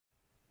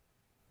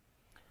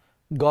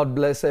God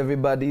bless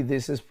everybody.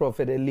 This is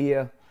Prophet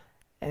Elia,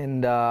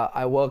 and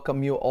I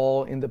welcome you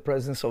all in the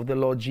presence of the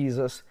Lord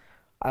Jesus.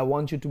 I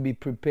want you to be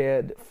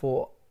prepared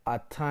for a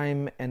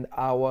time and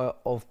hour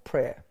of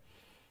prayer.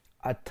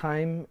 A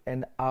time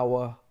and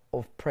hour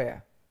of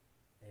prayer.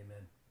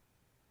 Amen.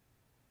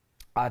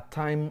 A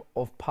time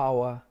of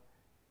power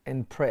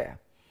and prayer.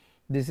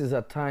 This is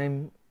a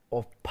time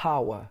of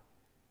power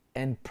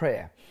and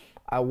prayer.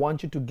 I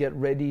want you to get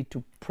ready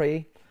to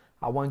pray.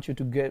 I want you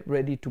to get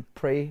ready to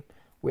pray.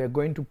 We are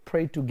going to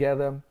pray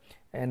together,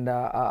 and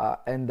God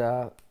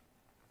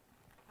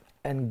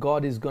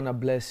is going to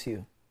bless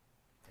you.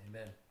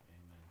 Amen.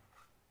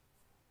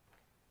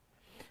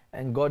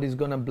 And God is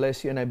going to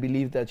bless you, and I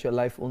believe that your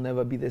life will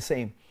never be the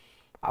same.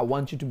 I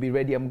want you to be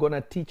ready. I'm going to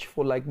teach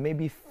for like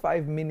maybe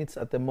 5 minutes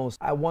at the most.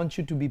 I want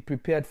you to be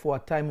prepared for a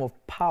time of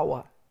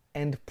power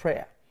and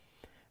prayer.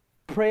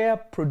 Prayer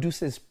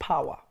produces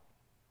power.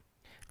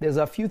 There's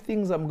a few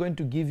things I'm going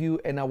to give you,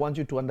 and I want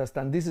you to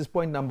understand. This is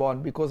point number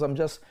 1, because I'm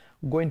just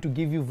going to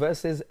give you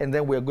verses, and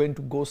then we're going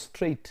to go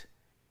straight.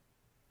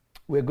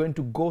 We're going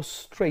to go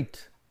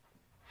straight.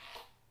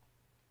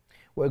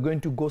 We're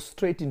going to go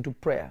straight into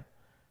prayer.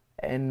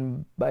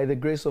 And by the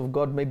grace of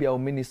God, maybe I'll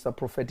minister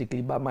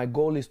prophetically, but my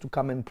goal is to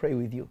come and pray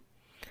with you.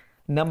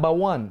 Number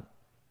 1,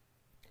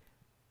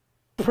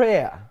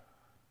 prayer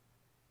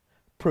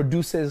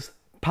produces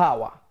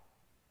power.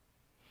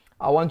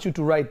 I want you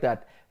to write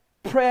that.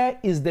 Prayer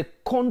is the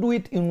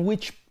conduit in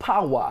which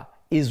power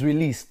is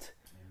released.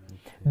 Amen.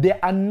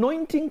 The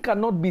anointing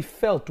cannot be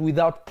felt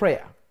without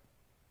prayer.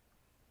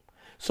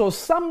 So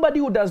somebody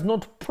who does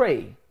not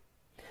pray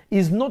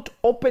is not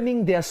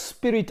opening their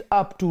spirit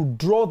up to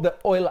draw the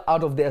oil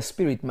out of their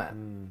spirit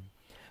man.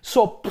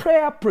 So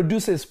prayer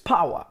produces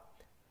power.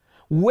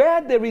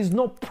 Where there is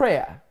no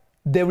prayer,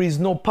 there is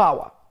no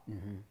power.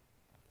 Mm-hmm.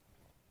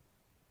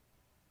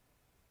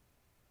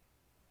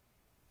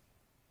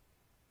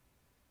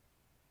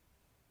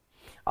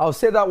 I'll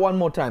say that one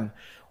more time.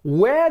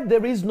 Where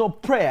there is no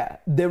prayer,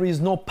 there is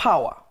no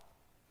power.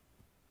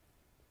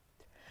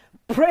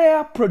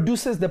 Prayer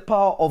produces the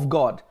power of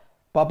God.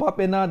 Papa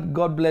Bernard,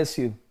 God bless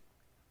you.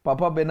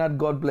 Papa Bernard,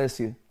 God bless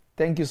you.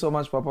 Thank you so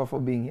much, Papa,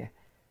 for being here.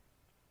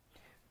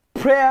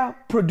 Prayer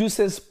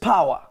produces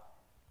power.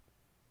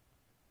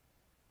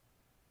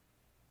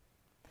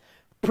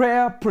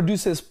 Prayer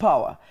produces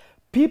power.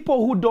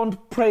 People who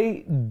don't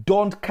pray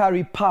don't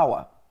carry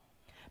power.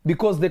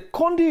 Because the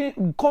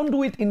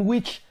conduit in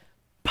which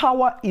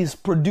power is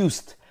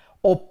produced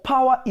or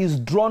power is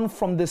drawn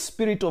from the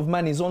spirit of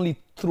man is only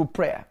through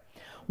prayer.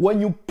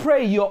 When you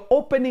pray, you're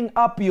opening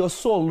up your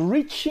soul,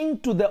 reaching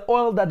to the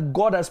oil that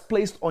God has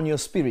placed on your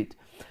spirit.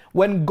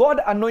 When God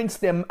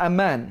anoints a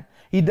man,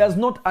 He does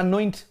not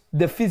anoint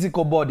the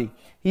physical body.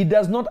 He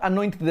does not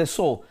anoint the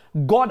soul.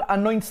 God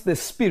anoints the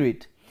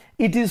spirit.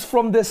 It is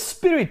from the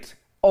spirit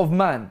of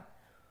man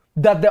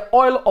that the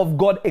oil of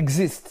God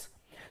exists.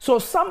 So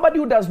somebody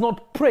who does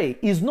not pray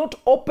is not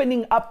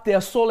opening up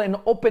their soul and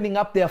opening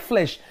up their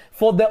flesh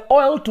for the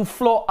oil to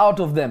flow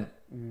out of them.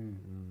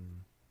 Mm-hmm.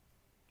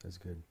 That's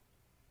good.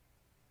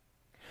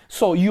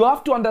 So you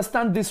have to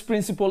understand this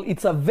principle.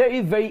 It's a very,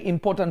 very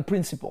important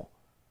principle.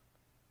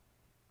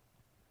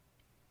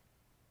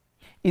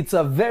 It's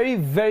a very,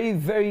 very,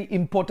 very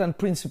important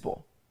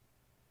principle.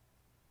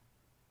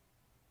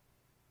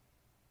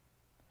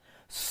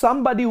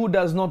 Somebody who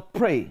does not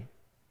pray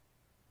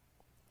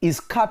is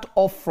cut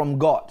off from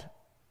God.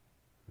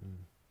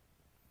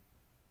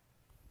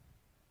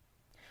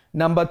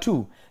 Number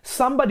 2,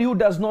 somebody who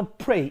does not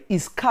pray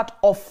is cut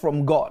off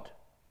from God.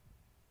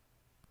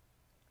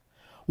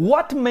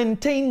 What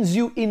maintains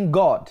you in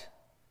God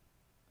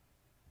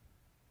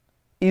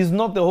is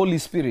not the Holy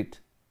Spirit.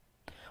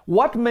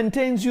 What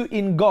maintains you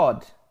in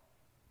God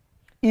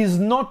is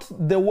not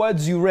the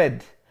words you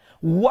read.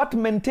 What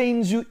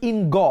maintains you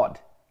in God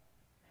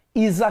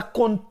is a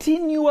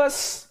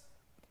continuous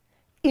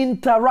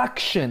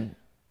interaction,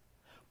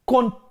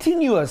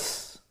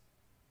 continuous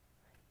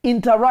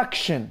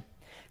interaction,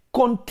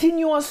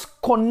 continuous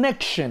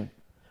connection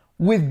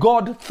with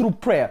God through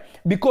prayer.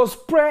 Because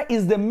prayer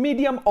is the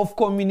medium of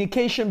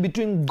communication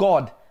between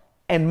God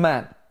and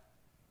man.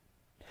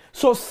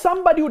 So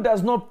somebody who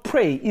does not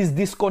pray is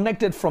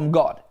disconnected from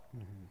God.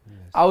 Mm-hmm.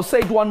 Yes. I'll say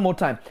it one more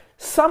time.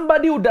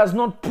 Somebody who does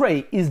not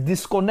pray is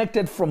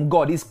disconnected from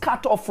God, is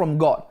cut off from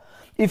God.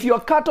 If you're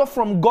cut off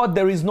from God,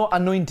 there is no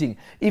anointing.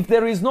 If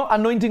there is no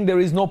anointing, there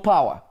is no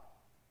power.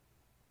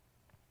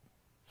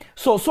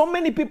 So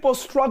many people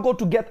struggle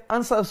to get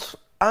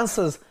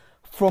answers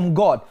from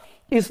God.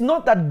 It's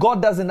not that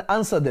God doesn't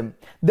answer them.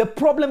 The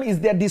problem is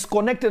they're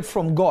disconnected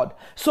from God.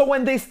 So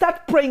when they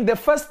start praying, the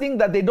first thing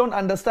that they don't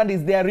understand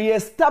is they're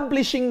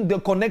reestablishing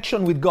the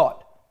connection with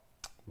God.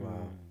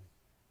 Wow.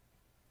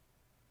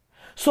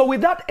 So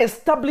without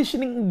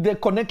establishing the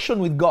connection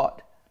with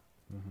God,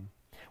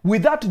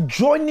 without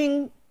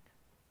joining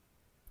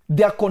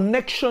their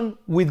connection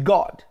with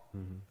God,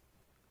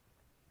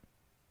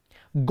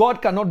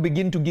 God cannot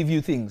begin to give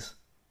you things.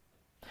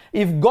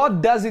 If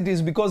God does it,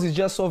 it's because He's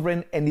just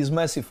sovereign and He's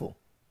merciful.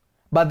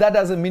 But that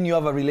doesn't mean you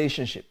have a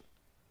relationship.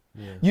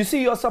 Yes. You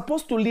see, you're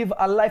supposed to live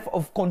a life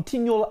of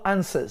continual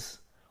answers,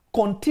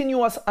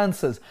 continuous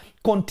answers,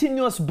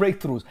 continuous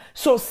breakthroughs.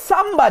 So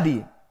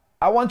somebody,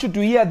 I want you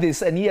to hear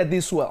this and hear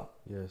this well.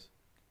 Yes.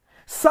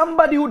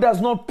 Somebody who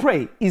does not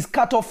pray is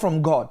cut off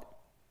from God.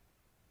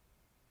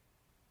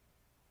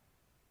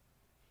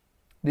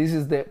 This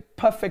is the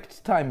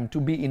perfect time to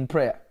be in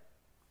prayer.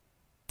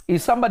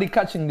 Is somebody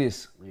catching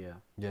this? Yeah.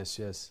 Yes,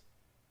 yes.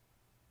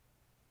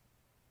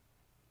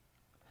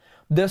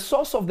 The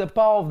source of the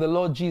power of the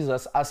Lord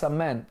Jesus as a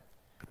man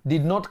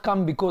did not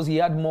come because he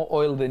had more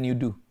oil than you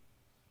do.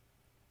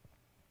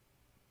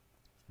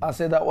 I'll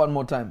say that one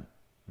more time.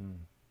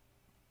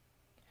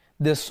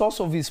 The source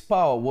of his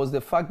power was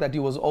the fact that he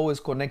was always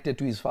connected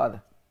to his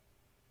Father.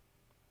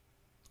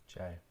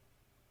 Chai.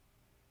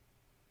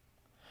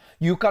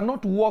 You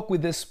cannot walk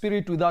with the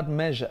Spirit without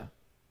measure.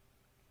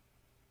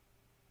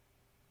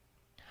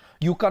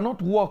 You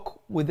cannot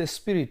walk with the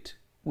Spirit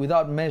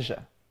without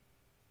measure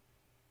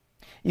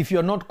if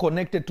you're not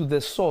connected to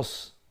the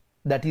source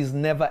that is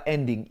never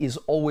ending, is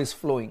always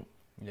flowing.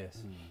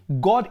 Yes.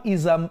 God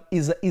is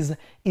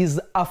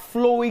a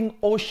flowing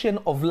ocean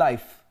of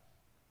life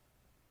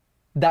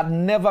that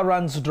never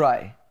runs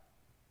dry,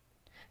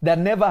 that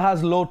never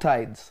has low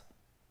tides.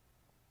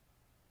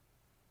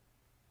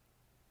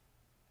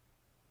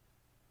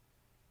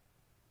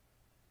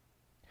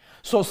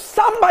 So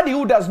somebody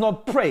who does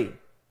not pray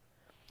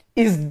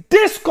is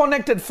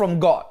disconnected from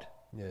God.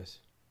 Yes.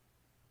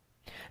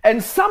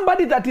 And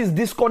somebody that is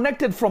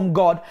disconnected from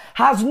God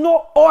has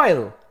no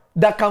oil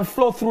that can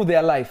flow through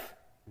their life.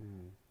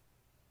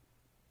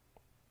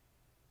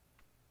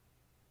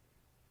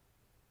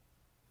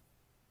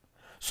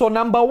 So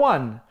number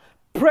one,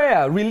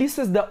 prayer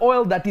releases the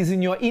oil that is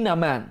in your inner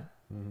man.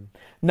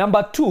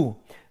 Number two,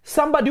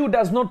 somebody who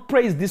does not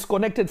pray is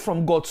disconnected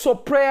from God. So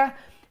prayer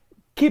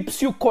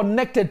keeps you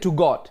connected to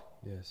God.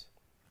 Yes.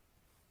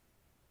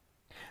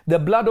 The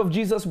blood of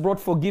Jesus brought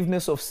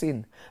forgiveness of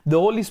sin. The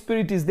Holy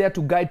Spirit is there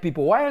to guide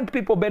people. Why aren't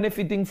people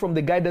benefiting from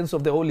the guidance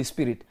of the Holy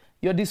Spirit?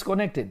 You're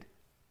disconnected.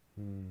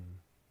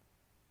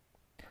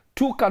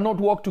 Two cannot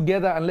walk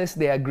together unless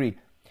they agree.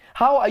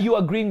 How are you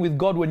agreeing with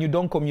God when you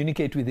don't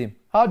communicate with Him?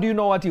 How do you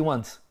know what He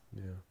wants?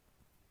 Yeah.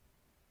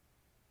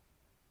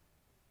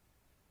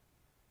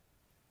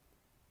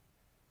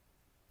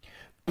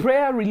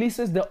 Prayer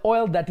releases the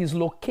oil that is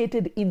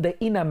located in the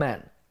inner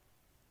man.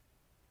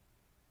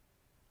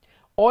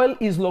 Oil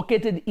is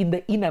located in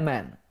the inner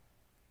man.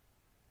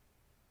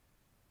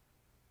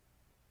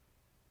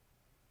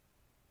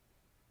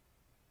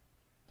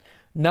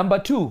 Number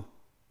two,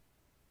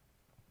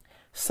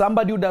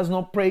 somebody who does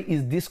not pray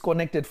is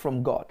disconnected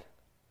from God.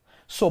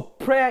 So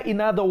prayer, in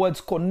other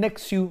words,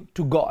 connects you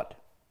to God.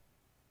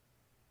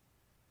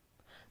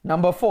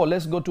 Number four,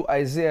 let's go to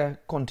Isaiah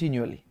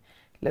continually.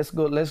 Let's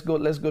go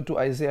to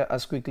Isaiah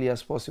as quickly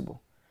as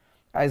possible.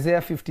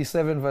 Isaiah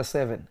 57 verse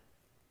 7.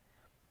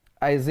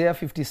 Isaiah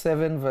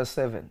 57 verse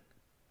 7.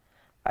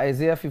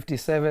 Isaiah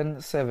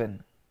 57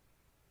 7.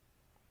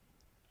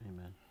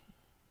 Amen.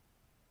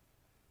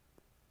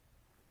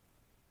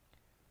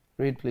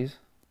 Read, please.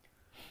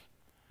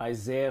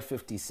 Isaiah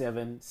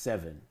 57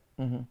 7.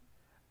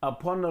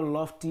 Upon a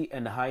lofty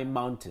and high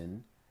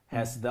mountain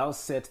hast thou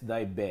set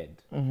thy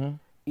bed.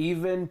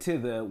 Even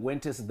thither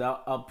wentest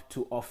thou up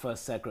to offer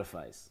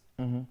sacrifice.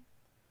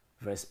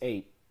 Verse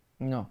 8.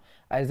 No,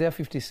 Isaiah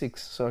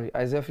 56, sorry,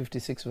 Isaiah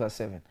 56 verse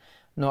 7.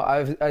 No,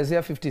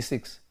 Isaiah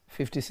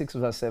 56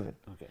 verse 7.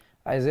 Okay.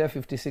 Isaiah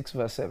 56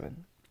 verse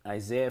 7.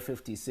 Isaiah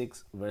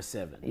 56 verse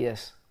 7.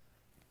 Yes.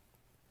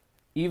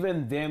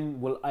 Even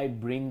them will I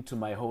bring to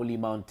my holy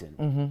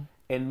mountain,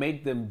 and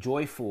make them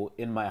joyful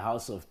in my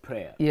house of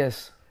prayer.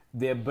 Yes.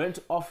 Their burnt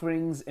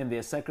offerings and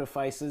their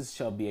sacrifices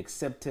shall be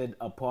accepted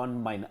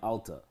upon mine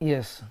altar.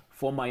 Yes.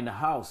 For mine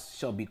house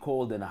shall be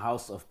called an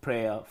house of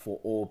prayer for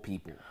all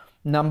people.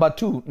 Number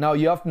two,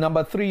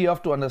 number three, you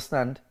have to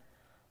understand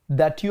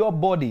that your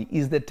body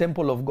is the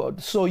temple of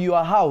God. So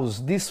your house,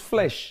 this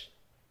flesh,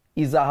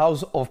 is a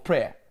house of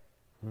prayer.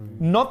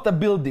 Not the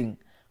building,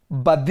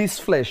 but this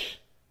flesh.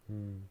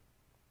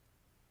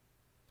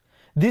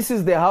 This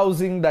is the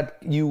housing that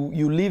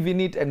you live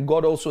in it, and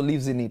God also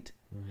lives in it.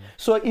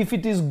 So if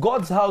it is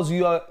God's house,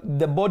 you are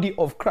the body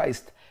of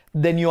Christ,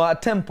 then you are a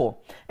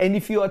temple. And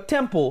if you are a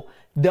temple,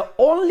 the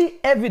only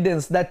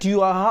evidence that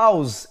your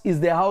house is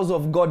the house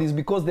of God is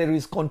because there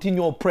is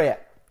continual prayer.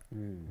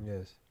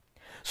 Yes.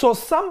 So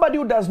somebody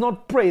who does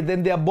not pray,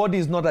 then their body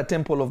is not a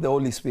temple of the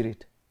Holy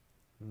Spirit.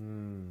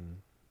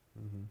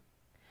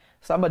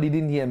 Somebody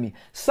didn't hear me.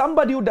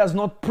 Somebody who does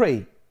not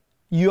pray,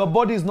 your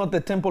body is not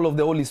the temple of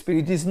the Holy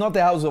Spirit. It is not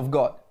the house of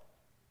God.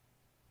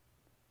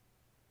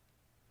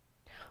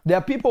 There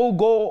are people who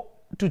go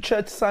to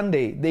church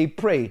Sunday, they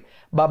pray,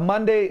 but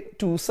Monday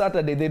to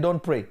Saturday they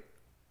don't pray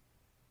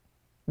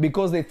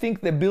because they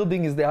think the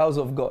building is the house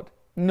of God.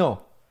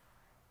 No.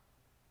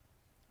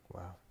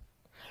 Wow.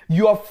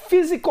 Your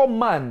physical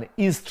man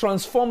is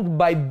transformed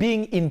by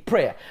being in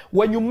prayer.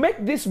 When you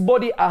make this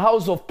body a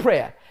house of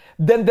prayer,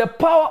 then the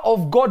power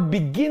of God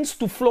begins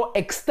to flow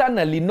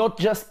externally, not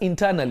just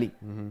internally.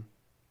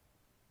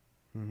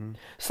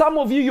 Some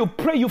of you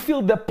pray, you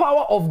feel the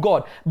power of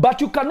God, but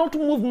you cannot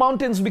move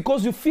mountains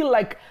because you feel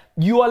like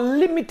you are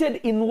limited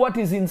in what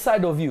is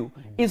inside of you.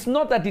 It's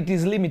not that it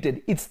is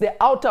limited. It's the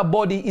outer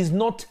body is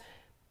not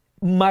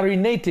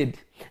marinated.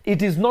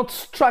 It is not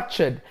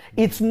structured.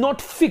 It's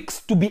not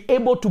fixed to be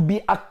able to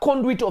be a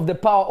conduit of the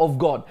power of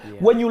God. Yeah.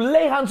 When you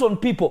lay hands on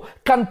people,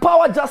 can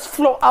power just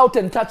flow out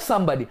and touch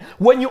somebody?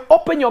 When you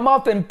open your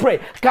mouth and pray,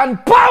 can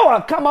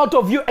power come out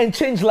of you and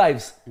change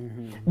lives?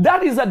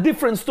 That is a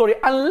different story.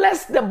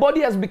 Unless the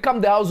body has become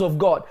the house of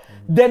God,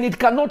 then it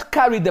cannot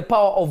carry the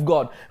power of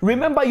God.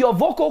 Remember, your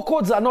vocal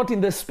cords are not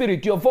in the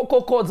spirit. Your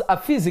vocal cords are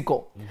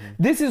physical.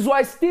 This is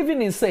why Stephen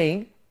is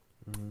saying,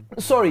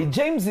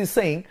 James is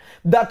saying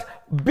that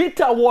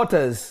bitter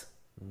waters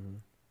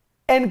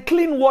and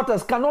clean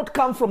waters cannot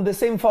come from the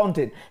same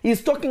fountain.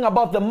 He's talking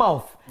about the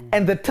mouth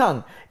and the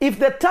tongue. If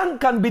the tongue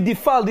can be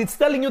defiled, it's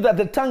telling you that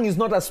the tongue is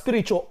not a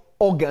spiritual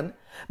organ,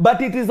 but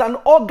it is an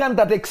organ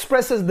that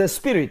expresses the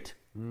spirit.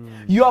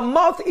 Your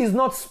mouth is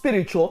not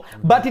spiritual,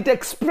 but it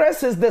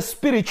expresses the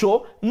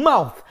spiritual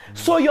mouth.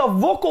 So your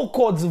vocal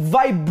cords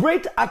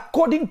vibrate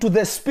according to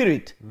the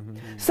spirit.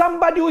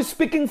 Somebody who is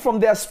speaking from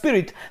their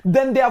spirit,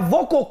 then their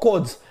vocal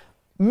cords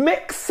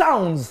make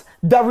sounds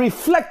that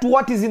reflect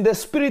what is in the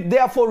spirit,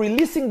 therefore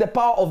releasing the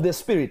power of the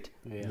spirit.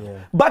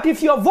 But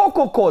if your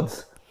vocal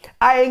cords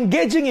are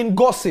engaging in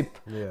gossip,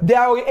 they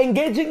are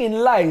engaging in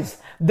lies,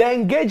 they're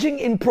engaging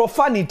in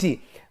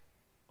profanity,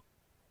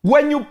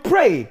 when you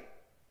pray,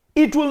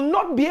 it will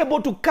not be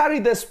able to carry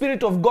the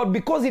Spirit of God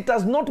because it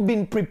has not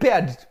been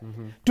prepared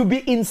to be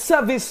in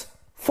service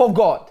for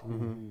God.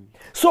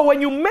 So when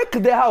you make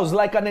the house,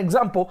 like an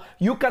example,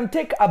 you can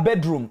take a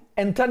bedroom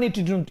and turn it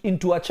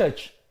into a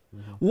church.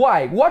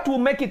 Why? What will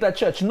make it a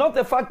church? Not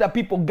the fact that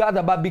people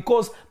gather, but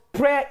because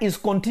prayer is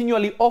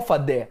continually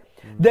offered there.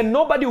 Then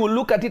nobody will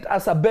look at it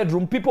as a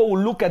bedroom. People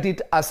will look at it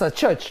as a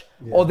church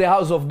or the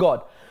house of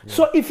God.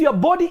 So if your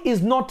body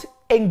is not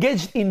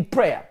engaged in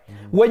prayer,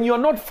 when you're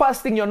not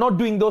fasting, you're not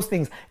doing those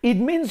things, it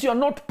means you're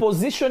not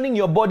positioning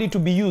your body to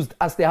be used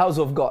as the house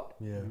of God.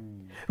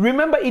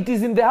 Remember, it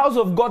is in the house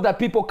of God that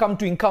people come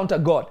to encounter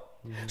God.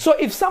 So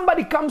if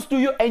somebody comes to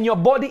you and your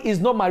body is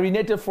not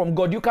marinated from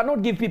God, you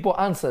cannot give people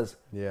answers.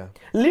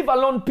 Leave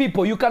alone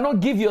people. You cannot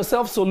give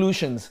yourself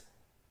solutions.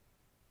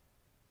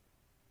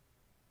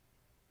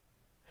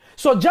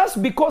 So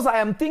just because I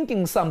am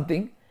thinking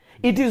something,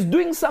 it is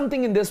doing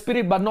something in the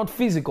spirit but not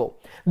physical.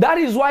 That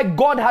is why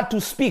God had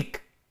to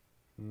speak.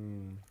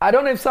 I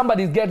don't know if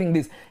somebody is getting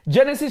this.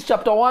 Genesis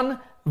chapter 1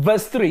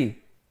 verse 3.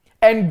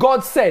 And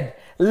God said,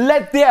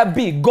 let there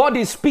be. God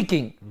is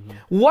speaking.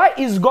 Why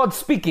is God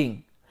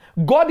speaking?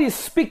 God is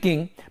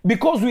speaking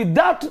because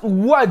without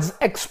words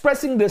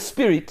expressing the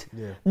spirit,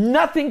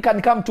 nothing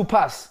can come to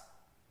pass.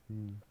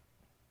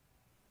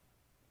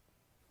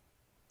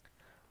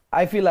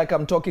 I feel like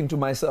I'm talking to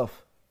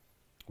myself.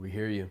 We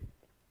hear you.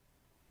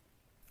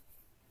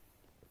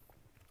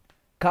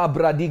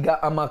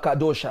 Kabradiga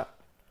amakadosha.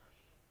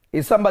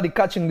 Is somebody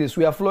catching this?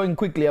 We are flowing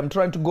quickly. I'm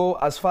trying to go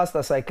as fast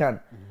as I can.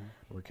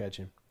 We're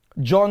catching.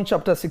 John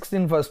chapter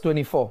 16 verse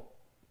 24.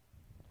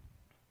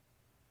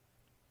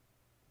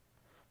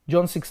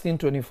 John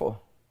 16:24.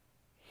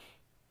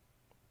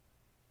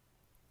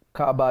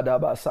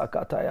 Kabadaba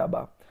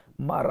sakatayaba.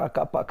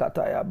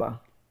 Marakapakatayaba.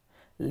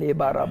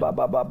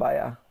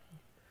 Lebarabababaya.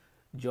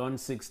 John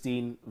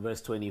 16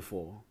 verse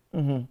 24.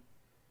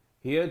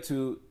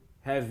 Hereto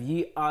have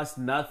ye asked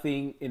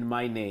nothing in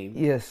my name.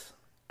 Yes.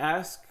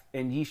 Ask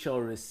and ye shall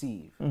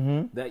receive,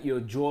 that your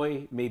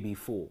joy may be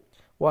full.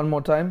 One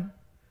more time.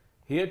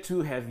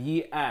 Hereto have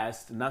ye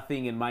asked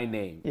nothing in my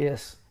name.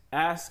 Yes.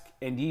 Ask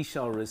and ye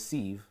shall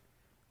receive,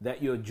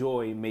 that your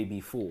joy may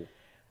be full.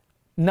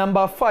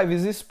 Number 5,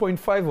 is this point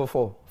 5 or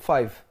 4?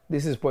 5.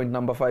 This is point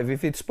number 5.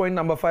 If it's point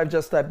number 5,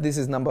 just type this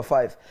is number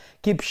 5.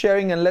 Keep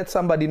sharing and let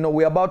somebody know.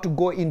 We're about to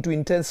go into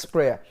intense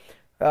prayer.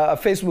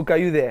 Facebook, are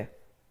you there?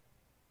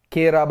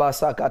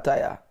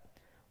 Kerabasakataya.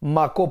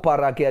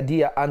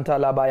 Makoparakedia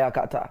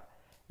antalabayakata.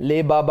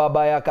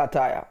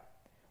 Lebababayakataya.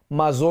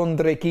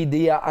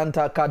 Mazondrekidia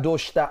anta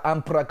kadoshta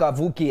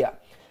amprakavukia.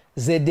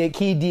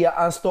 Zedekidia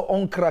ansto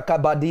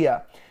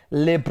onkrakabadia.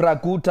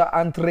 Leprakuta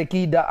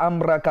antrekida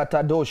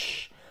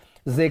amrakatadosh.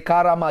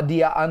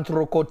 Zekaramadia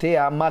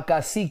antrokotea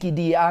makasiki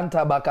di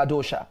anta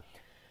bakadosha.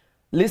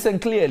 Listen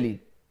clearly.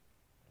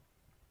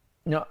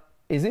 No,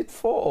 is it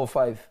 4 or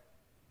 5?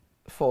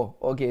 4.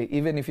 Okay,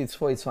 even if it's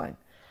 4, it's fine.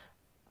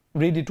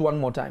 Read it one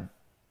more time.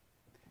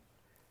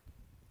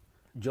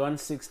 John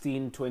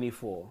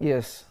 16:24.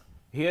 Yes.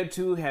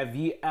 Hereto have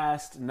ye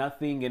asked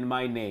nothing in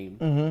my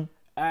name.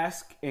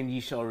 Ask and ye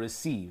shall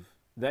receive,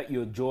 that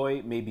your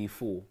joy may be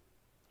full.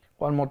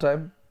 One more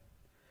time.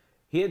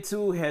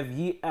 Hereto have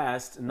ye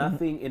asked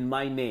nothing in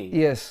my name.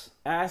 Yes.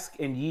 Ask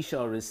and ye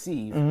shall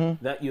receive,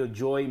 that your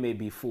joy may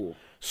be full.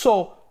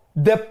 So,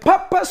 the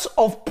purpose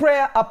of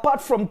prayer,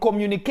 apart from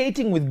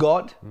communicating with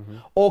God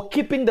or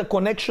keeping the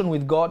connection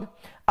with God,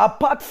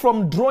 apart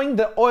from drawing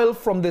the oil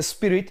from the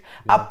Spirit,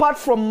 apart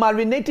from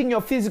marinating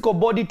your physical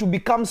body to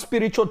become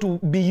spiritual, to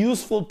be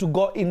useful to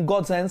God in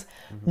God's hands,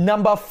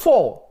 number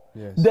 4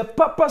 Yes. The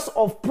purpose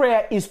of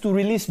prayer is to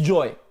release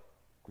joy.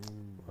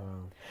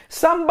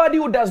 Somebody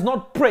who does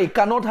not pray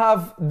cannot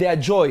have their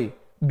joy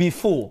be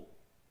full.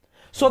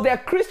 So there are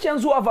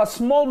Christians who have a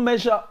small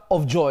measure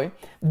of joy.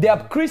 There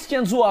are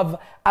Christians who have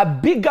a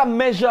bigger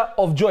measure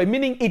of joy,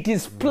 meaning it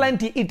is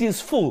plenty, it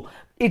is full,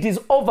 it is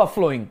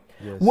overflowing.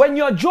 Yes. When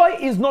your joy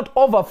is not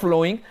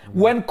overflowing,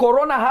 when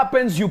Corona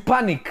happens, you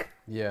panic.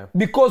 Yeah.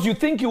 Because you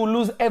think you will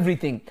lose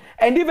everything.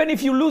 And even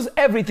if you lose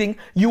everything,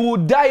 you will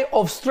die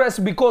of stress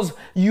because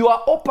you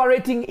are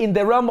operating in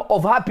the realm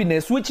of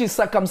happiness, which is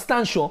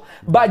circumstantial.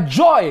 But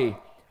joy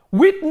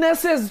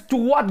witnesses to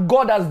what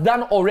God has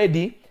done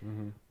already,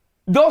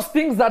 those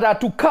things that are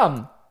to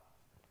come,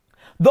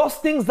 those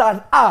things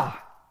that are,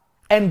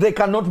 and they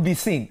cannot be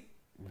seen.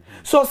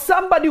 So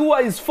somebody who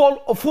is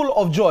full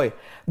of joy,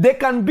 they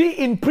can be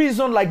in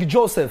prison like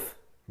Joseph.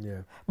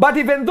 Yeah. But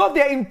even though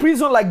they're in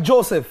prison like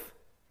Joseph,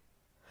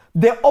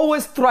 they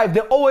always thrive,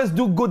 they always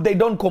do good, they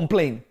don't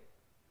complain.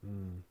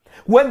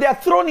 When they're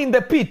thrown in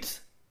the pit,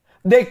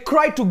 they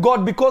cry to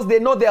God because they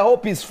know their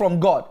hope is from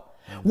God.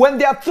 When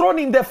they are thrown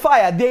in the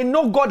fire, they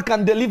know God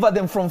can deliver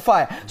them from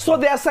fire. So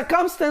their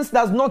circumstance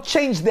does not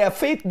change, their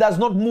faith does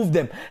not move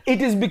them.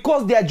 It is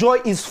because their joy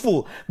is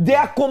full. They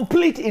are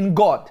complete in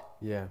God.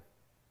 Yeah.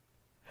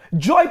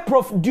 Joy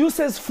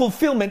produces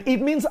fulfillment.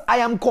 It means I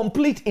am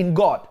complete in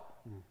God.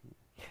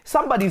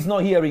 Somebody's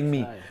not hearing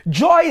me.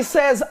 Joy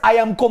says I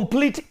am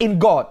complete in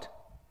God.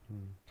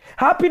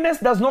 Happiness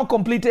does not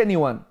complete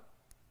anyone.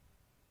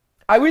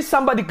 I wish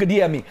somebody could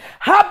hear me.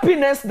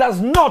 Happiness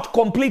does not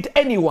complete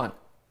anyone.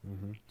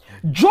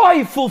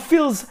 Joy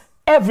fulfills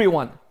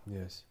everyone.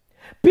 Yes.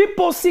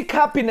 People seek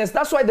happiness.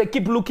 That's why they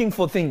keep looking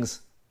for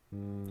things.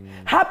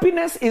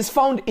 Happiness is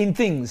found in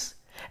things.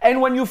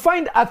 And when you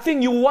find a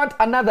thing, you want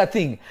another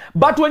thing.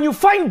 But when you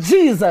find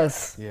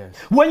Jesus, Yes.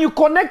 when you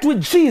connect with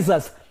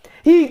Jesus,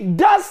 he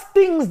does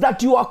things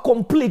that you are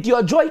complete.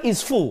 Your joy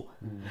is full.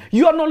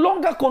 You are no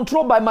longer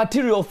controlled by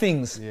material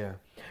things. Yeah.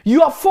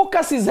 Your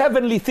focus is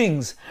heavenly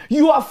things.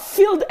 You are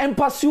filled and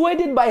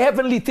persuaded by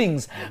heavenly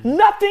things.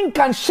 Nothing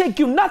can shake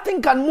you.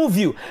 Nothing can move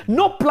you.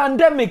 No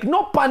pandemic,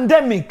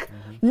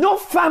 no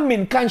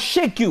famine can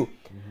shake you.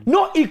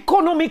 No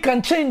economy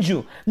can change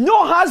you.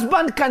 No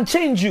husband can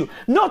change you.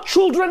 No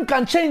children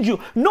can change you.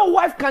 No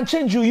wife can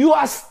change you. You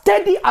are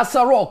steady as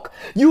a rock.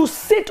 You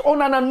sit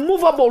on an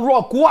unmovable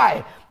rock.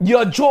 Why?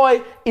 Your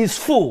joy is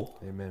full.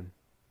 Amen.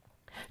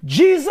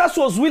 Jesus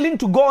was willing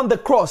to go on the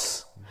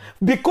cross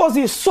because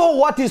he saw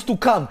what is to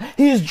come.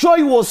 His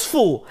joy was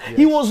full. Yes.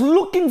 He was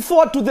looking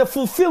forward to the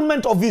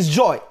fulfillment of his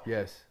joy.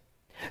 Yes.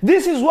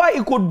 This is why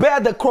he could bear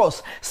the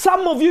cross.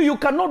 Some of you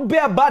cannot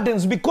bear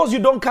burdens because you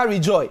don't carry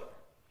joy.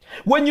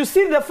 When you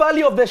see the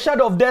valley of the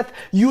shadow of death,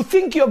 you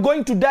think you're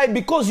going to die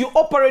because you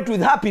operate with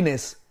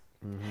happiness.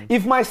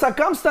 If my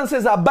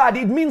circumstances are bad,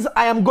 it means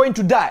I am going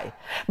to die.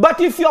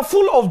 But if you're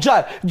full of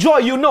joy,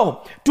 you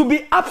know, to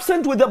be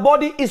absent with the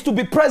body is to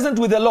be present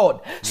with the Lord.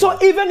 So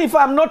even if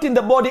I'm not in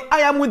the body,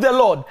 I am with the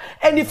Lord.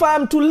 And if I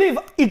am to live,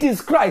 it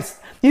is Christ.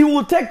 He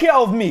will take care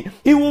of me.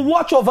 He will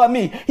watch over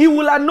me. He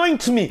will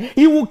anoint me.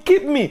 He will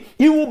keep me.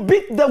 He will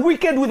beat the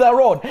wicked with a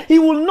rod. He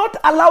will not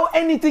allow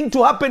anything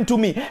to happen to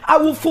me. I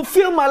will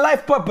fulfill my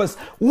life purpose.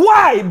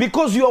 Why?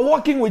 Because you are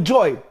walking with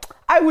joy.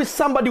 I wish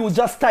somebody would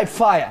just type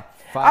fire.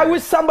 I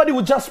wish somebody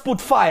would just put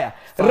fire.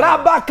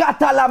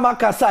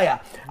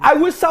 Rabakatalamakasaya. I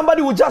wish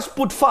somebody would just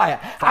put fire.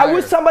 I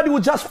wish somebody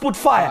would just put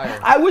fire.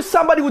 I wish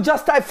somebody would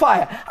just type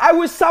fire. I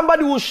wish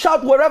somebody would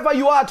shout wherever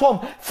you are at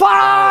home.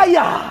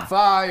 Fire!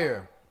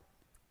 Fire!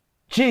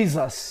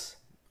 Jesus.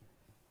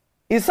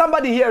 Is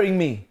somebody hearing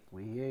me?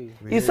 We hear you.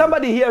 Is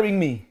somebody hearing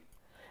me?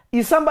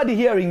 Is somebody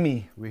hearing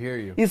me? We hear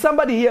you. Is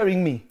somebody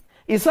hearing me?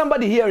 Is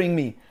somebody hearing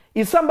me?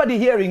 Is somebody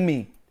hearing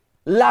me?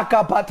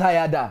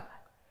 Lakapatayada.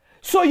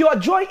 So your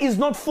joy is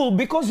not full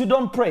because you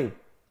don't pray.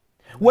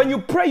 When you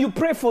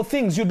pray for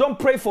things. You don't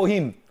pray for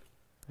him.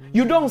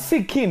 You don't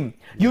seek him.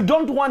 You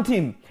don't want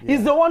him.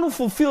 He's the one who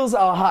fulfills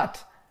our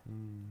heart.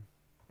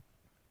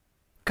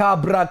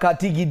 Kabra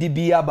katigi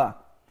dibiaba.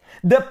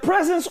 The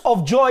presence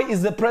of joy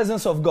is the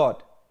presence of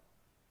God.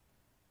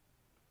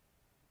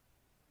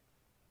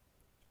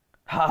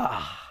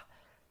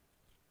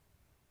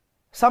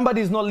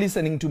 Somebody is not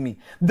listening to me.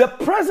 The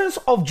presence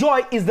of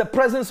joy is the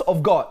presence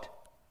of God.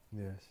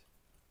 Yes.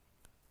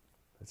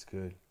 That's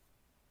good.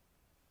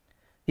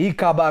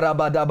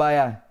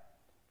 Ikabarabadabaya.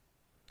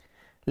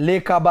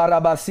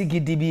 Lekabarabasiki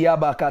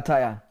dibiyaba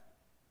kataya.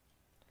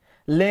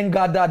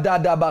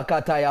 Lengadadada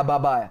bakataya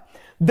babaya.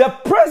 The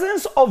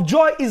presence of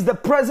joy is the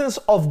presence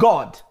of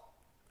God.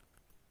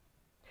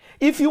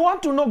 If you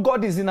want to know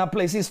God is in a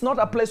place, it's not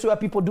a place where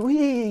people do,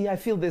 hey, I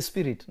feel the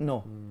Spirit.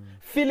 No.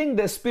 Feeling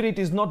the Spirit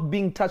is not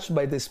being touched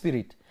by the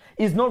Spirit.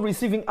 It's not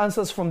receiving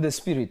answers from the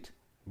Spirit.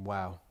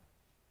 Wow.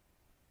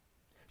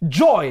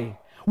 Joy.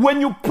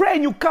 When you pray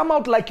and you come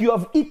out like you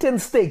have eaten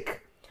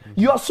steak,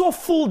 you are so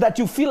full that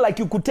you feel like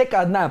you could take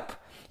a nap.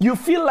 You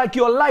feel like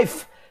your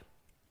life,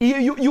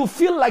 you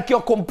feel like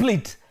you're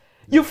complete.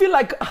 You feel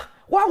like,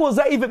 why was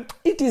I even?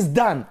 It is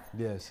done.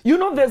 Yes. You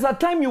know, there's a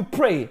time you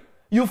pray,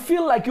 you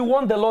feel like you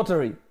won the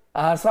lottery.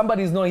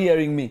 Somebody's not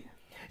hearing me.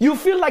 You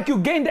feel like you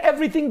gained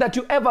everything that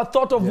you ever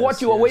thought of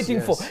what you were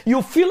waiting for.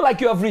 You feel like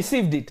you have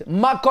received it.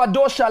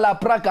 Makadosha la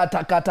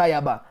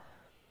prakatakatayaba.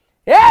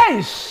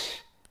 Eish!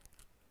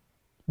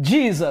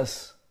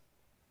 Jesus.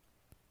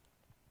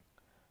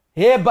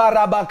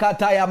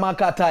 Hebarabakataya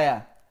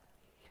makataya.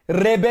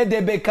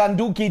 Rebede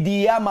bekanduki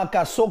dia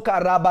makasoka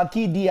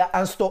rabaki dia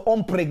ansto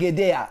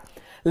ompregedea.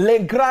 Le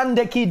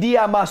grande ki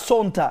dia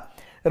masonta.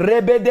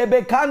 Rebede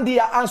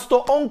bekandia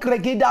ansto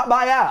onkregida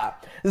baya.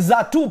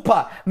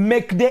 Zatupa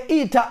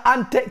mekdeita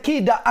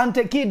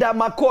antekida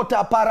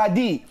makota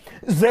paradi.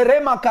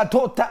 Zerema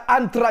katota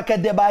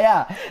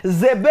antrakadebaya.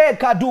 Zebe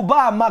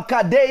kaduba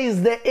makadeis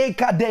de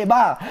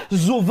ekadeba.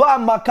 Zuva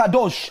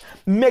makadosh.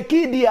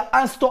 Mekidia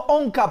ansto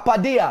onka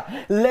padia.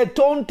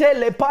 Letonte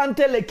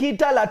lepante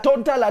lekita la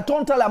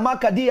tonta la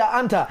makadia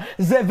anta.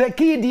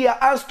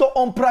 Zevekidia ansto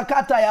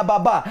omprakata ya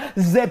baba.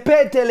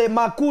 Zepete le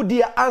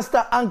makudia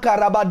ansta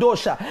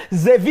ankarabadosha.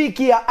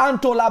 Zevikia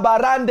anto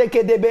labarande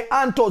kedebe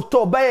anto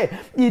tobe.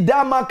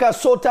 Idama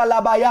kasota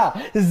labaya.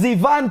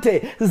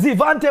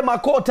 Zivante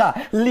makota.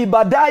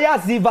 Libadaya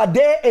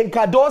zivade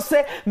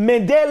enkadose.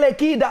 Mendele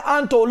kida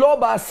anto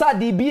loba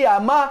sadibia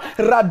ma.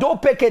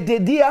 Radope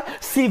kededia.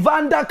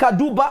 Sivanda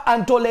kaduba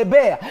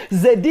antolebea.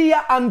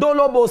 Zedia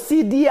andolobo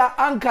sidia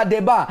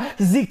ankadeba.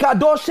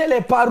 Zikadoshe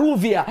le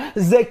paruvia.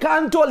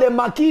 Zekanto le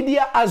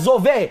makidia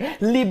azove.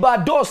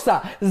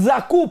 Libadosa.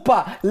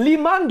 Zakupa.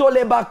 Limando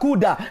le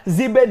bakuda.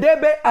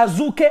 Zibedebe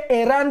azuke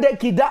erande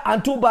kida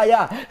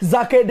antubaya.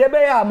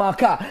 Zakedebe ya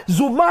maka.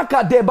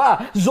 Zumaka deba.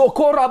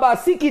 Zokoraba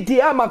sikiti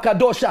ya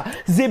makadosha.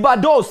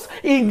 Zibados.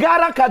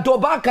 Ingara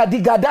kadobaka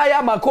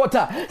digadaya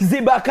makota.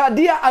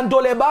 Zibakadia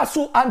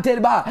andolebasu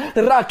anteba.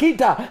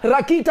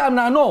 Rakita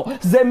nano.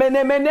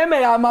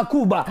 Zemenemeneme ya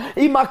makuba.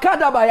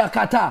 Imakadaba ya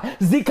kata.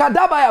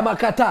 Zikadaba ya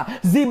makata.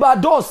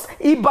 Zibados.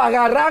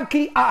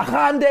 Ibagaraki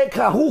ahande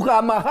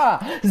kahuha maha.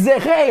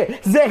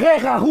 Zere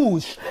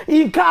kahush.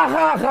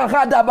 Inkara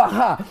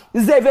kakadabaha.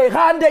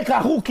 Zeverande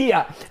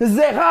kahukia.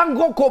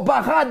 Zerango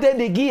kobahade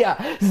negia.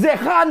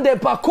 Zerande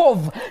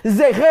pakov.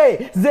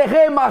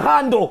 Zere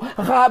marando.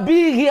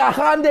 Rabiri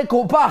ahande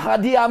kobaha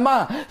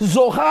diama.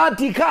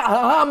 Zohati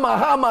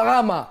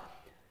hama.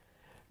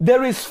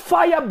 There is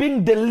fire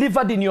being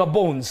delivered in your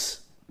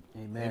bones.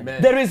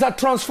 Amen. There is a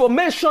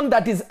transformation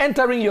that is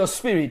entering your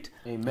spirit.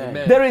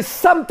 Amen. There is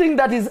something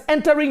that is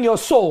entering your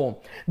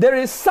soul. There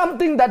is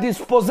something that is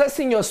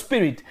possessing your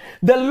spirit.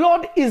 The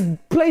Lord is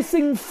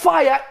placing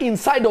fire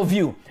inside of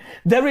you.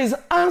 There is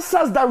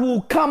answers that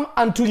will come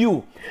unto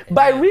you. Amen.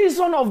 By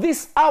reason of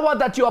this hour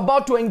that you're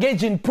about to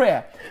engage in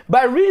prayer,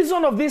 by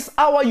reason of this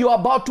hour you're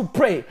about to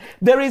pray,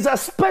 there is a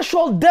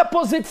special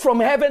deposit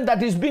from heaven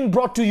that is being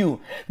brought to you.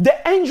 The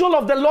angel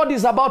of the Lord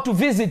is about to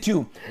visit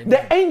you. Amen.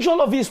 The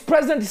angel of his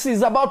presence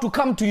is about to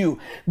come to you.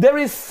 There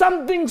is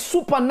something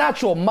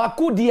supernatural,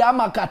 makudia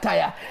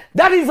makataya,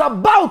 that is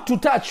about to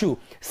touch you.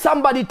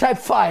 Somebody type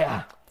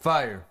fire.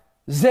 Fire.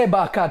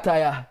 Zeba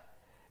kataya.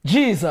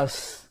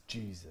 Jesus.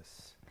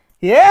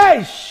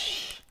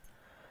 Yes.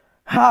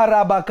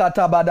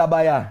 Harabakata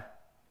badabaya.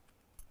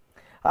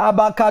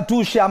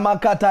 Abakatusha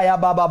makataya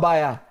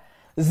bababaya.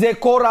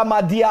 Zekora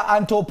madia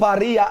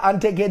antoparia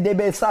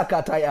antegedebe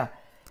sakataya.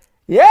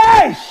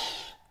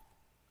 Yes.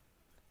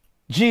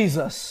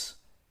 Jesus.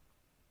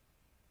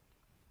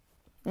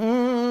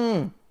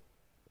 You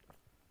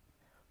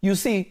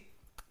see,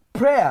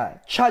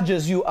 prayer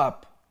charges you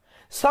up.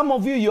 Some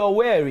of you, you're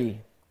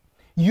weary.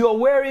 You're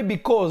weary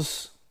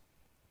because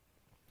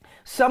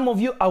some of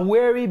you are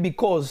weary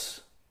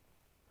because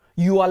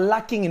you are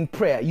lacking in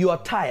prayer. You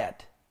are tired.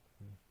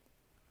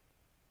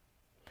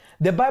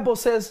 The Bible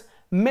says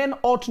men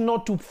ought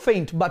not to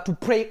faint, but to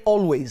pray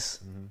always.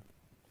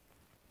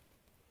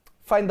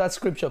 Find that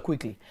scripture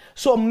quickly.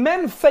 So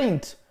men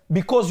faint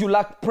because you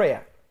lack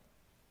prayer.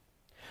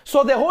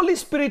 So the Holy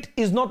Spirit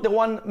is not the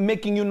one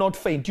making you not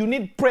faint. You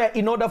need prayer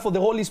in order for the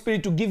Holy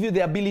Spirit to give you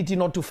the ability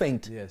not to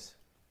faint. Yes.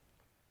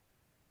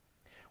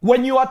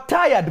 When you are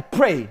tired,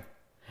 pray.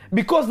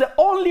 Because the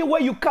only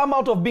way you come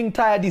out of being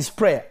tired is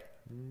prayer.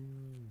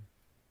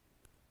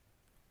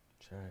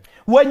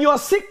 When you are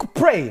sick,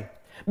 pray.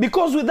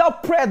 Because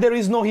without prayer, there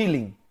is no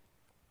healing.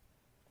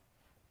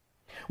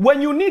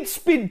 When you need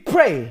speed,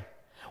 pray.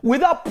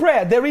 Without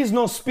prayer, there is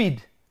no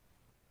speed.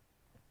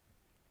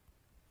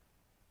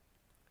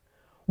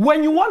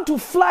 When you want to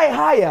fly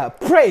higher,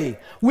 pray.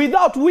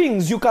 Without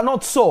wings, you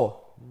cannot soar.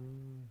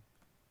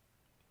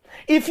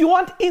 If you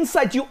want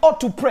insight, you ought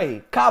to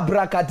pray.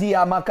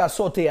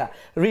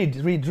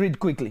 Read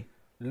quickly.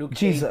 Luke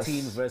Jesus.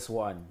 18 verse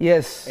 1.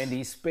 Yes. And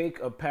he spake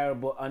a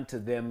parable unto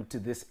them to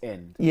this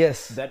end.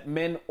 Yes. That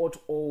men ought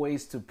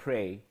always to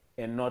pray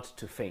and not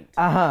to faint.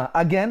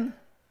 Again.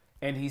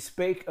 And he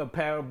spake a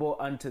parable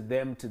unto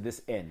them to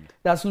this end.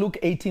 That's Luke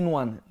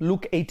 18:1.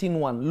 Luke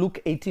 18:1. Luke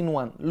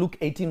 18:1. Luke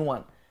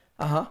 18:1.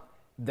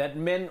 That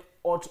men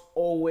ought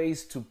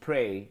always to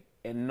pray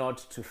and not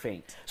to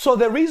faint. So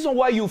the reason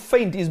why you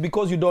faint is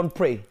because you don't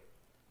pray.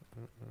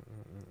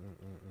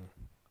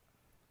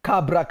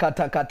 Kabra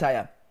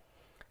katakataya.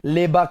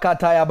 Leba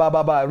kataya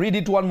bababa. Read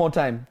it one more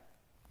time.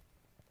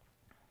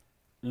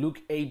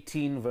 Luke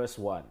 18, verse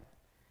 1.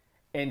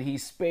 And he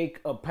spake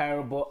a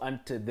parable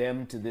unto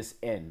them to this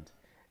end,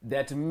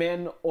 that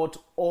men ought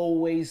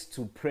always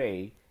to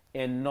pray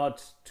and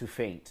not to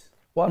faint.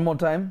 One more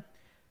time.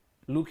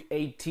 Luke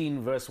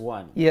 18, verse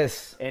 1.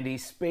 Yes. And he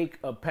spake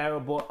a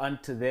parable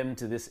unto them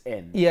to this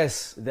end,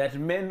 Yes. that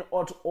men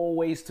ought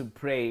always to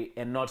pray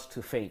and not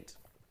to faint.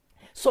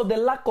 So the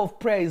lack of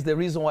prayer is the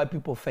reason why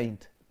people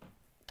faint.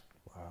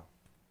 Wow.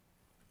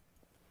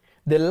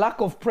 The lack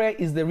of prayer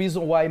is the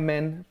reason why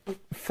men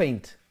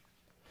faint.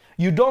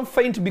 You don't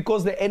faint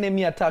because the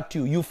enemy attacked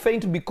you. You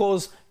faint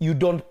because you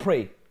don't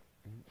pray.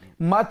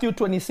 Matthew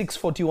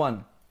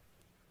 26:41.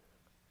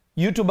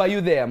 YouTube, are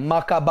you there?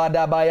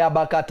 Makabadabaya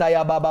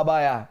bakataya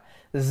bababaya.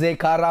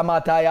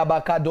 Zekaramataya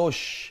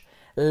bakadosh.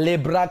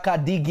 Lebraka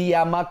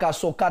digia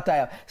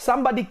makasokataya.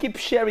 Somebody keep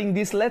sharing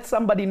this. Let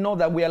somebody know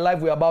that we are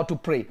live. We are about to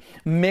pray.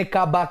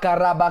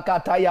 Mekabakara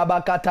bakataya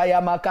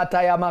bakataya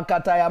makataya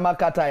makataya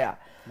makataya.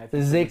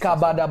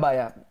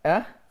 Zekabadabaya.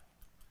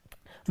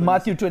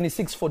 Matthew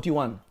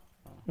 26:41.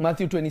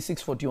 Matthew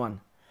 26:41.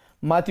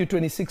 Matthew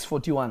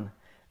 26:41.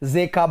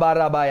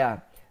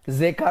 Zekabarabaya.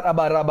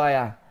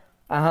 Zekarabarabaya.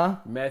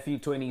 Matthew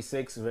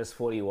 26, verse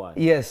 41.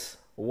 Yes.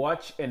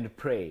 Watch and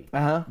pray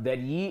that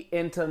ye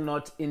enter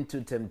not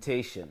into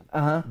temptation.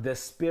 The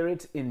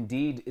spirit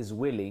indeed is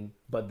willing,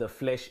 but the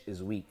flesh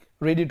is weak.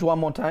 Read it one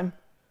more time.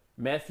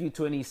 Matthew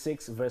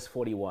 26, verse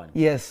 41.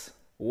 Yes.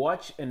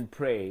 Watch and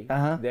pray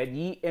that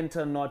ye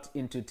enter not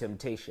into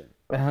temptation.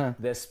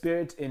 The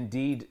spirit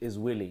indeed is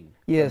willing,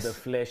 Yes. but the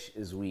flesh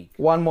is weak.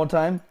 One more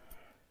time.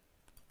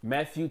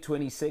 Matthew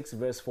 26,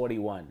 verse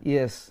 41.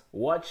 Yes.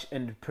 Watch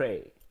and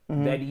pray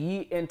that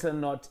ye enter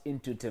not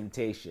into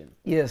temptation.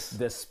 Yes.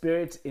 The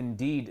spirit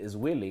indeed is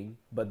willing,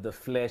 but the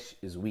flesh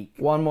is weak.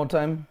 One more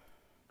time.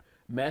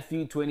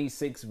 Matthew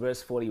 26,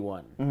 verse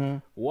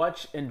 41.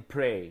 Watch and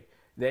pray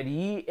that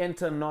ye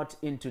enter not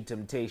into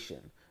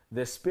temptation.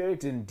 The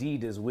spirit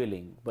indeed is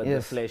willing, but the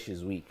Yes. flesh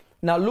is weak.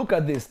 Now look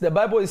at this. The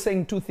Bible is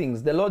saying two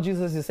things. The Lord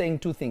Jesus is saying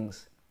two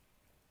things.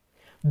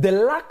 The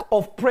lack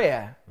of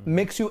prayer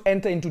makes you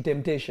enter into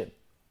temptation.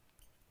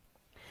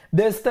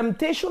 There's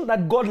temptation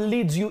that God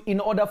leads you in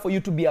order for you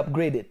to be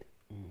upgraded.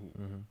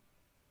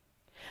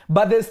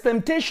 But there's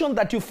temptation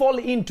that you fall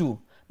into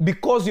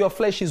because your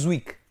flesh is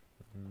weak.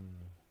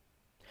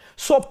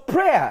 So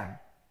prayer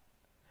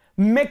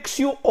makes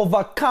you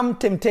overcome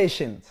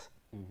temptations.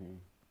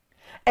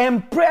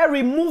 And prayer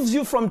removes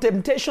you from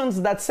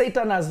temptations that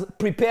Satan has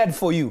prepared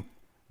for you.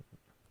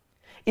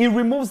 It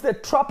removes the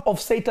trap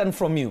of Satan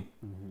from you.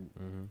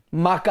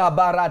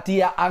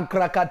 Makabaratia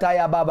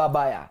ankrakataya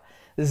bababaya.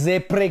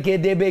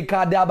 Zepregedebe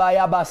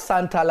kadabaya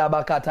basanta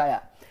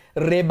labakataya.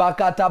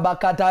 Rebakata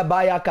bakata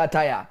baya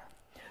kataya.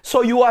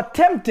 So you are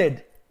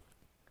tempted.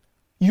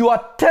 You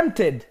are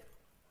tempted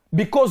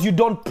because you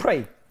don't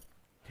pray.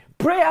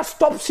 Prayer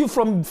stops you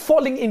from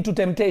falling into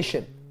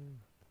temptation.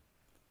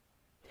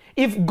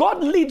 If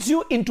God leads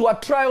you into a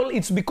trial,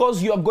 it's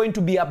because you are going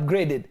to be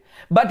upgraded.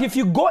 But if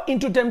you go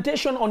into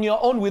temptation on your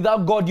own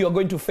without God, you are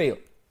going to fail.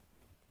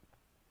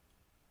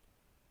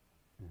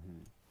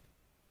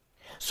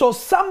 So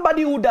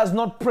somebody who does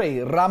not pray,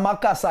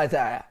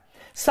 Ramakasataya,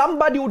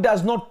 somebody who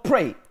does not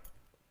pray,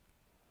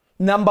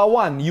 number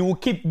one, you will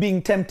keep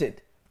being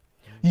tempted.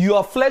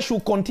 Your flesh will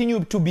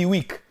continue to be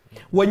weak.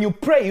 When you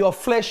pray, your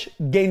flesh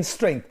gains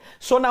strength.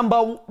 So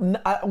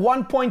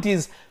one point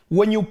is,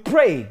 when you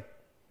pray,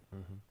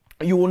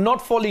 you will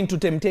not fall into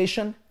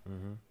temptation.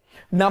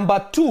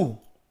 Number two,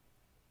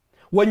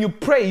 when you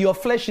pray, your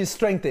flesh is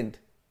strengthened.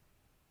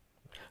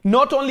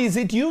 Not only is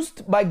it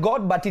used by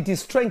God, but it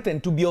is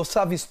strengthened to be of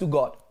service to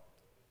God.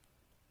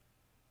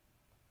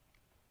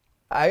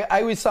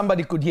 I wish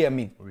somebody could hear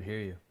me. We hear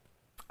you.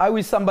 I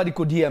wish somebody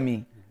could hear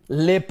me.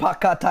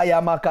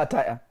 Lepakataya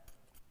makataya.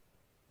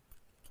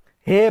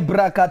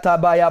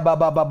 Hebrakatabaya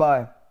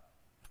bababaya.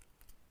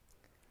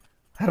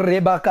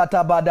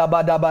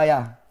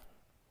 Rebakatabadabadabaya.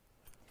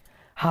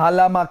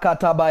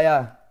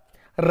 Halamakatabaya.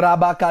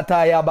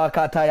 Rabakataya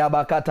bakataya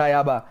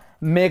bakataya ba.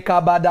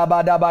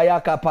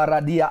 Mekabadabadabaya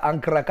kaparadia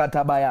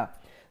ankrakatabaya.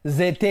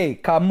 Zete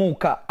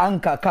kamuka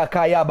anka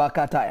kakaya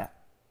bakataya.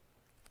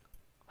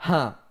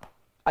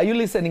 Are you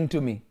listening to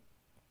me?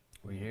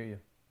 We hear you.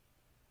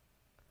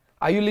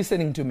 Are you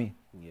listening to me?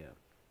 Yeah.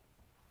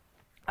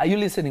 Are you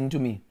listening to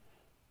me?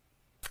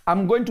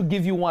 I'm going to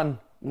give you one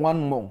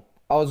more.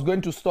 I was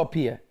going to stop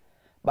here,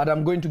 but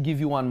I'm going to give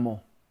you one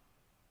more.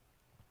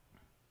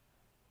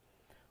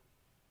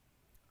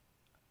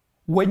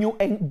 When you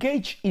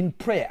engage in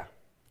prayer,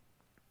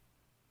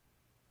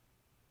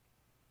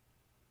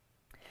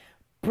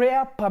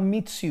 prayer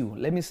permits you,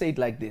 let me say it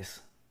like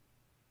this.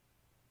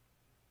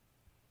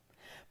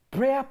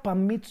 Prayer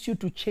permits you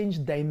to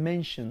change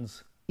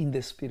dimensions in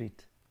the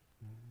spirit.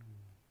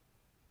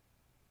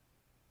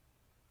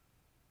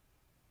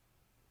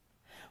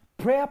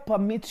 Prayer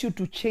permits you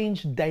to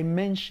change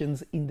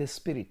dimensions in the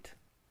spirit.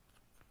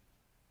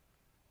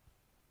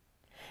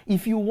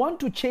 If you want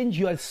to change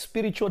your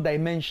spiritual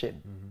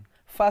dimension,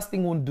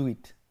 fasting won't do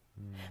it.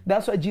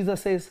 That's why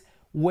Jesus says,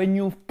 when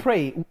you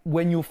pray,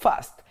 when you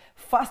fast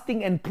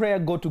Fasting and prayer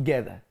go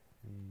together.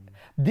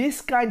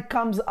 This kind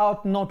comes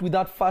out not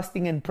without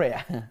fasting and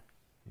prayer.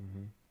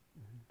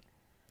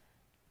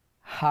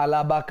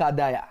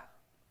 Halabakadaya.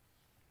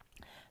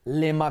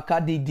 Le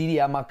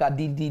makadididia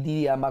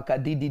makadididia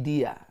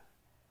makadididia.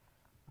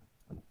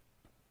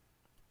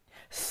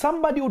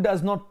 Somebody who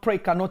does not pray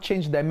cannot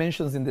change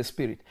dimensions in the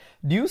spirit.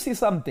 Do you see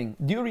something?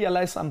 Do you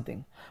realize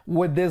something?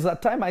 Where there's a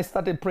time I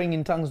started praying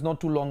in tongues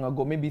not too long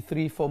ago, maybe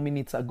 3-4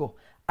 minutes ago.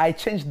 I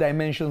changed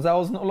dimensions. I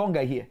was no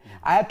longer here.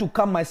 I had to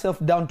calm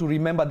myself down to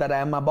remember that I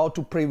am about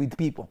to pray with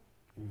people.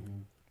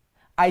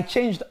 I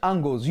changed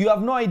angles. You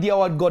have no idea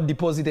what God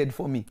deposited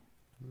for me.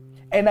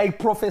 And I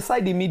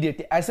prophesied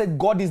immediately. I said,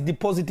 God is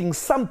depositing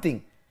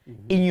something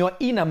in your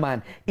inner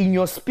man, in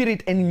your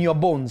spirit, and in your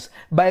bones.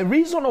 By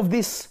reason of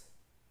this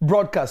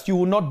broadcast, you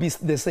will not be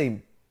the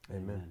same.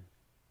 Amen.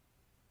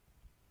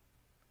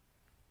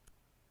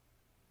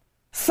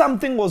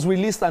 Something was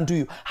released unto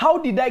you. How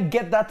did I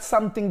get that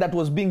something that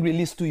was being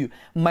released to you?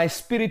 My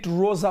spirit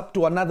rose up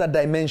to another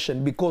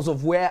dimension because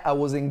of where I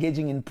was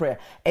engaging in prayer.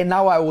 And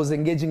now I was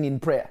engaging in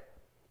prayer.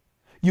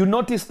 You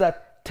notice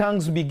that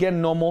tongues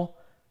began normal.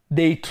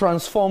 They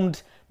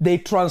transformed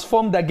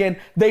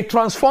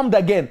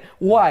again.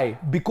 Why?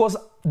 Because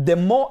the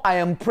more I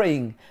am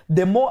praying,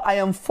 the more I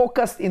am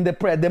focused in the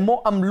prayer, the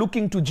more I'm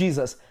looking to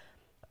Jesus,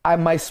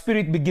 my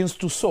spirit begins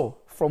to soar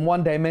from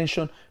one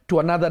dimension to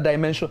another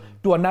dimension,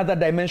 to another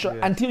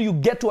dimension, until you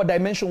get to a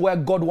dimension where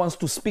God wants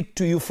to speak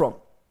to you from.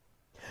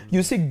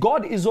 You see,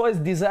 God is always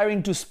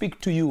desiring to speak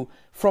to you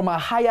from a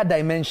higher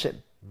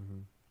dimension.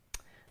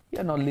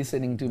 You're not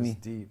listening to me.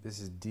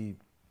 This is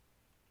deep.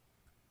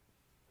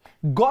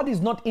 God is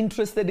not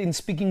interested in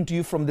speaking to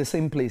you from the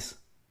same place.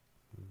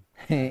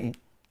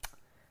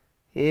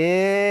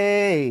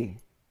 Hey,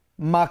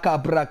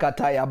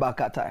 makabrakataya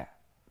bakataya,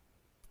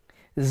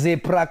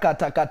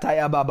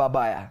 zeprakatakataya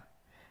bababaya,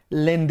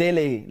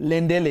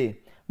 lendele,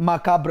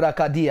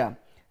 makabrakadia,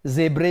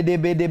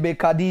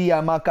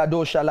 zebredebedebekadia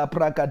makadosha la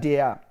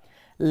prakadia,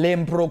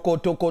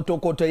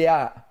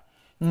 lemprokotokotokotoya,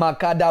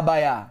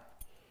 makadabaya,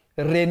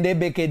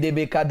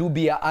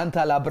 rendebekedebekadubia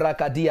anta la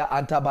brakadia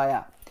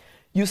antabaya.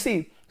 You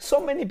see, so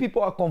many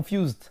people are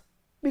confused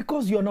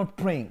because you're not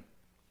praying.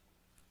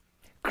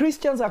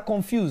 Christians are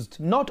confused.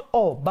 Not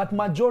all, but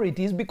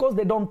majority is because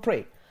they don't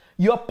pray.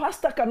 Your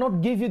pastor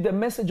cannot give you the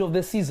message of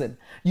the season.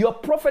 Your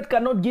prophet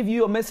cannot give you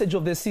your message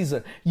of the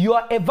season.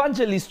 Your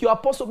evangelist, your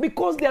apostle,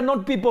 because they are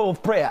not people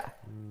of prayer.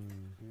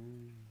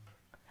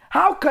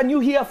 How can you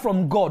hear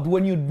from God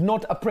when you're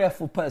not a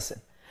prayerful person?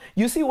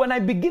 You see, when I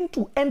begin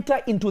to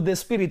enter into the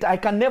spirit, I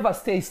can never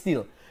stay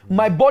still.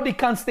 My body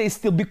can't stay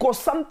still because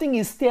something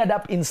is stirred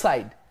up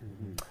inside.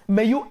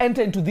 May you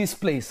enter into this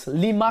place.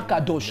 Lima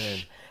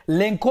Kadosh.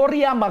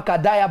 Lenkoria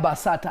Makadaya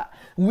Basata.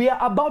 We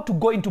are about to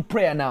go into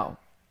prayer now.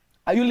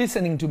 Are you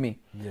listening to me?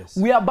 Yes.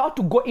 We are about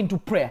to go into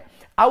prayer.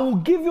 I will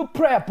give you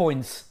prayer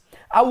points.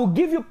 I will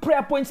give you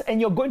prayer points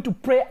and you're going to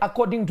pray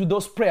according to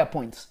those prayer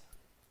points.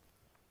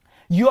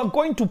 You are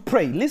going to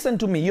pray. Listen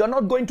to me. You're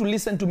not going to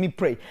listen to me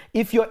pray.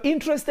 If you're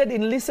interested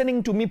in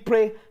listening to me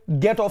pray,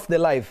 get off the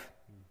live.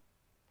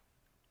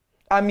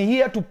 I'm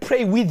here to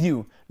pray with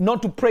you,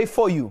 not to pray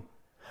for you.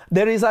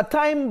 There is a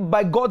time,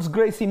 by God's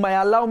grace, He might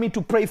allow me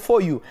to pray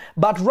for you.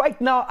 But right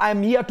now,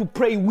 I'm here to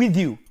pray with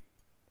you.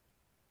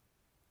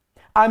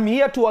 I'm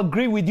here to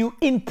agree with you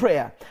in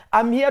prayer.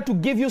 I'm here to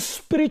give you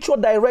spiritual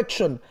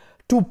direction,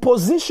 to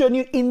position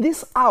you in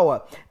this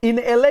hour. In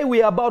LA,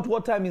 we are about,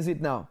 what time is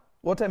it now?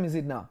 What time is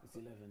it now?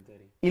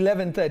 It's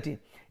 11:30. 11:30.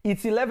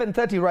 It's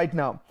 11:30 right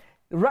now.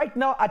 Right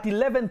now at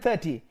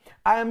 11:30,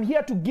 I am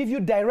here to give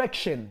you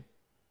direction.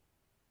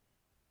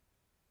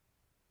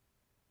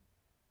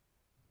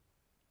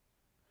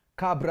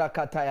 Kabra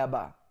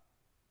katayaba.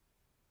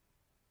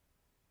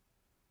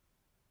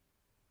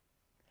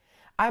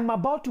 I'm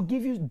about to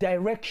give you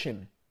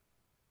direction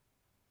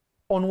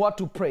on what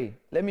to pray.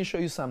 Let me show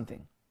you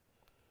something.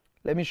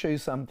 Let me show you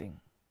something.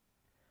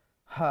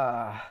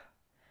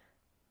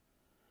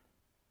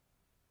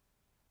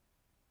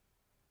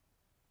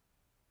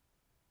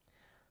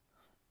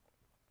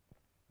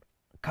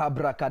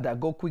 Kabra kada.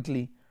 Go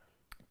quickly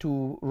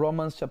to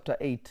Romans chapter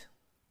 8.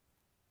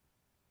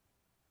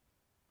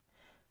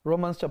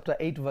 Romans chapter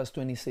 8 verse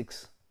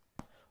 26.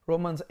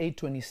 Romans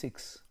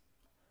 8:26.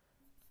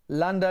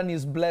 London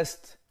is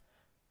blessed.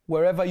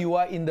 Wherever you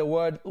are in the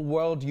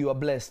world, you are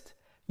blessed.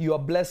 You are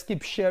blessed.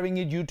 Keep sharing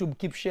it. YouTube,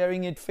 keep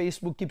sharing it.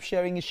 Facebook, keep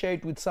sharing it. Share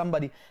it with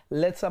somebody.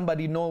 Let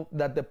somebody know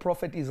that the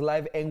prophet is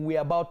live and we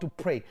are about to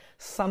pray.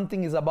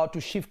 Something is about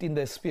to shift in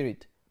the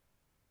spirit.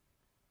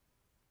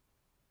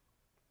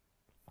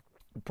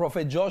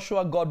 Prophet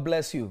Joshua, God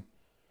bless you.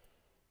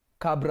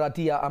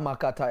 Kabratia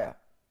amakataya.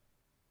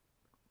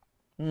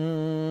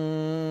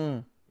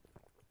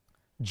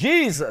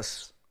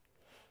 Jesus.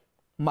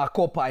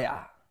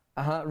 Makopaya.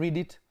 Read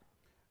it.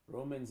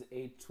 Romans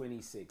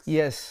 8:26.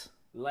 Yes.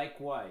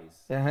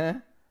 Likewise, Uh-huh.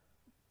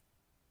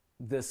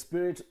 the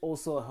Spirit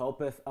also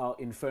helpeth our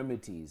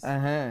infirmities.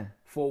 Uh-huh.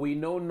 For we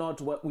know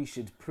not what we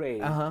should pray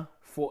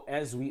for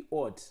as we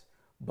ought,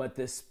 but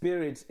the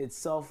Spirit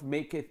itself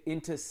maketh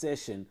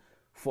intercession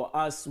for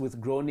us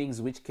with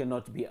groanings which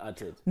cannot be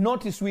uttered.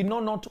 Notice we know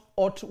not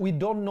ought, we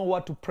don't know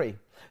what to pray.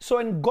 So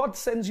when God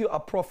sends you a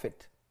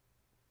prophet,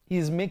 He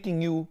is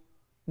making you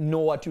know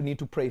what you need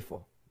to pray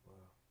for.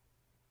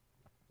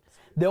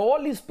 The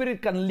Holy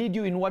Spirit can lead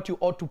you in what you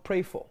ought to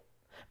pray for.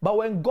 But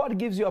when God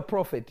gives you a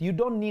prophet, you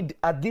don't need,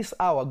 at this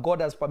hour,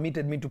 God has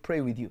permitted me to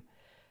pray with you.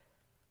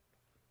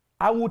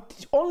 I would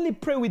only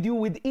pray with you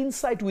with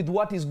insight with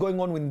what is going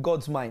on in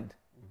God's mind.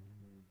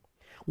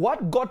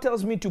 What God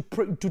tells me to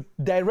pray, to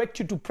direct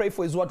you to pray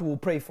for is what we'll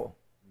pray for.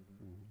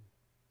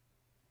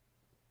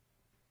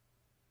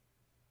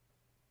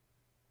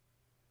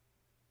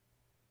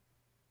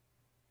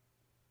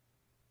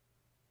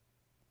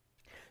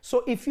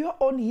 So if you're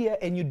on here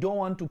and you don't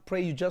want to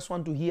pray, you just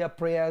want to hear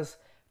prayers,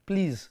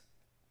 please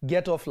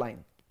get offline.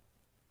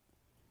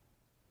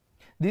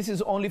 This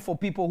is only for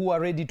people who are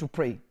ready to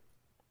pray.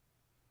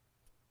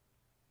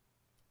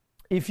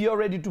 If you're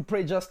ready to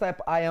pray, just type,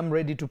 I am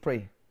ready to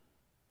pray.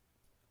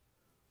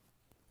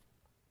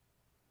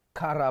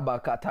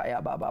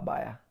 Karabakataya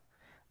bababaya.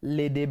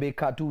 Ledebe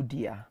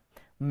katudia.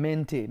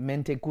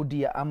 Mente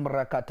kudia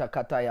amrakata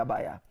kataya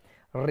baya.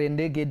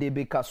 Rendege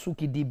debe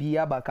kasuki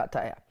dibiya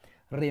bakataya.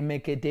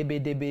 Remeke debe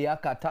debeya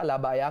katala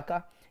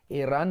bayaka.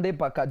 Erande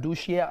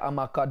pakadushia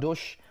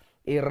amakadosh.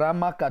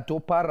 Erama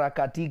katopa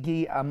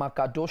rakatigi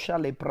amakadosha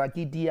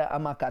leprakidia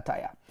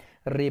amakataya.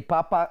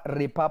 Repapa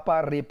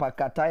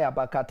repakataya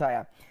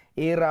bakataya.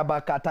 Era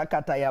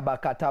bakatakataya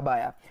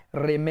bakatabaya.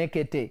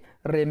 Remekete.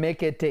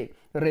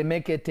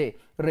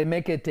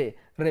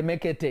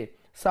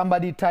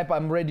 Somebody type,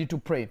 I'm ready to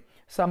pray.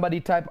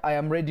 Somebody type, I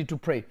am ready to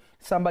pray.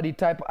 Somebody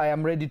type, I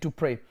am ready to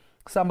pray.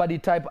 Somebody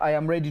type, I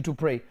am ready to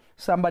pray.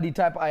 Somebody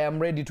type, I am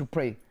ready to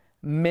pray.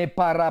 Me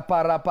para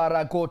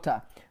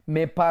gota.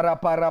 Me para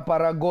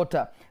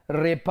gota.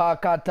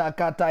 Repakata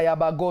kata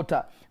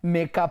yabagota.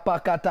 Me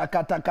kapakata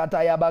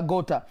kata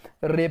yabagota.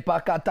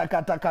 Repakata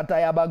kata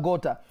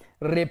yabagota.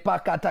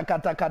 Repakata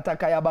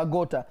kata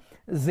yabagota.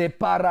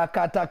 Zepara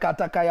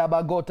kata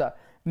yabagota.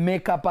 Me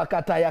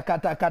kapakata ya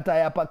kata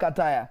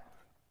yapakataya.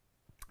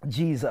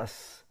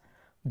 Jesus.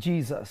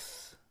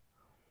 Jesus.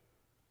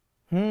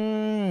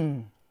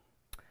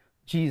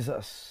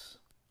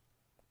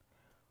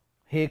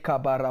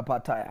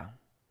 Hekabarapataya.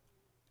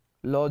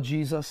 Lord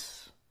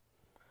Jesus.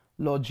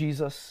 Lord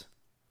Jesus.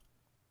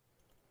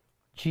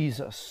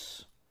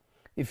 Jesus.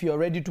 If you are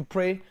ready to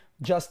pray,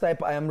 just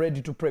type, I am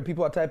ready to pray.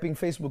 People are typing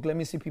Facebook. Let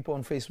me see people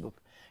on Facebook.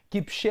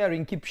 Keep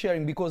sharing,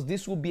 because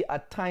this will be a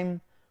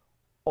time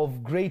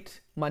of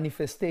great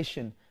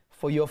manifestation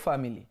for your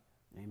family.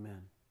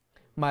 Amen.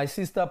 My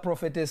sister,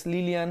 Prophetess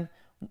Lillian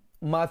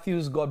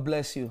Matthews, God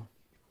bless you.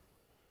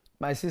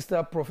 My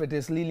sister,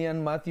 Prophetess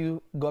Lillian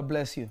Matthew, God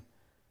bless you.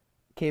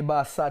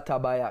 Keba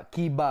satabaya,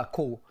 kiba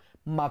ko,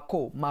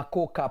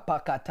 mako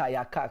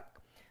kapakataya kak,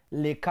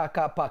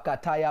 lekaka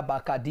pakataya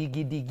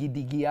bakadigi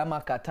digi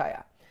yama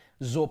kataya,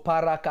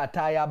 zopara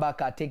kataya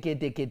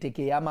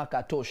bakateke yama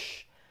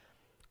katosh.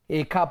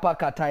 Ekapa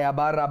kataya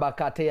bara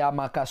bakateya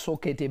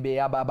makasokete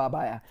beya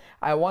bababaya.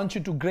 I want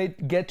you to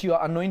get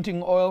your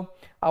anointing oil.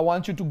 I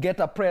want you to get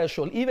a prayer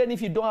shawl. Even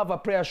if you don't have a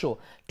prayer shawl,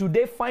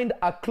 today find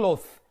a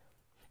cloth.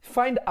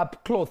 Find a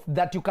cloth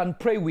that you can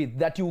pray with,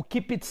 that you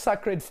keep it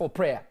sacred for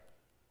prayer.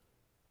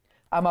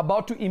 I'm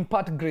about to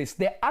impart grace.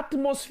 The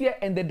atmosphere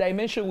and the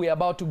dimension we're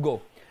about to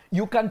go.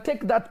 You can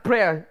take that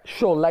prayer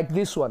shawl like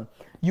this one.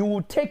 You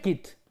will take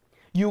it.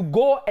 You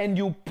go and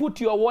you put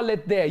your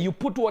wallet there. You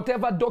put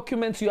whatever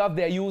documents you have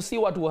there. You will see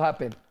what will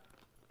happen.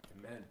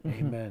 Amen.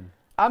 Amen.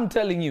 I'm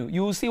telling you,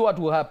 you will see what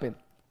will happen.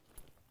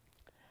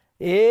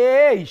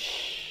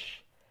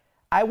 Eish.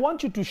 I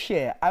want you to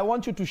share. I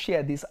want you to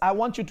share this. I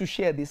want you to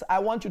share this. I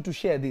want you to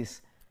share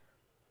this.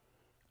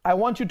 I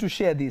want you to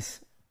share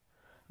this.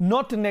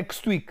 Not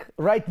next week,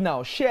 right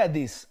now. Share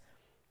this.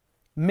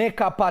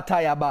 Meka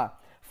patayaba.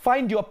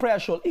 Find your prayer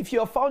shawl. If you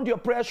have found your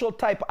prayer shawl,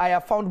 type, I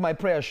have found my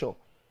prayer shawl.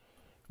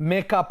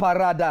 Meka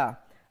parada.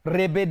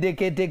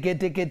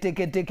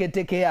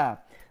 Rebedeketeketeketeketekea.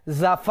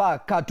 Zafa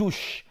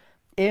katush.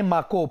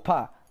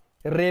 Emakopa.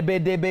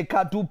 Rebedebe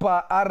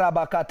katupa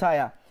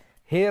arabakataya.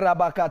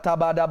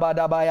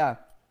 Herabakatabadabadabaya.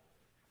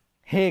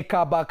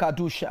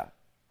 Hekabakatusha.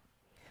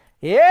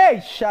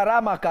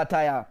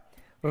 Sharamakataya.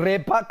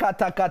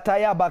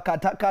 Repakatakataya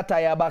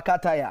bakatakataya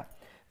bakataya.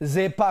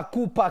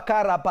 Zepakupa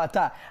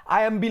karapata.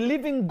 I am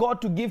believing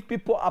God to give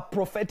people a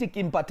prophetic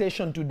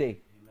impartation today.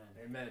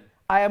 Amen.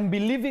 I am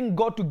believing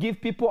God to give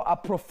people a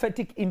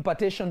prophetic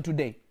impartation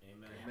today.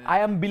 Amen. I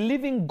am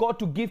believing God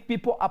to give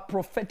people a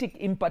prophetic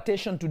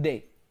impartation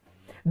today.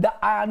 The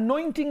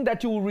anointing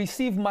that you will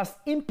receive must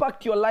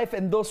impact your life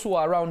and those who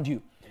are around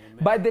you.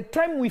 Amen. By the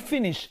time we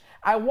finish,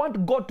 I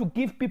want God to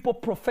give people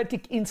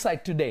prophetic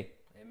insight today.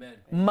 Amen.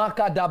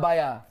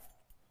 Makadabaya.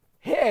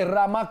 He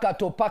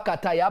ramakato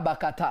pakataya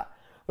bakata.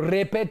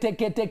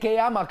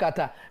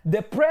 Repeteketekeyamakata.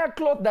 The prayer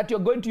cloth that you're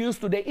going to use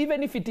today,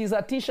 even if it is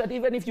a t-shirt,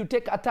 even if you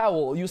take a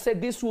towel, you say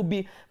this will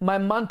be my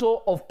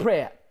mantle of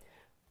prayer.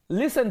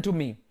 Listen to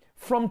me.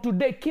 From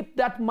today, keep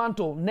that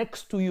mantle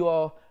next to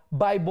your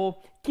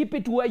Bible. Keep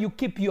it where you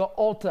keep your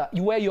altar,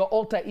 where your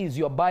altar is,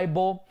 your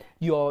Bible,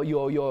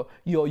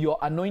 your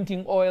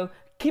anointing oil.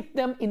 Keep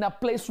them in a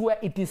place where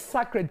it is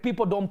sacred.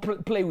 People don't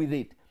play with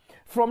it.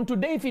 From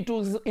today, if it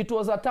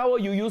was a towel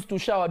you used to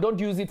shower, don't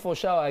use it for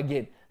shower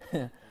again.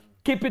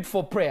 Keep it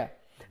for prayer.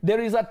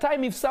 There is a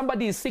time if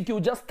somebody is sick, you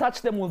just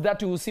touch them with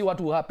that, you will see what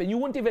will happen. You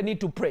won't even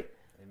need to pray.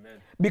 Amen.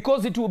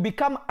 Because it will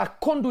become a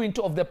conduit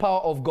of the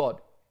power of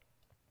God.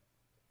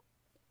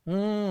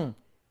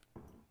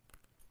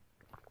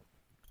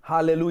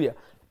 Hallelujah.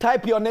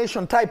 Type your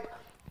nation, type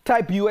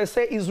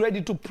USA is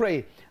ready to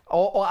pray.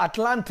 Or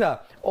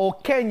Atlanta, or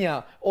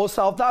Kenya, or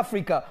South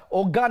Africa,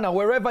 or Ghana,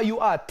 wherever you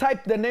are.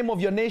 Type the name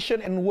of your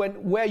nation and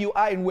where you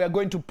are, and we are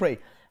going to pray.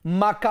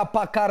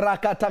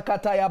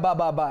 Makapakarakataya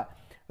bababa.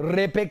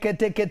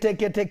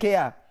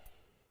 Repeketeketeketekea.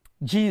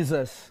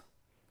 Jesus.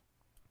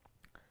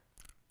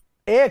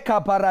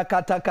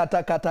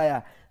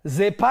 Ekaparakatakatakataya.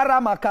 Zepara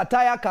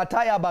makataya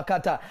kataya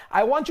bakata.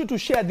 I want you to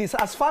share this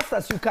as fast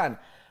as you can.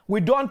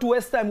 We don't want to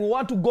waste time. We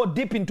want to go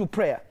deep into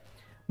prayer.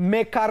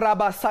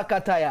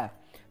 Mekarabasakataya.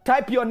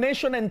 Type your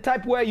nation and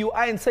type where you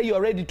are and say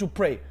you're ready to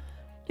pray.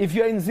 If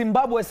you're in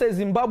Zimbabwe, say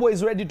Zimbabwe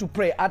is ready to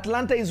pray.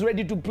 Atlanta is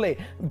ready to pray.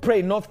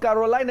 North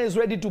Carolina is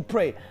ready to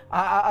pray.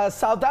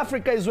 South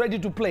Africa is ready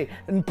to pray.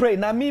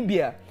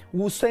 Namibia,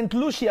 St.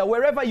 Lucia,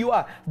 wherever you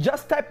are,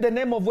 just type the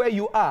name of where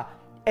you are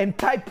and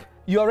type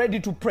you're ready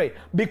to pray.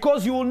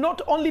 Because you will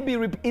not only be,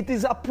 it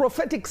is a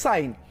prophetic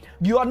sign.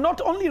 You are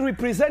not only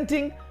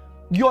representing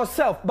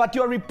yourself, but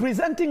you're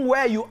representing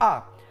where you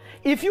are.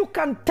 If you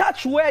can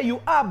touch where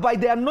you are by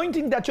the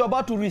anointing that you're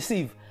about to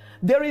receive,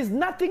 there is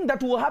nothing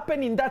that will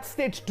happen in that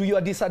state to your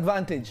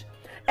disadvantage.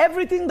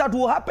 Everything that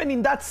will happen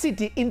in that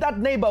city, in that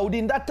neighborhood,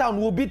 in that town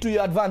will be to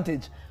your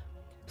advantage.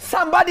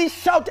 Somebody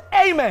shout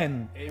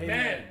amen.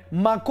 Amen.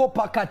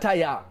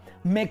 Makopakataya.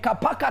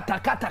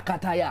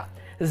 Mekapakatakataya.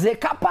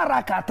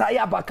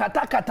 Zekaparakataya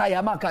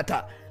bakatakataya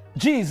makata.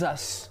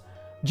 Jesus.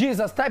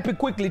 Jesus, type it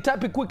quickly.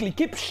 Type it quickly.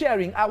 Keep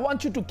sharing. I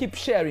want you to keep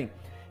sharing.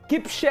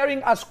 Keep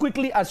sharing as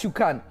quickly as you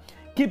can.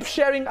 Keep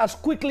sharing as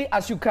quickly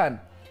as you can.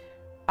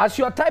 As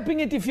you are typing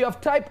it, if you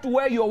have typed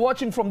where you're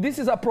watching from, this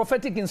is a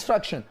prophetic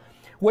instruction.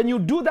 When you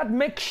do that,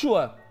 make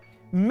sure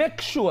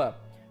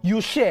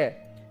you share.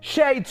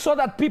 Share it so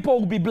that people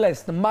will be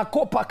blessed.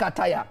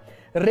 Makopakataya.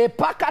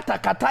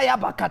 Repakatakataya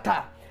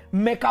bakata.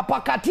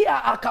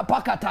 Mekapakatia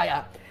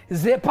akapakataya.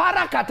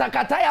 Zepara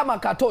katakataya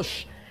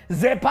makatosh.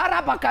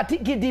 Zepara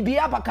bakatiki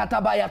dibia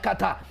bakatabaya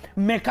kata.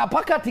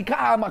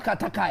 Mekapakatika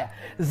makatakaya.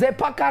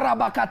 Zepakara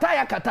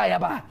bakataya kataya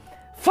ba.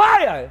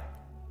 Fire!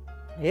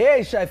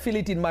 Yes, I feel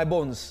it in my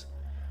bones.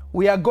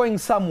 We are going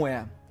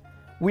somewhere.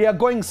 We are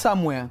going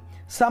somewhere.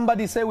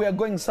 Somebody say we are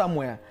going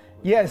somewhere.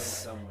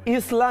 Yes,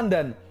 East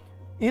London.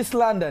 East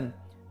London.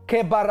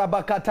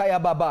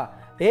 Kebarabakataya baba.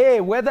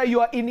 Hey, whether you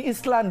are in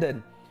East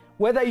London,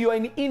 whether you are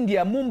in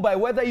India, Mumbai,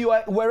 whether you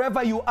are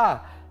wherever you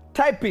are,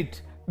 type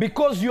it,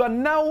 because you are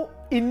now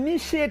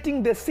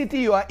initiating the city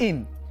you are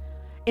in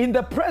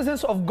the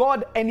presence of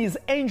God and His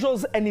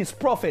angels and His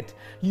prophet.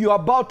 You are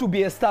about to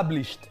be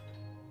established.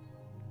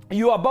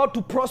 You are about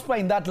to prosper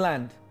in that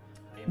land.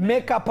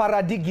 Meka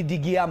paradigi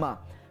digiama.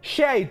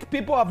 Share it.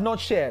 People have not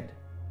shared.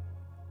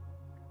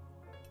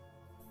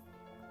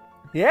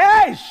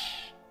 Yes!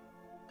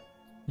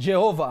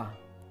 Jehovah.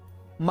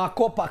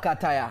 Makopa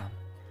kataya.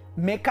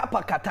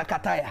 Mekapa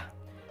katakataya.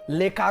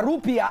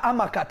 Lekarupia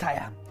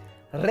amakataya.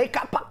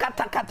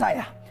 Rekapakata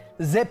kataya.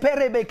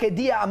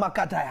 Zeperebekedia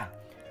amakataya.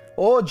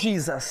 Oh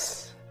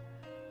Jesus.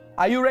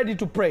 Are you ready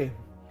to pray?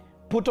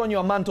 Put on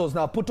your mantles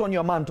now. Put on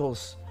your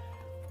mantles.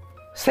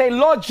 Say,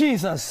 Lord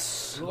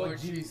Jesus. Lord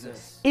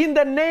Jesus. In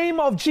the name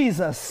of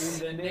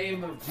Jesus. In the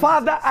name of Jesus.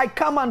 Father, I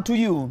come unto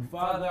you.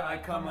 Father, I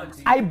come unto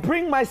you. I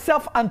bring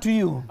myself unto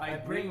you. I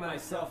bring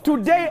myself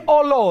today, unto you.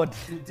 O Lord.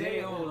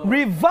 Today, O Lord.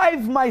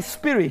 Revive my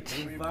spirit.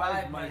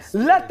 Revive my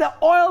spirit. Let the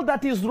oil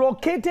that is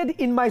located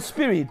in my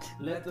spirit.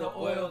 Let the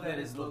oil that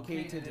is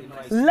located in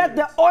my spirit. Let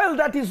the oil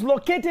that is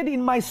located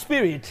in my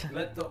spirit.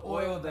 Let the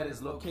oil that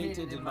is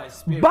located in my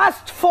spirit.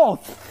 Burst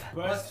forth.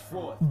 Burst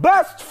forth.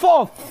 Burst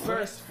forth.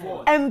 Burst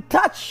forth. And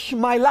touch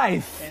my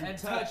life. And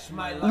touch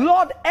my life.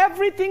 Lord,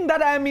 everything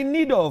that I am in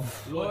need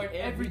of. Lord,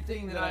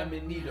 everything that I am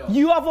in need of.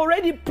 You have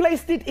already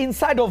placed it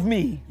inside of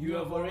me. You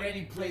have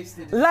already placed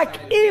it like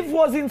inside Eve of me.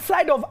 was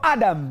inside of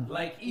Adam.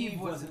 Like Eve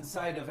was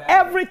inside of Adam.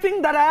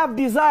 Everything that I have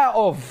desire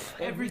of.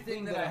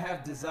 Everything that I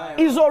have desire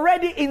is of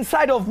already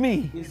inside of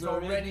me. is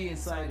already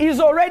inside. Is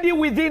already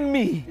within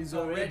me. Is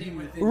already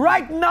within.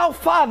 Right now,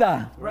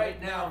 Father.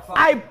 Right now, Father.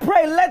 I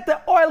pray, let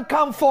the oil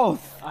come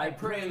forth. I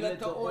pray, let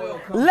the oil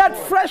come let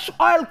forth. fresh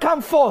oil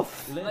come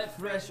forth. Let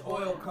fresh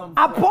oil come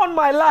upon forth.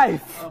 my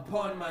life.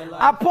 Upon my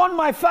life. Upon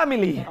my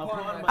family.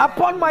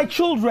 Upon my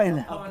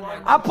children.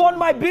 Upon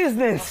my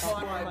business.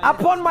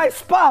 Upon my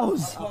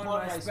spouse.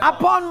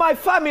 Upon my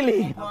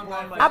family.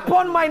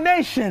 Upon my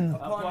nation.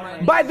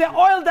 By the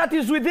oil that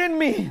is within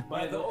me.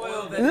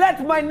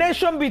 Let my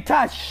nation be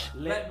touched.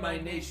 Let my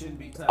nation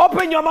be touched.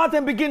 Open your mouth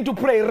and begin to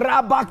pray.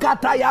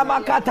 Rabakataya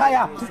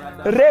makataya.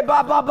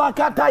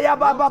 Rebababakataya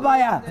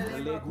bababaya.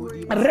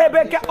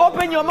 Rebecca,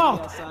 open your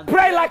mouth.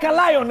 Pray like a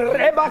lion.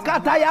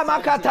 Rebakataya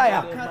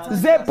makataya.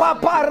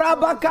 Zepapa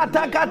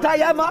rabakata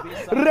katayama.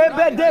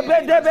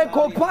 Rebedebe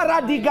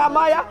kopara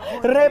digamaya.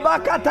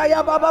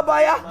 Rebakataya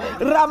bababaya.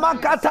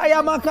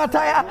 Ramakataya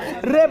makataya.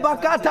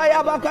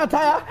 Rebakataya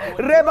bakataya.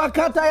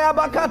 Rebakataya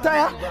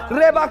bakataya.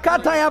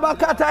 Rebakataya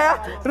bakataya.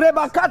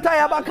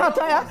 Rebakataya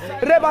bakataya.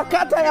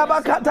 Rebakataya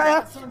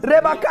bakataya.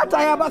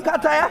 Rebakataya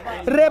bakataya.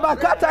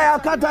 Rebakataya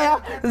kataya.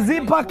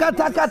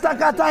 Zipakata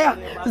katakataya.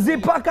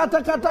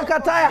 Zipakata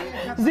katakataya.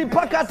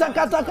 Zipakata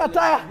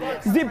katakataya.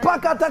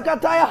 Zipakata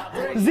kataya.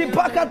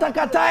 Zipakata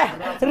kataya.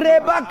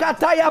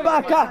 Rebakataya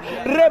baka.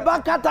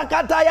 Rebakata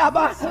kataya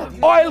ba.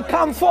 Oil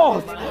come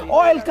forth.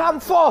 Oil come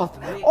forth.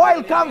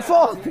 Oil come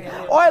forth.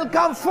 Oil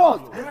come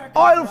forth.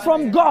 Oil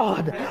from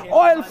God.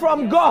 Oil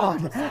from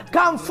God.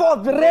 Come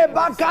forth.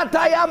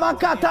 Rebakataya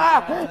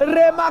makataya.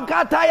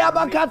 Remakataya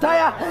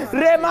bakataya.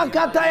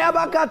 Remakataya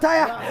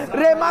bakataya.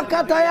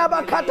 Remakataya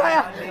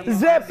bakataya.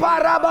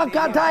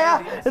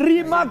 Zeparabakataya.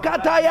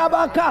 Rimakataya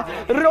baka.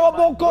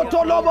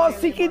 Robokotolobo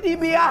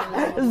sikidibia.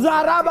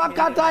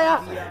 Zarabakataya.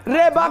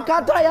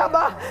 Rebakataya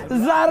ba.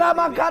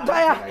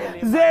 Zaramakataya.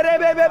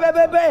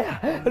 Zerebebebebe.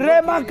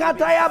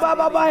 Remakataya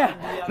bababaya.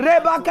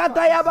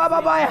 Rebakataya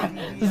bababaya.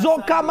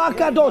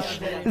 Zokamakadosh.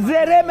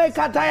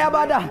 Zeremekataya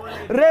bada.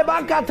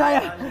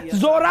 Rebakataya.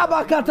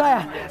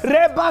 Zorabakataya.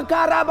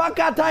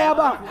 Rebakarabakataya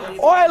ba.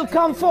 Oil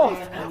come forth.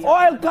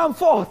 Oil come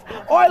forth.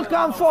 Oil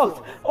come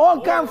forth.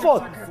 Oil come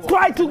forth.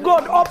 Cry to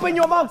God. Open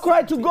your mouth.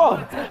 Cry to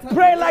God.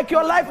 Pray like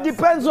your life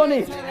depends on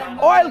it.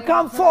 Oil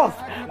come forth.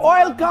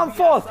 Oil come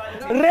forth.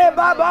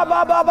 Reba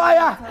baba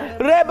babaya.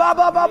 Reba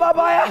baba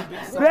babaya.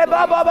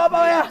 Reba baba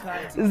babaya.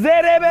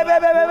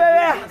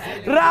 Zerebebebebebe.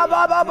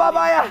 Raba baba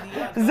babaya.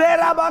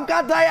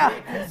 Zerabakataya.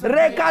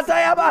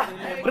 Rekataya ba.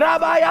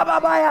 Rabaya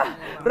babaya.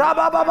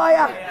 Raba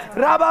babaya.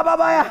 Raba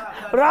babaya.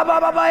 Raba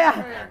babaya.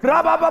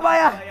 Raba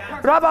babaya.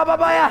 Raba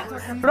babaya.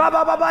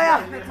 Raba babaya.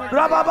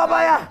 Raba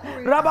babaya.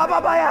 Raba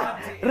babaya.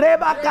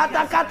 Reba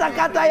kata kata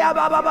kata ya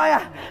babaya.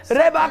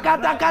 Reba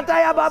kata kata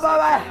ya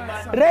babaya.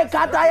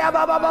 Rekata ya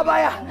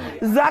babaya.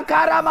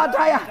 Zakara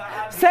mataya.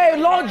 Say,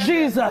 Lord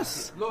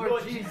Jesus,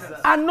 Lord Jesus,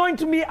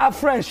 anoint me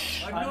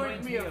afresh.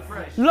 anoint me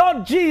afresh.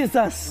 Lord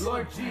Jesus,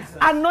 Lord Jesus,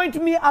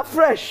 anoint me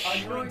afresh.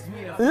 anoint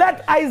me afresh.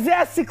 Let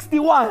Isaiah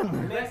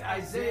 61 Let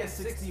Isaiah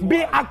 61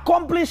 be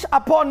accomplished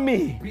upon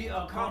me. be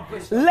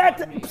accomplished.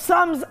 Let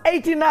Psalms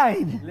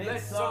 89 Let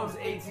Psalms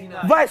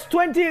 89 verse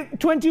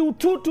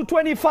 22 to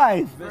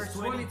 25 verse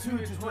 22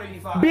 to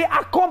 25 be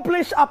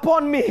accomplished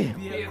upon me.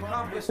 be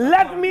accomplished.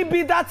 Let me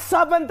be that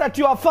servant that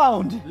you have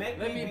found. Let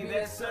me be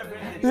that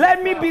servant that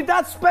Let me be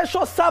that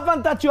special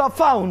servant that you have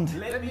found,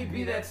 Let me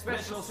be that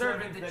special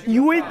servant that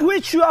with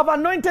which you have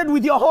anointed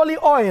with your holy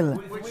oil.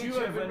 with which you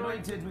have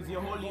anointed with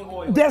your holy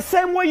oil. The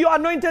same way you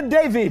anointed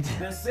David.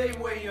 The same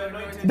way you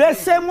anointed The David.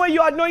 same way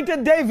you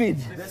anointed David.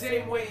 The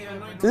same way you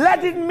anointed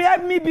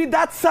Let me be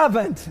that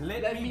servant.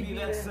 Let me be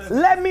that servant.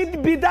 Let me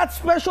be that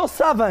special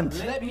servant.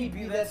 Let me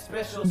be that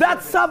special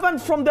That servant.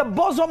 servant from the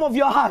bosom of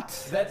your heart.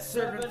 That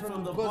servant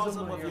from the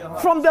bosom of your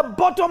heart. From the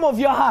bottom of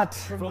your heart.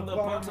 From the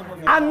bottom of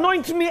your heart.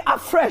 Anoint me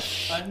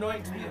afresh.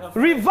 Anoint me afresh.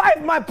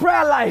 Revive my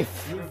prayer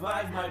life.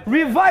 Revive my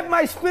Revive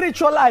my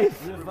spiritual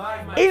life.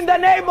 revive my In the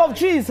name of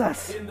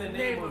Jesus. in the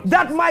name of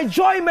That my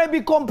joy may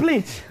be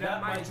complete.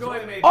 that my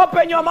joy may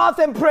Open your mouth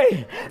and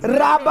pray.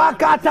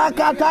 Rabakata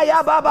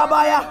kataya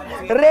bababaya.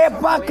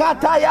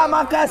 Repakataya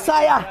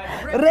makasaya.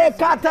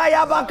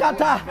 Rekataya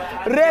bakata.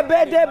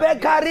 Rebedebe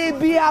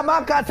karibia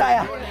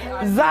makataya.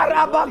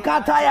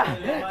 Zarabakataya.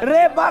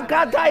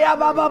 Rebakataya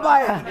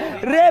bababaya.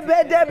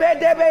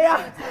 Rebedebedebeya.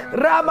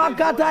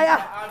 Ramakataya.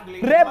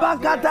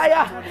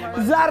 Rebakataya.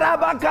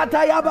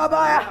 Zarabakataya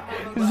babaya.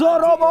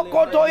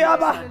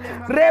 Zorobokotoyaba.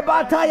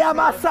 Rebataya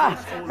masa.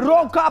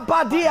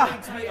 Rokapadia.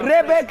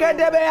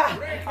 Rebekedebeya.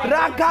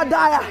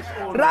 Rakadaya.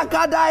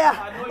 Rakadaya.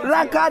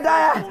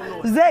 Rakadaya.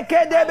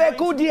 Zekedebe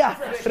kudia.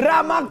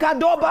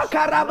 Ramakadoba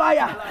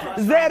karabaya.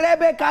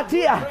 Zerebe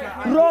katia.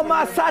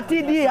 Roma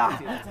satidia.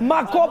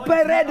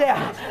 Makoperedea.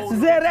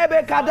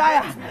 Zerebe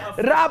kadaya.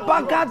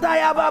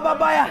 Rabakataya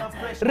bababaya.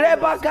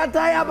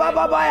 Rebakataya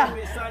bababaya.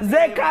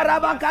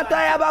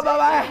 Zekarabakataya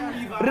bababaya.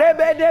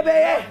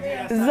 Rebedebeye.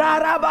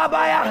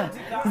 Zarababaya.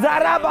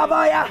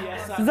 Zarababaya.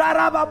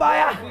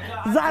 Zarababaya.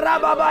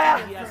 Zarababaya.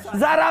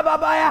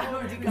 Zarababaya.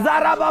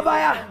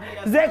 Zarababaya.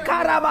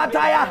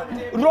 Zekarabataya.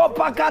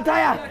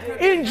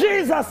 Ropakataya. In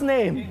Jesus'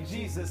 name. in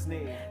Jesus'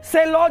 name.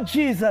 Say, Lord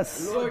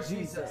Jesus. Lord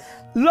Jesus.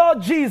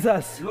 Lord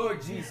Jesus.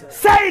 Lord Jesus.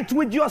 Say it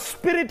with your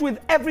spirit, with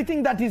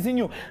everything that is in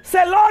you.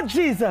 Say, Lord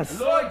Jesus.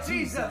 Lord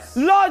Jesus.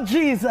 Lord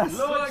Jesus.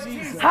 Lord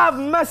Jesus. Have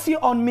mercy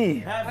on me.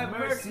 Have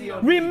mercy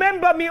on me.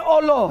 Remember me, O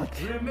Lord.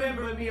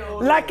 Remember me, O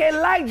Lord. Like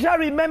Elijah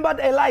remembered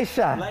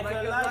Elisha. Like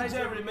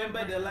Elijah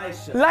remembered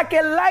Elisha. Like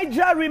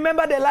Elijah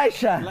remembered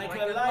Elisha. Like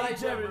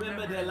Elijah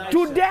remembered Elisha.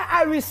 Today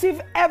I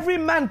receive every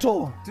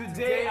mantle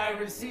Today I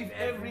receive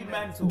every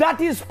mantle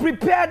that is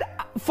prepared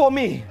for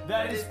me.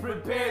 that is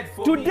prepared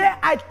for Today me.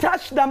 I touch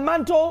touch the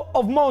mantle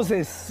of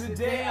Moses.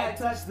 Today I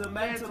touch the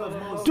mantle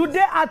of Moses.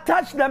 Today I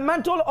touch the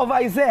mantle of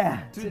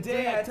Isaiah.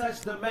 Today I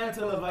touch the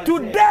mantle of Isaiah.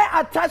 Today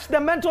I touch the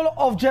mantle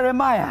of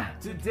Jeremiah.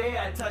 Today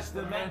I touch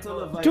the mantle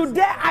of Isaiah.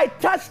 Today I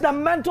touch the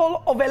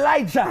mantle of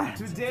Elijah.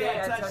 Today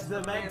I touch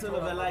the mantle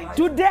of Elijah.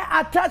 Today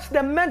I touch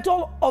the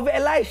mantle of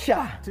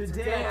Elisha.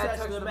 Today I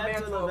touch the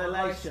mantle of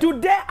Elisha.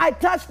 Today I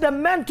touch the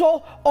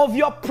mantle of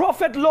your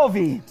prophet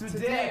Lovy.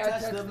 Today I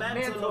touch the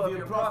mantle of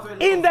your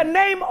prophet. In the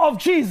name of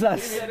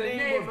Jesus. In the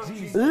name of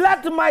Jesus.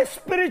 Let my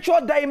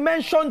spiritual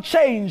dimension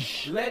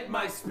change. Let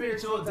my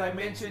spiritual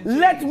dimension change.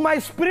 Let my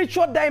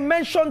spiritual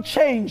dimension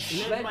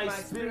change. Let my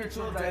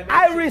spiritual dimension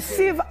I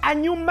receive a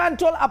new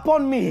mantle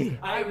upon me.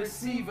 I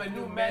receive a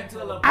new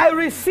mantle upon I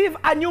receive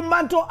a new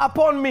mantle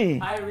upon me.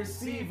 I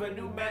receive a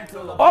new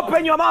mantle upon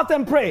Open your mouth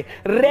and pray.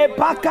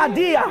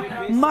 Repakadia,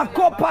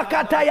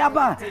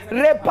 makopakatayaba,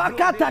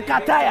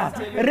 repakatakataya,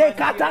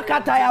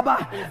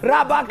 rekatakatayaba,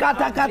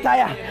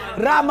 rabakatakataya,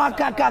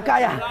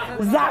 ramakakakaya,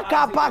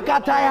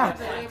 zakapakataya,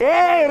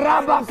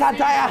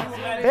 rabakataya,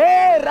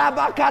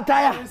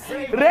 rabakataya,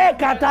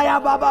 rekataya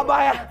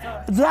bababaya,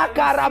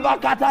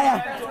 zakarabakataya,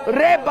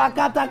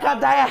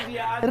 rebakatakataya,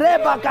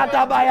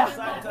 rebakatabaya,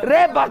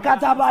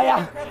 rebakatabaya,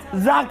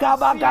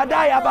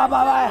 zakabakadaya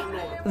bababaya,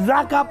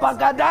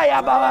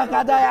 zakapakadaya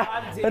babakadaya,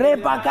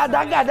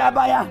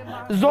 repakadagadabaya,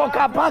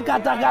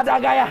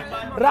 zokapakatakadagaya,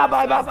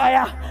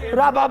 rabababaya,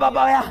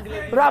 rabababaya,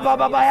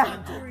 rabababaya,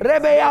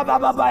 rebeya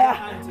bababaya,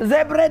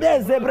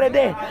 zebrede,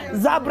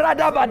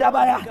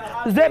 zabradabadabaya,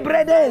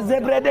 zebrede,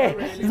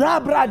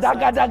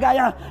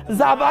 zabradagadagaya,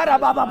 zabara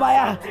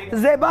bababaya,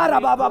 zebara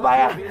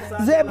bababaya,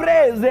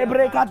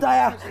 zebre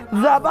kataya,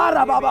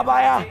 zabara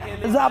bababaya,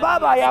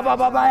 zababaya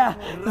bababaya,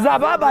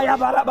 zababaya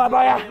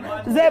bababaya,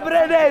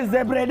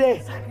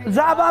 zebrede,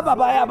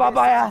 zababaya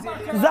babaya,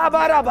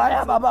 zabara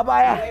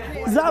bababaya,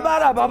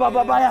 zabara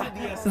bababaya,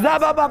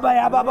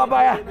 zababaya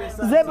bababaya,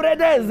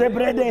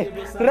 zebrede,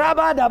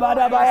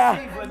 rabadabadabaya,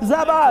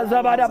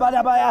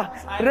 zabadabadabaya,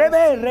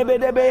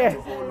 rebedebe,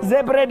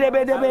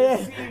 zebredebedebe,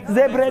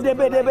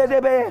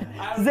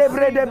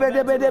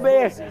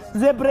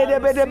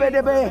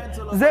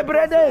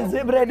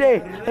 zebrede,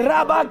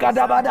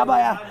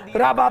 rabakadabadabaya,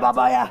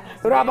 rabababaya,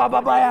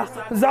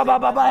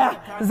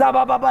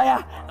 zabababaya,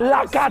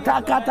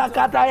 lakata,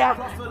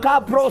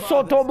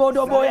 kaprosoto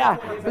bodoboya,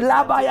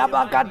 labaya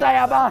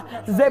bakataya ba,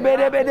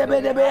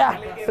 zebedebedebea,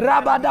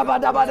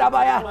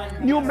 rabadabadabaya.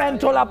 New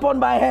mantle upon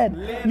my head.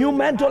 New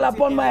mantle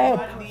upon my head.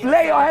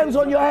 Lay your hands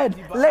on your head.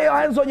 Lay your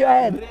hands on your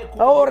head.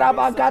 Oh,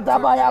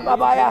 rabakatabaya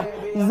babaya,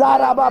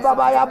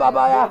 zarababaya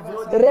babaya,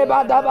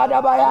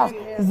 rebadabadabaya,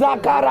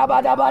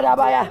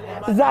 zakarabadabadabaya,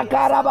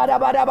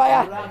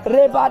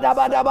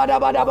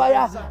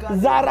 rebadabadabadabaya,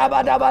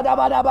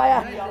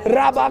 zarabadabadabaya,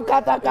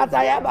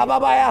 rabakatakataya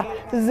bababaya,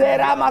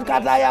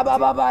 zeramakataya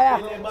bababaya,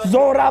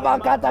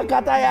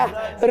 zorabakatakataya,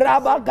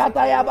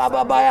 rabakataya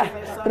bababaya,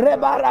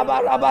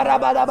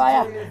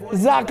 rebarabadabaya,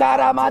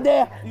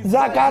 zakaramade,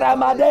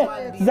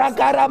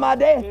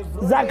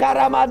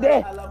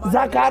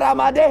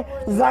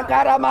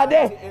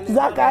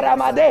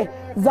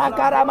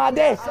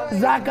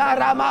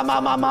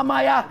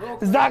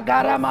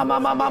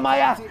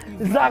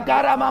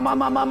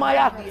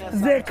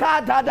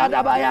 zekata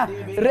dadabaya,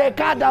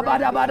 rekada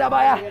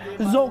badabadabaya,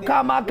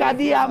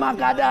 zokamakadia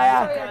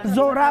makadaya,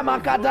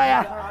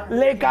 zoramakadaya,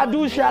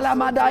 lekadusha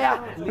lamadaya,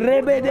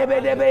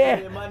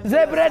 rebedebedebe,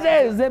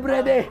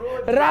 zebrede,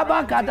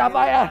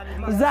 rabakatabaya,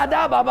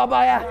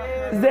 zadabababaya,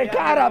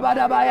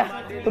 zekarabadabaya,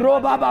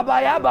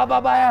 robababaya,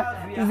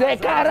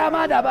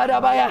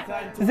 zekaramadabadabaya,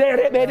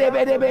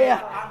 zerebedebedebea,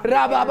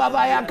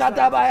 rabababaya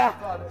katabaya,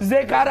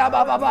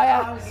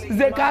 zekarabababaya,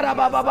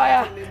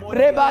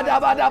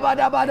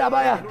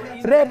 rebadabadabadabaya,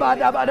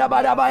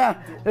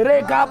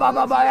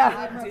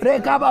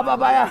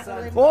 rekabababaya,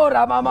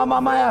 ora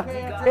mamamamaya,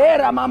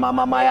 era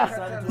mamamamaya,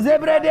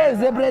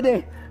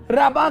 zebrede,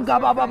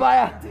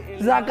 rabakabababaya,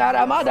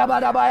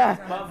 zakaramadabadabaya,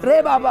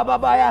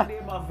 rebabababaya,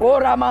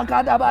 ora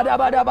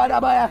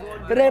makadabadabadabaya,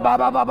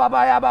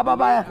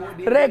 rebabababaya,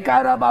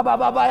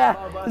 rekarabababaya,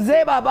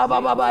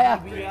 zebabababaya,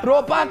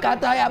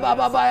 ropakataya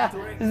bababaya,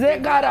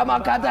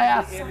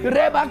 zekaramakataya,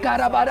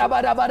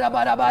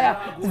 rebakarabadabadabaya,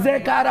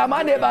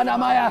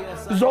 zekaramandebanamaya,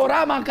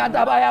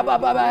 zoramakadabaya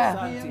bababaya.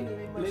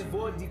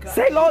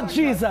 Say, Lord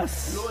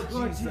Jesus.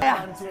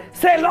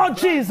 Say, Lord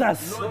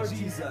Jesus.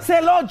 Say,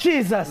 Lord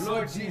Jesus.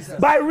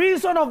 By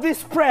reason of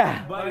this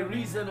prayer,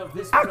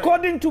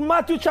 according to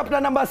Matthew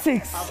chapter number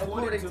 6,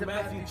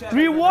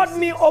 reward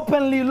me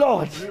openly,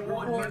 Lord.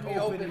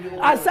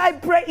 As I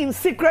pray in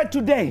secret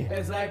today,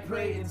 as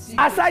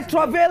I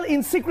travail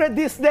in secret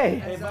this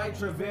day,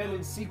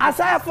 as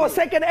I have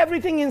forsaken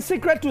everything in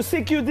secret to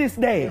seek you this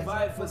day,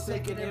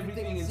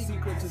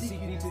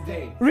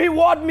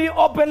 reward me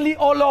openly,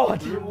 O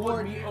Lord.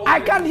 I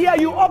can't hear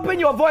you. Open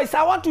your voice.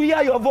 I want to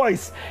hear your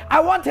voice.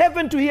 I want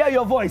heaven to hear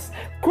your voice.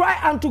 Cry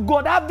unto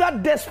God. Have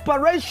that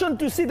desperation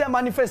to see the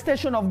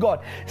manifestation of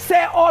God.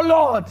 Say, oh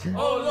Lord,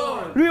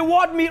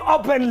 reward me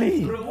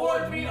openly.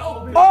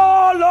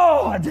 Oh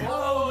Lord,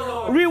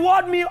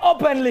 reward me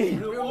openly.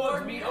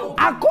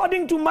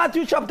 According to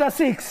Matthew chapter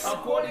 6,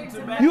 According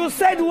to Matthew, you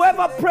said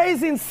whoever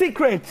prays in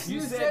secret, you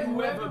said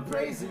whoever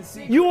prays in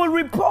secret, you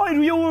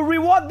will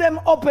reward them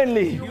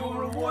openly. you will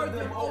reward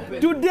them openly.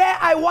 Today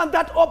I want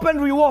that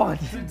open reward.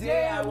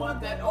 Today I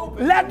want that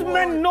open Let reward.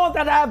 men know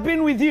that I have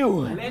been with you.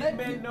 Let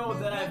men know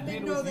that I've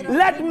been with you.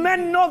 Let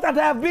men know that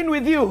I have been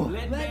with you.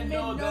 Let men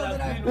know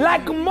that I've been with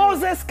Like you.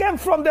 Moses came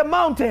from the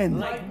mountain.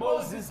 Like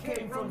Moses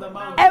came from the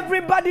mountain.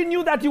 Everybody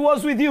knew that he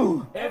was with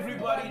you.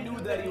 Everybody knew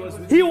that he was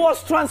with He you.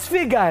 was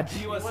transfigured.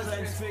 He was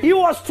transfigured. He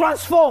was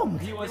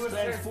transformed. He was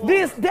transformed.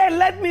 This day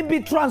let me be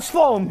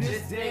transformed.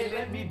 This day,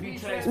 let me be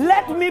transformed.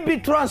 Let me be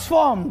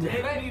transformed.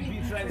 Let me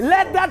be transformed.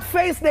 Let that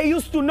face they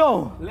used to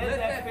know. Let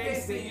that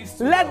face they used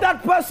to Let know.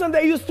 that person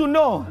they used to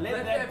know.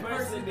 Let that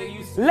person they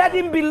used to Let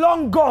him be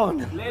long gone.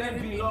 let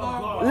him be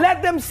long gone.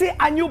 Let them see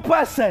a new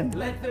person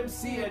Let them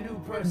see a new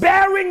person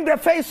bearing the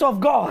face of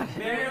God.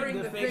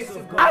 bearing the face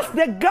of God. As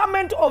the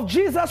garment of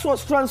Jesus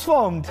was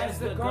transformed As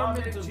the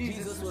garment of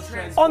Jesus was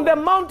transformed on the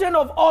mountain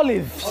of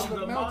Olives. on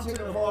the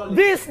mountain of Olives.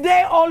 This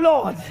day, O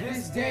Lord,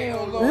 This day,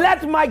 O Lord,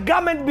 let my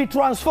garment be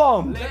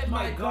transformed. let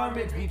my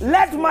garment be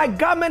Let my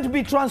garment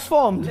be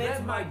transformed.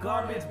 let my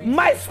garment be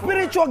My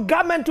spiritual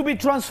garment to be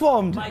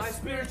transformed. my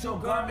spiritual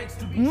garments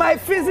to be My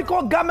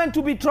physical garment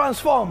to be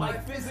transformed. my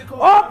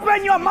physical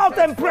Open your mouth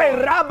and pray.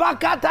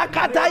 Rabakata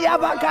kataya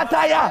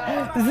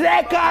bakataya.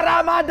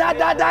 Zekarama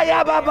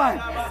dadadaya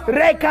baba.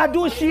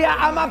 Rekadushia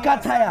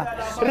amakataya.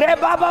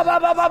 Rebaba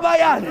baba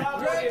babayan.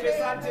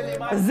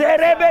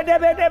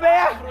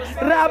 Zerebedebedebea.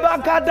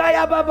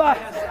 Rabakataya baba.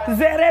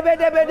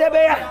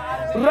 Zerebedebedebea.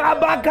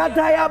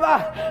 Rabakataya ba.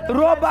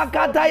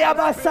 Robakataya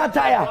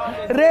basataya.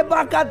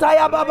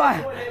 Rebakataya baba.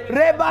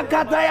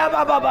 Rebakataya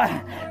baba.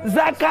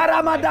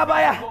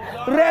 Zakaramadabaya.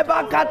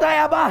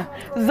 Rebakatayaba,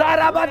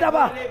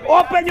 Zarabadaba.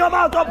 Open your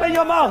mouth, open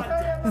your mouth.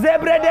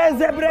 Zebrede,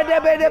 zebrede,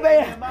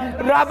 bedebe.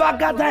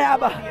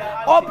 Rabakatayaba.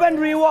 Open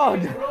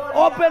reward,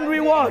 open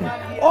reward,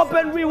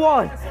 open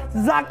reward.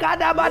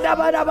 Zakada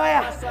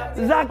badabadabaya.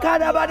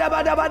 Zakada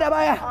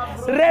badabadabadabaya.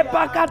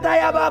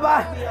 Repakataya baba.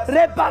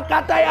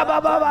 Repakataya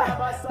baba.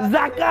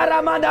 Zakara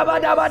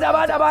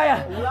madabadabadabaya.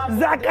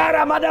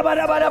 Zakara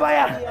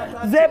madabadabadabaya.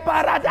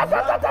 Zeparata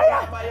tataya.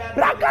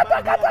 Rakata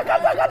kata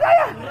kata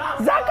kataya.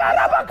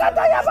 Zakara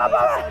bakataya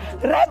baba.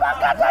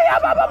 Repakataya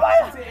baba.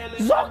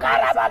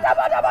 Zokara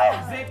badabadabaya.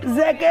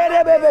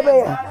 Zekere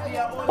bebebe.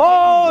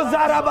 Oh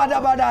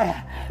zarabadabadaya.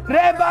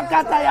 Reba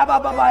kataya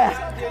babaya.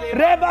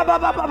 Reba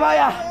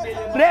babaya.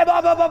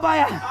 Reba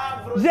babaya.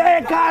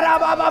 Zekara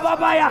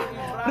babaya.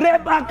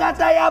 Reba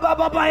kataya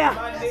babaya.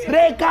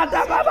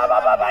 Rekata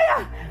babaya.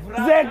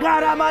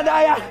 Zekara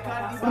madaya.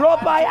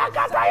 Ropaya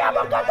kataya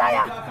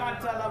bakataya.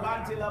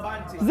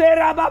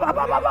 Zera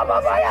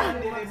babaya.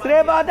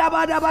 Reba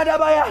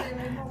dabadabadabaya.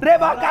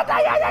 Reba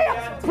kataya.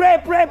 Pray,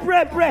 pray,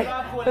 pray, pray.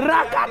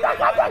 Rakata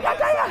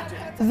kataya.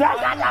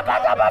 Zakata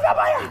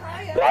badabadabaya.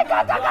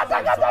 Rekata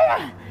kataya.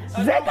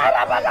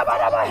 Zekara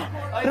badabadabaya.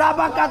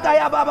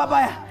 Rabakataya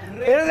babaya.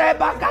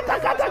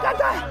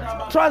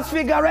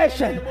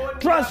 Transfiguration,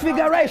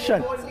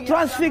 transfiguration,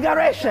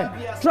 transfiguration,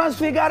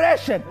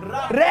 transfiguration.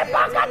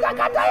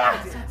 Repakatakataya,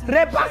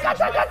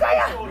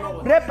 repakatakataya,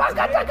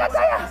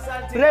 repakatakataya,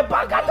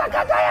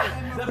 repakatakataya,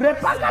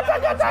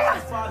 repakatakataya,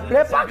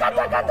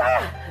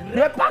 repakatakataya,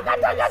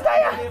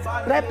 repakatakataya,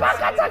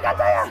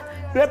 repakatakataya,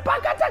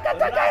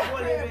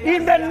 repakatakataya.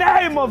 In the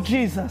name of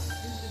Jesus.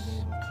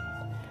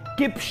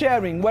 Keep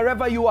sharing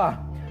wherever you are.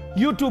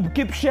 YouTube,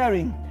 keep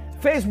sharing.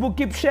 Facebook,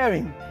 keep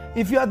sharing.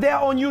 If you are there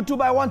on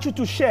YouTube, I want you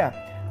to share.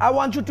 I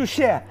want you to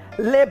share.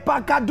 Le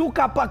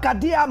pakaduka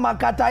pakadia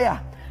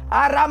makataya.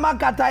 Arama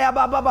kataya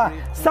baba.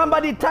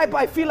 Somebody type,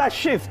 I feel a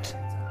shift.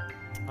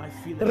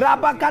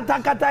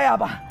 Rabakata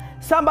katayaba.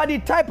 Somebody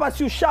type as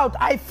you shout,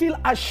 I feel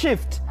a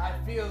shift.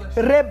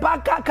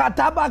 Rebaka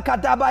kataba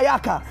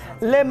katabayaka.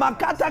 Le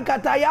makata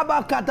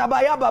katayaba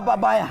katabayaba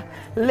babaya.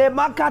 Le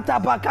makata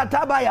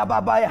bakatabaya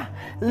babaya.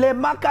 Le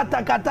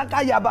makata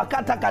kataka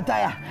yabakata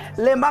kataya.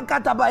 Le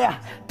makata baya.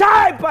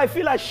 Type, I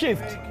feel a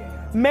shift.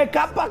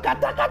 Mekapa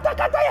katakata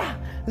kataya.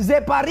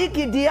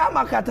 Zepariki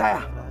diama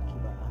kataya.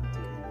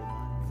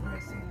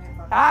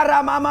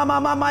 Ara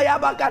mama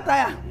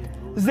yabakataya.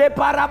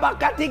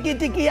 Zeparabakatiki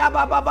tiki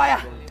yababaya.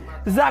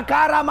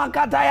 Zakara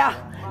makataya.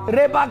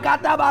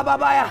 Rebakata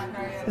babaya.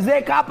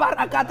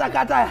 Zekaparakata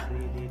kataya.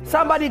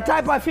 Somebody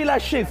type, I feel a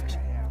shift.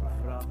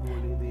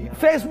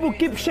 Facebook,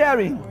 keep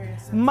sharing.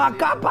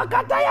 Makapa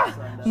kataya.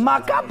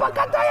 Makapa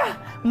kataya.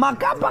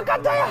 Makapa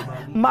kataya.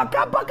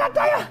 Makapa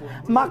kataya.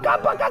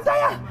 Makapa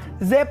kataya.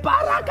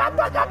 Zepara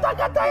kata kata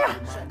kataya.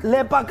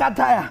 Lepa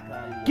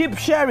kataya. Keep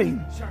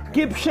sharing.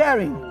 Keep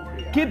sharing.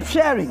 Keep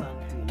sharing.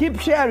 Keep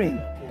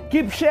sharing.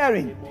 Keep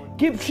sharing.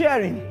 Keep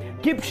sharing.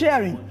 Keep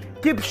sharing.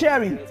 Keep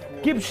sharing.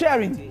 Keep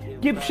sharing.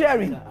 Keep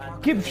sharing.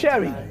 Keep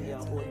sharing.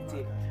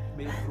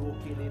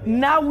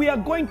 Now we are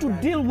going to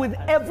deal with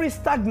every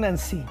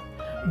stagnancy.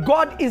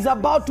 God is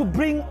about to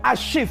bring a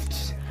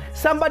shift.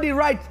 Somebody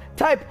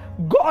type,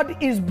 God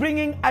is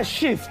bringing a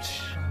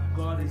shift.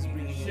 God is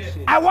bringing a shift.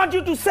 I want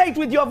you to say it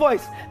with your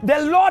voice. The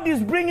Lord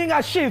is bringing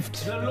a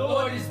shift. The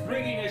Lord is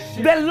bringing a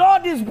shift. The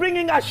Lord is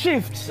bringing a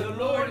shift. The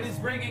Lord is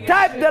bringing a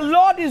Type, shift. the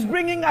Lord is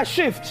bringing a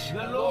shift.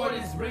 The Lord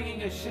is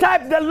bringing a shift.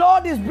 Type, the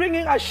Lord is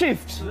bringing a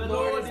shift. The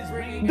Lord is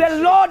bringing The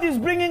Lord is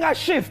bringing a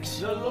shift.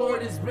 The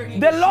Lord is bringing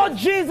The a Lord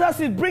shift. Jesus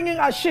is bringing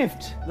a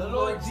shift. The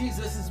Lord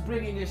Jesus is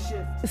bringing a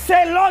shift.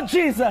 Say, Lord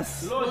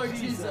Jesus, Lord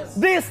Jesus,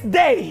 this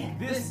day,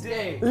 this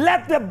day,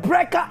 let the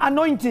breaker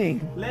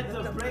anointing. let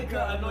the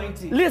breaker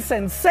anointing.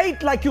 Listen, say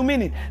it like you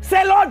mean it.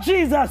 Say, Lord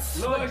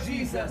Jesus, Lord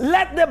Jesus,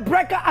 let the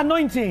breaker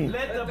anointing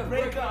let the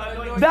breaker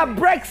anointing that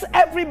breaks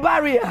every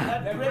barrier,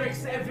 that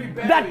breaks every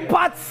barrier, that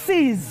part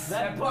sees.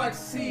 that part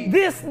see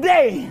This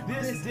day,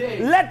 this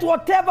day. let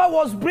whatever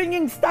was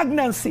bringing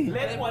stagnancy,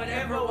 Let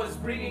whatever was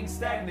bringing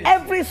stagnancy,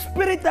 every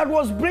spirit that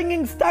was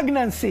bringing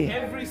stagnancy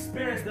every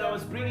spirit that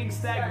was bringing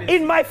stagnancy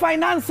in my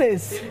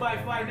finances, in my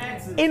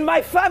finances, in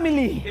my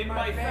family, in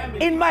my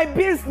family, in my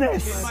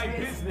business, in my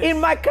business, in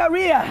my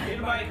career,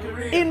 in my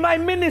career, in my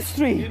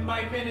ministry, in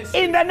my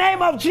ministry, in the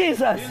name of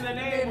Jesus. in the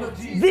name of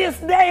Jesus. This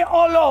day,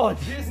 oh Lord,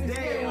 This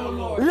day, O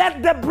Lord,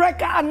 let the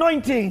breaker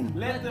anointing,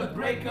 let the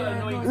breaker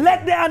anointing,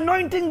 let the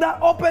anointing that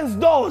opens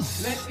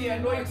doors let the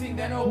anointing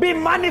that opens be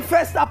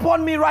manifest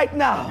upon me right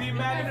now. be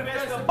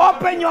manifest upon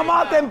Open me your right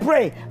mouth now. and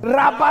pray.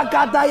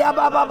 Rabakataya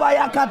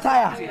bababaya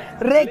kataya.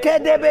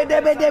 Rekedebe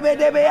debe debe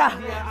debe ya.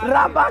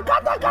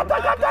 Rabakata kata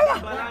kataya.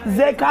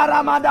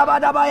 Zekara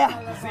madabadabaya.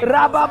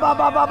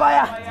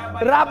 Rababababaya.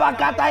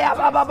 Rabakataya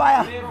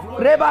bababaya.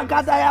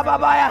 Rebakataya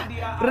babaya.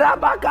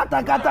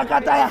 Rabakata kata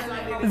kataya.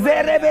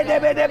 Zerebe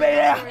debe debe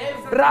ya.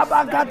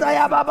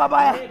 Rabakataya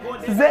bababaya.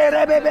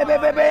 Zerebe bebe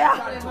bebe ya.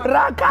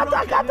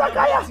 Rakata kata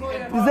kaya.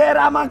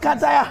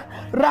 Zeramakataya.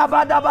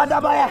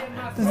 Rabadabadabaya.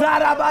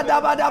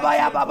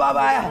 Zarabadabadabaya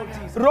bababaya.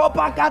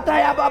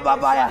 Ropakataya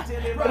bababaya.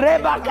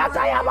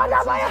 Rebakataya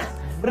bababaya.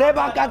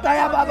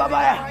 Rebakataya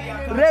bababaya.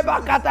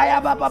 Rebakataya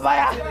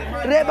bababaya.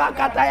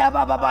 Rebakataya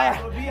bababaya.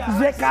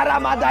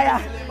 Zekaramadaya.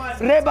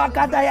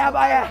 Rebakataya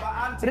baya.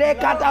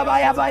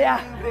 Rekatabaya baya.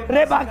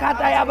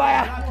 Rebakataya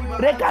baya.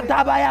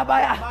 Rekatabaya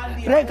baya.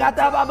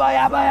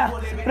 Rekatabaya baya.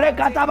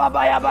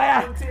 Rekatabaya baya.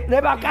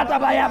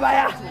 Rebakatabaya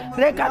baya.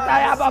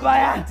 Rekataya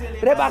babaya.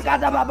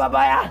 Rebakata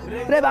babaya.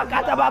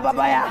 Rebakata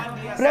babaya.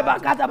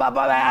 Rebakata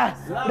babaya.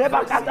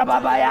 Rebakata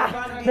babaya.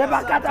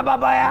 Rebakata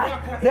babaya.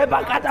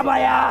 Rebakata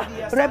baya.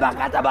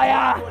 Rebakata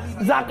baya.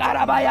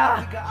 Zakarabaya.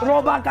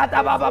 Robakata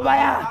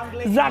babaya.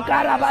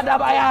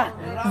 Zakarabadabaya.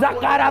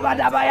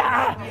 Zakarabadabaya.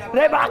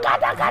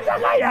 Rebakata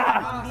katakaya.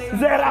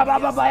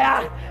 Zerababaya.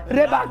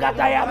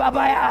 Rebakataya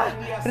babaya.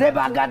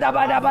 Rebakata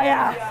badabaya.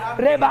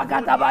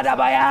 Rebakata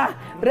badabaya.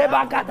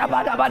 Rebakata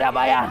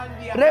badabaya.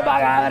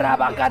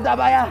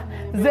 Rebakata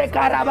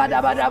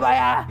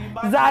Zekarabadabadabaya.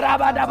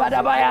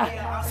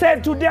 Zarabadabadabaya. Say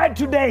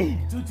today.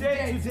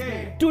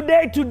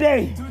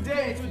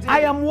 I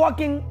am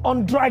walking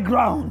on dry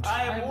ground.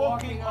 I am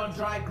walking on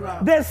dry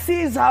ground. The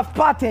seas have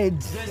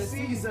parted. The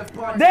seas have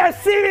parted. The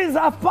seas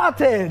have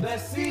parted. The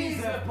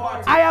seas have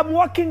parted. I am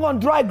walking on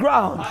dry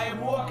ground. I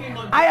am walking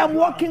on. I am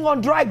walking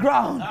on dry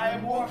ground. I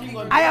am walking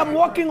on. I am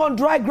walking on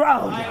dry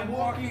ground. I am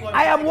walking on.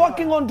 I am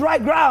walking on dry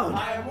ground.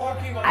 I am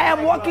walking on. I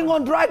am walking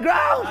on dry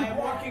ground. I am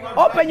walking on.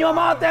 Open your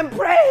mouth and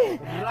pray.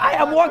 I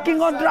am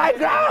walking on dry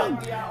ground.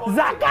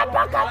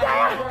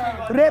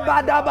 Zakapakataya.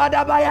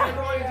 Rebadabadabaya.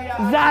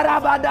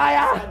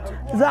 Zarabadaya.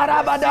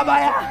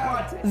 Zarabadabaya.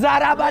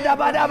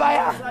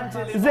 Zarabadabadabaya.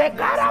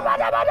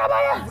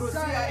 Zekarabadabadabaya.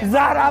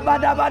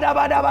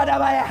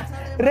 Zarabadabadabadabaya.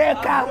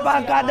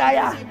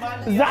 Rekabakadaya.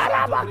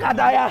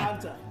 Zarabakadaya.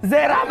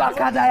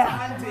 Zerabakadaya.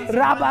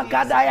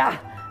 Rabakadaya.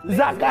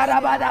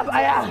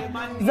 Zakarabadabaya.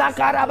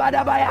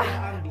 Zakarabadabaya.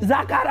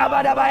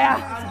 Zakarabadabaya.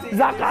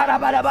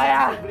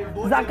 Zakarabadabaya.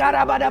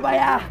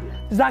 Zakarabadabaya.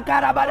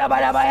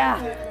 Zakarabadabadabaya.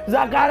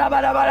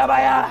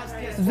 Zakarabadabadabaya.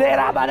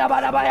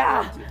 Zerabadabadabaya.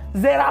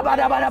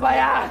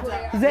 Zerabadabadabaya.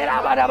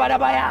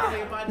 Zerabadabadabaya.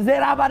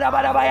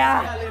 Zerabadabadabaya.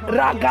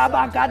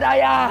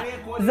 Ragabakadaya.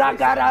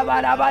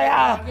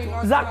 Zakarabadabaya.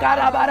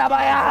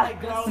 Zakarabadabaya.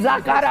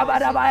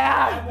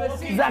 Zakarabadabaya.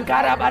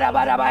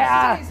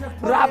 Zakarabadabadabaya.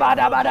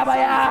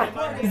 Rabadabadabaya.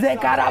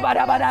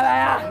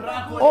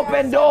 Zekarabadabadabaya.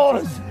 Open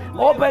doors.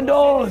 Open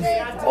doors.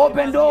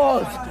 Open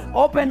doors.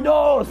 Open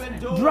doors.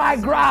 Dry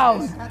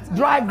ground.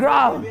 Dry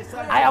ground.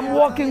 I am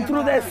walking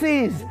through the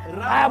seas.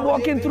 I am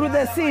walking through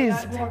the seas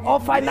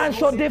of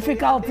financial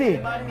difficulty.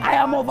 I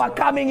am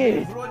overcoming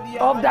it.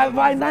 Of the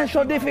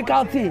financial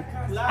difficulty.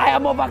 I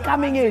am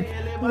overcoming it.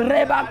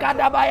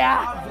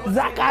 Rebakadabaya.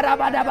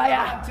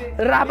 Zakarabadabaya.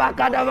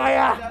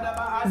 Rabakadabaya.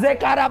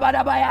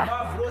 Zekarabadabaya.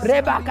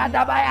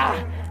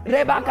 Rebakadabaya.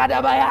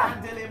 Rebakadabaya.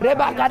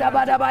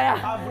 Rebakadabadabaya.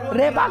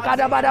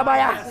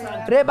 Rebakadabadabaya.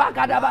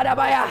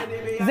 Rebakadabadabaya.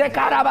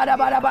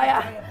 Zekarabadabadabaya.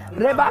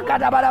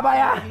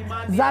 Rebakadabadabaya.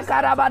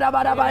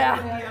 Zakarabadabadabaya.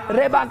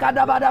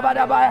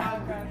 Rebakadabadabadabaya.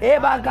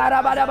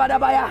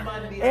 Ebakarabadabadabaya.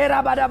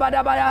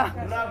 Erabadabadabaya.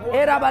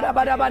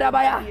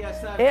 Erabadabadabadabaya.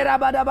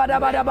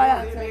 Erabadabadabadabaya.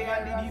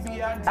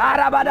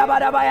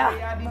 Arabadabadabaya.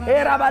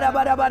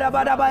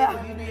 Erabadabadabadabaya.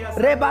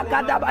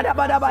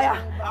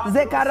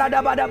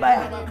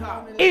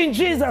 In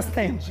Jesus'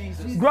 name.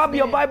 Grab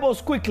your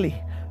Bibles quickly.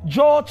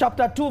 Joel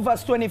chapter 2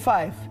 verse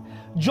 25.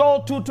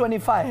 Joel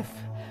 2:25.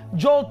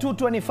 Joel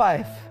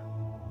 2:25.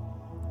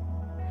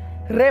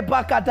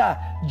 Repakata.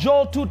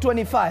 Joel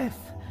 2:25.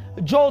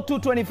 Joel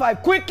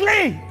 2:25.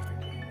 Quickly.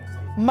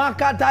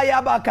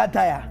 Makataya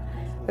bakataya.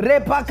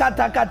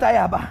 Repakata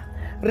katayaba.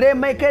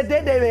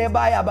 Remekete de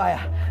rebaya baya.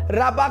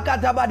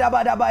 Rabakata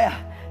badabadabaya.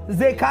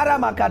 Zekara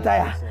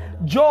makataya.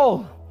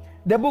 Joel,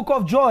 the book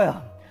of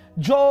Joel.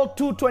 Joel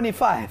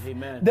 2:25.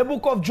 Amen. The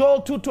book of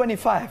Joel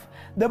 2:25.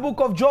 The book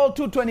of Joel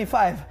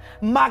 2:25.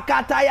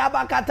 Makataya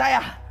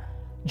bakataya.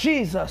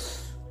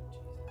 Jesus.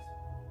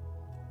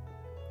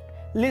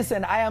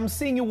 Listen, I am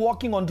seeing you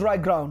walking on dry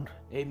ground.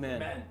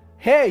 Amen.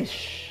 Hey,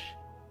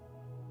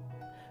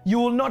 you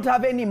will not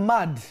have any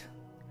mud,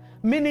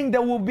 meaning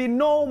there will be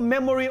no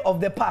memory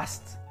of the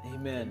past.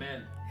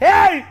 Amen.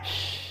 Hey,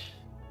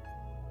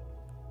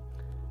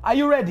 are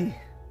you ready?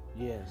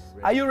 Yes.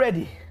 Are you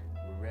ready?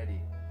 We're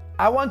ready.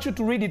 I want you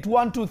to read it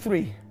 1, 2,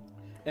 3.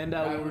 And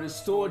I will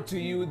restore to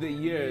you the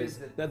years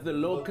that the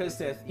locust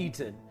hath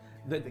eaten,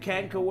 the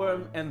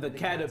cankerworm and the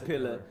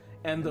caterpillar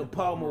and the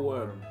palmer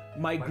worm,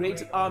 my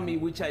great army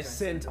which I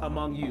sent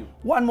among you.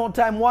 One more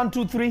time. 1,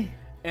 2, 3.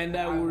 And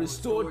I will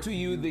restore to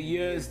you the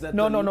years that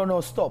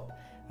No, stop.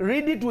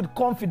 Read it with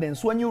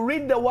confidence. When you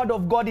read the word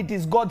of God, it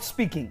is God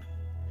speaking.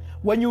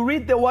 When you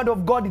read the word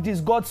of God, it is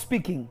God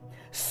speaking.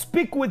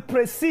 Speak with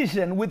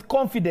precision, with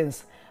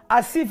confidence,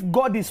 as if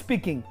God is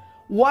speaking.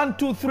 1,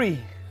 2, 3.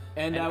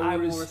 And I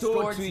will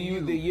restore to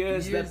you the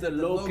years that the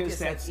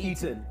locust hath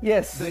eaten.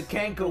 Yes. The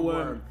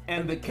cankerworm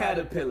and the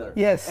caterpillar.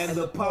 Yes. And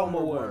the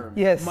palmer worm.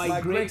 Yes.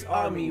 My great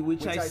army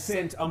which I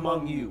sent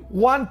among you.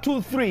 1,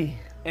 2, 3.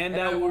 And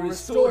I will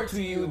restore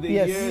to you the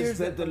Yes. years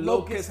that the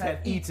locust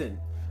hath eaten,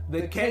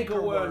 the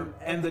cankerworm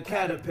and the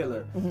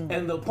caterpillar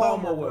and the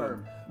palmer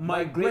worm,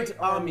 my great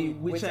army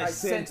which I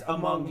sent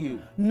among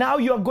you. Now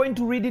you are going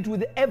to read it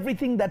with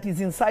everything that is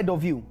inside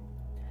of you.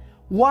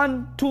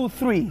 1, 2,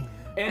 3.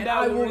 And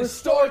I will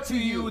restore to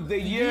you the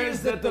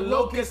years that the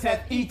locust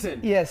hath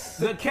eaten, Yes.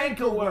 the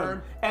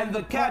cankerworm and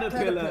the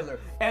caterpillar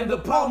and the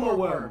palmer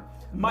worm,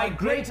 my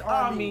great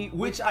army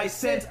which I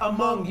sent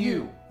among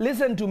you.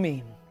 Listen to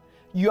me.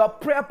 Your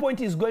prayer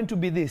point is going to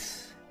be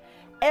this.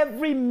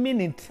 Every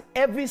minute,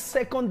 every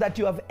second that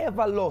you have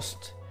ever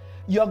lost,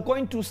 you are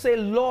going to say,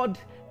 Lord,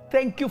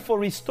 thank you for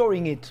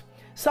restoring it.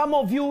 Some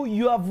of you,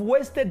 you have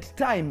wasted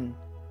time.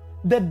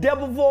 The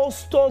devil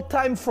stole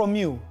time from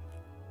you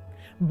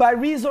by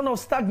reason of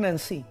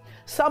stagnancy.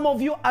 Some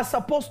of you are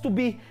supposed to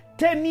be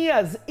 10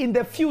 years in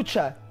the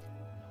future.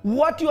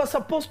 What you are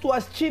supposed to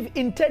achieve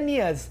in 10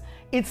 years,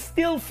 it's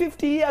still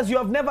 50 years you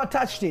have never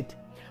touched it.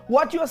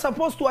 What you are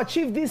supposed to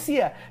achieve this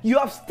year, you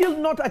have still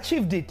not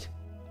achieved it.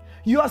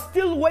 You are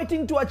still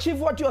waiting to achieve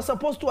what you are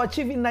supposed to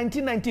achieve in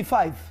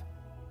 1995.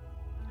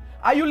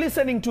 Are you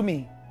listening to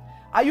me?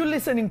 Are you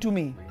listening to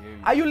me?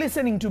 Are you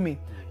listening to me?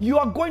 You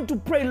are going to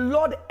pray,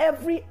 Lord,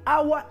 every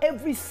hour,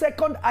 every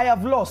second I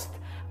have lost,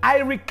 I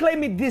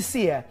reclaim it this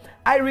year.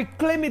 I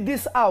reclaim it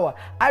this hour.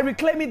 I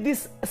reclaim it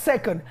this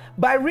second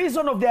by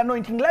reason of the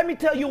anointing. Let me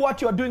tell you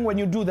what you're doing when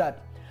you do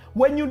that.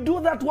 When you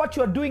do that, what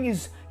you're doing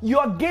is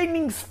you're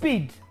gaining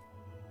speed.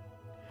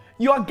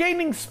 You are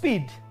gaining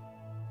speed.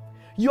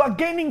 You are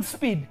gaining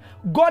speed.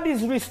 God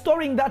is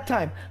restoring that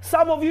time.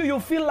 Some of you, you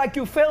feel like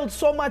you failed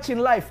so much in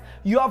life.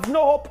 You have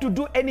no hope to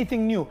do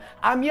anything new.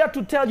 I'm here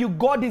to tell you,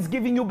 God is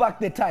giving you back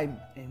the time.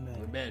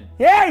 Amen.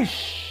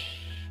 Yes.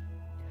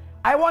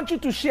 I want you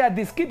to share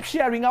this. Keep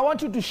sharing. I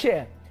want you to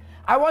share.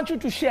 I want you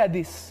to share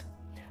this.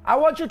 I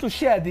want you to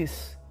share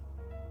this.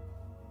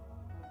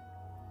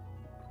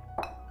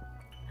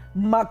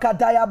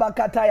 Makataya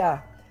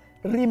bakataya.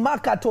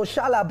 Rimakato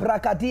shala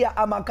brakadia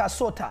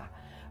amakasota.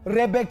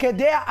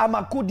 Rebekedea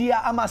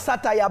amakudia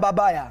amasata ya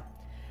babaya.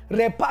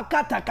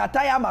 Repakata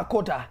kataya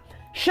makota.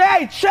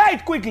 Share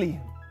it quickly.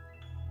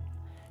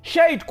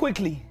 Share it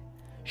quickly.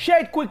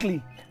 Share it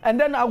quickly. And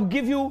then I'll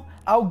give you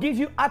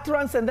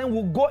utterance, and then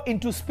we'll go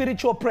into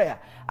spiritual prayer.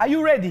 Are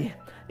you ready?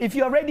 If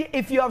you are ready,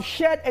 if you have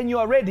shared and you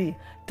are ready,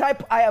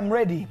 type I am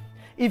ready.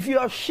 If you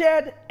have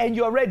shared and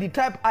you are ready,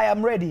 type I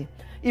am ready.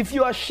 If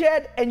you are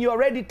shared and you are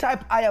ready,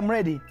 type I am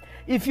ready.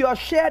 If you are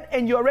shared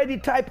and you are ready,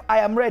 type I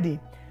am ready.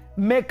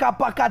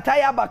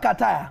 Mekapakataya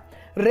bakataya.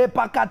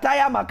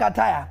 Repakataya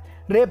makataya.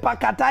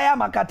 Repakataya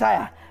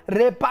makataya.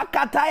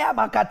 Repakataya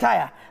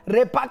makataya.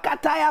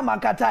 Repakataya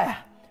makataya.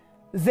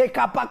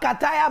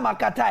 Zekapakataya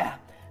makataya.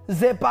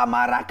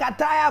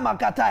 Zepamarakataya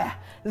makataya.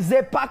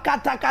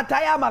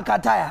 Zepakatakataya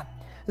makataya.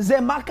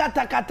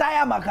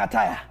 Zemakatakataya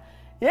makataya.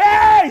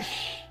 Yes!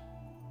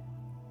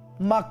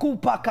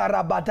 Makupa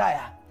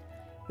karabadaya.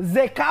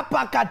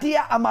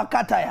 Zekapakatia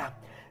amakataya.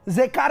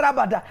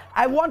 Zekarabada.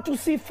 I want to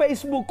see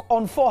Facebook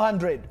on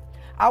 400.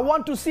 I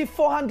want to see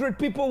 400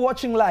 people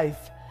watching live.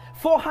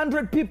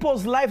 400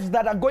 people's lives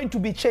that are going to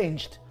be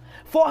changed.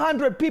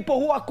 400 people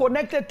who are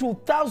connected to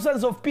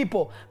thousands of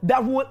people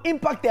that will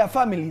impact their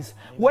families.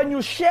 When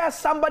you share,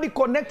 somebody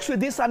connects with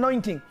this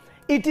anointing.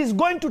 it is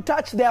going to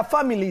touch their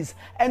families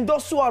and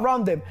those who are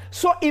around them.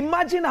 So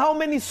imagine how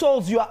many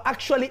souls you are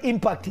actually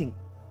impacting.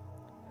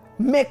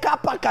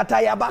 Mekapa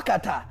kataya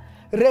bakata.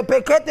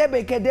 Repekete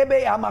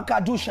bekedebe ya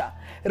makadusha.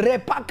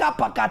 Repaka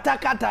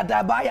pakataka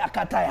tadabaya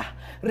kataya.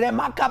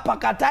 Remaka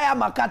pakataya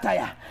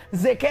makataya.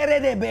 Zekere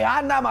de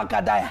behana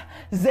makadaya.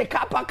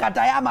 Zekapa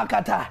kataya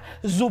makata.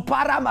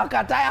 Zupara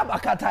makataya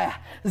makataya.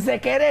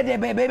 Zekere de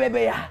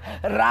bebebeya.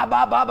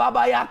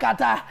 Rabababaya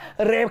kata.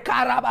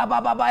 Rekara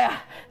bababaya.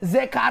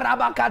 Zekara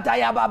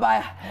bakataya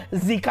babaya.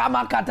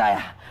 Zikama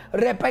kataya.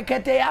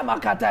 Repekete ya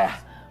makataya.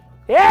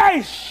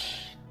 Eish!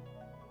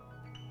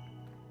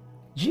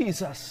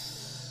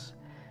 Jesus,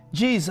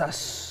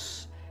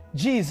 Jesus,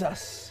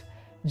 Jesus,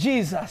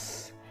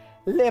 Jesus.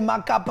 Le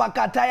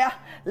makapakataya,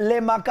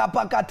 le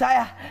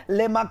makapakataya,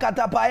 le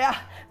makatapaya,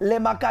 le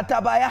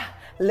makatabaya,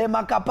 le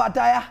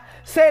makapataya.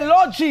 Say,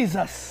 Lord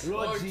Jesus,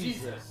 Lord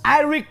Jesus, I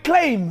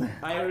reclaim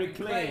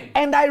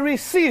and I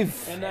receive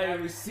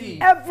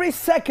every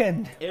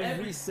second,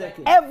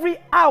 every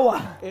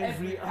hour,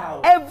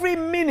 every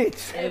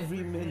minute,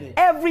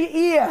 every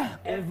year,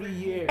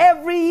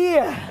 every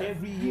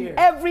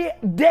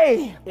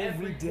day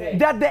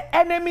that the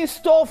enemy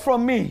stole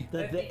from me,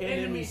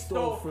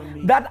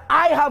 that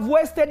I have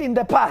wasted in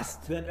the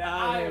past.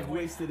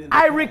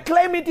 I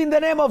reclaim it in the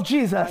name of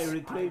Jesus.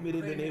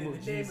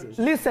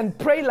 Listen,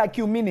 pray like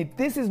you mean it.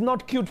 This is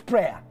not cute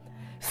prayer.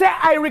 Say,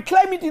 I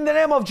reclaim it in the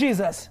name of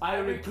Jesus. I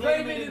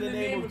reclaim it in the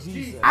name of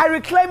Jesus. I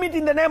reclaim it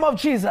in the name of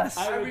Jesus.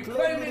 I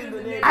reclaim it in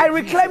the name I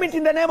reclaim it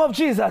in the name of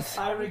Jesus.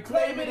 I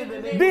reclaim it in the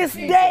name This of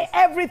Jesus. day,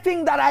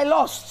 everything that I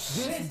lost,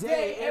 This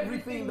day,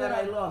 everything that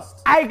I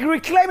lost, I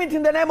reclaim it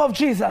in the name of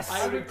Jesus.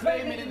 I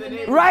reclaim it in the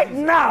name Right of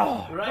Jesus.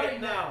 now.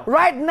 Right now.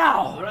 Right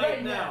now.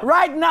 Right now.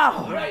 Right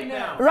now. Right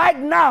now. Right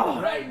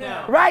now. Right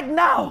now. Right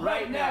now.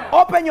 Right now.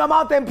 Open your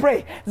mouth and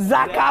pray.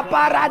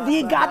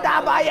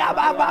 Zakaparadigadabaya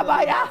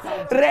babaya.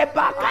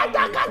 Repakatakataya.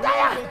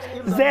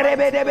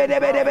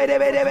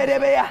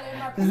 Zerebedebedebedebedebedebedebea.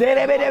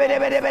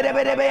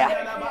 Zerebedebedebedebedebedebea.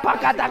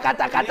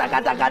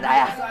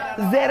 Pakatakatakatakatakataya.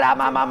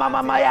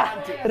 Zeramamamamamaya.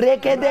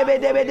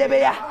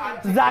 Rekedebedebedebea.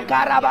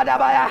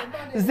 Zakarabadabaya.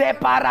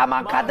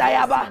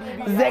 Zeparamakatayaba.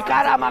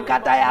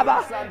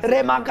 Zekaramakatayaba.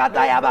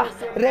 Remakatayaba.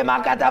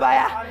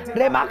 Remakatabaya.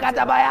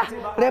 Remakatabaya.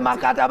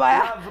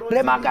 Remakatabaya.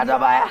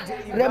 Remakatabaya.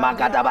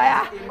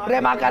 Remakatabaya.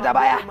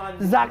 Remakatabaya.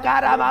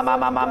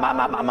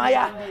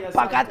 Zakaramamamamamamaya.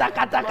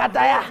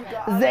 Pakatakatakataya.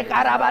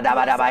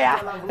 Zekarabadabadabaya.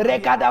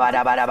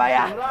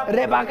 Rekadabadabadabaya.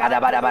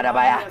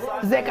 Rebakadabadabadabaya.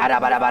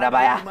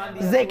 Zekarabadabadabaya.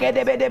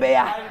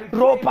 Zekedebedebea.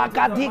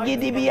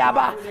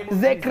 Ropakadigidibiaba.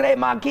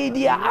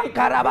 Zekremakidia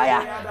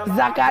akarabaya.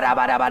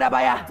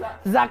 Zakarabadabadabaya.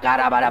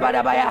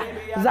 Zakarabadabadabaya.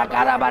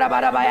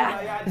 Zakarabadabadabaya.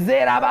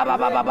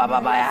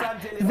 Zerabababababaya.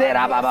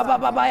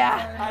 Zerababababaya.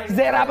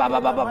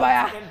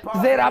 Zerababababaya.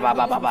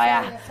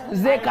 Zerababababaya.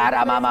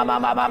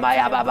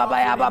 Zekaramamamamamaya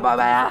bababaya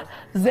bababaya.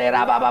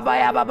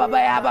 Zerabababaya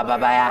bababaya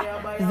bababaya.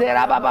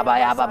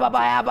 Zerabababaya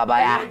bababaya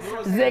babaya.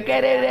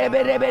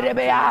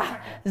 Zekerebereberebea.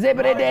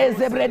 Zebrede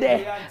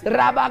zebrede.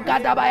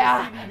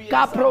 Rabakatabaya.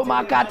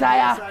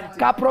 Kapromakataya.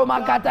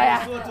 Kapromakataya.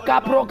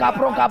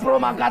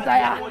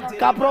 Kapromakataya.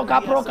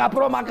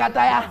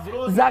 Kapromakataya.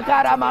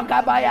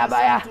 Zakaramakabaya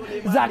baya.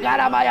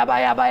 Zakaramaya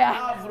baya baya.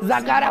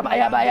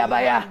 Zakaramaya baya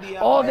baya.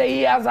 All the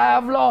years I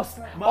have lost.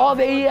 All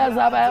the years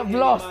I have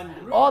lost.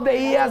 All the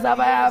years I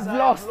have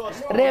lost.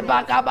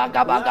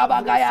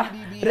 Rebakabakabakabakaya.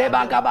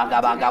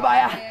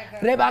 Rebakabakabakabaya.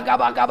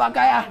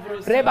 Rebakabakabakaya.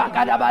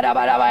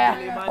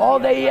 Rebakadabadabadabaya. All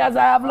the years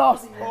I have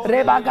lost.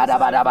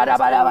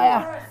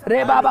 Rebakadabadabadabadabaya.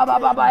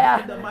 Rebabababaya.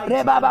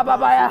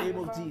 Rebabababaya.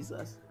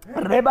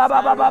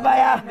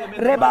 Rebabababaya,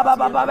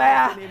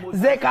 Rebabababaya,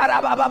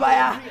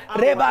 Zekarabababaya,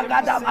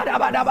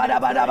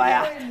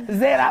 Rebakadabadabadabadabaya,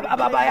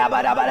 Zerabababaya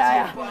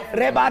badabadaya,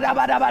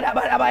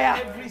 Rebadabadabadabadabaya.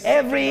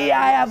 Every year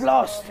I have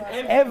lost,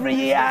 every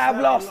year I have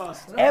lost,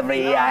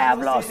 every year I have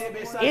lost.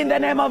 In the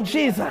name of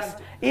Jesus.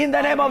 In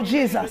the name of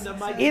Jesus.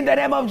 In the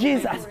name of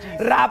Jesus.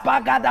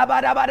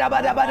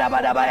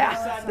 Rapakadabadabadabadabadabadabaya.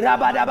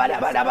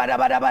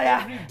 Rabadabadabadabadabadabaya.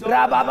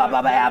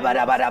 Rababababaya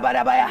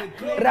badabadabadabaya.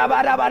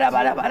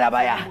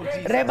 Rabadabadabadabadabaya.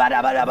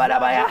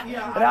 Rebadabadabadabaya.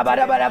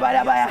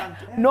 Rabadabadabadabaya.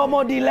 No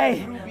more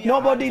delay.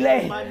 No more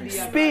delay.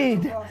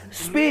 Speed.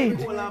 Speed.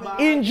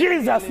 In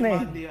Jesus'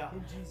 name.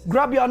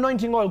 Grab your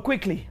anointing oil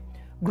quickly.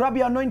 Grab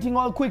your anointing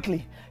oil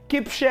quickly.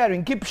 Keep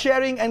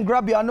sharing and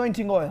grab your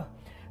anointing oil.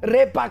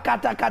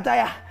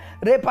 Repakatakataya.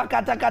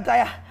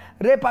 Repakatakataya,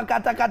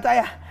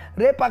 repakatakataya,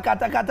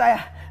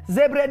 repakatakataya,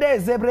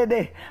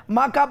 zebrede,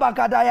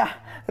 makabakadaya,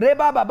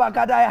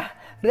 rebababakadaya,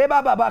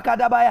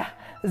 rebababakadabaya,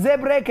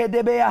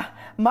 zebrekedebea,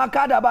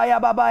 makadabaya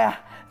babaya,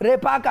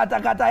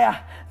 repakatakataya,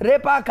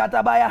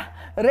 repakatabaya,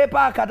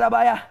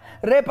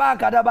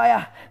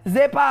 repakadabaya,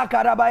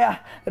 zepakadabaya,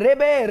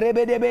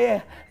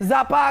 rebedebe,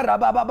 zapara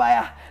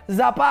bababaya,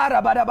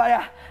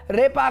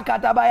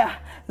 repakatabaya,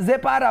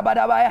 zepara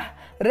badabaya,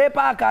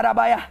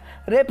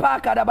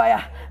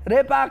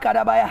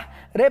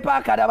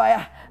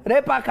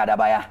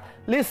 repakadabaya.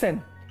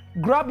 Listen,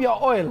 grab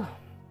your oil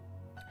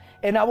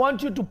and I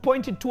want you to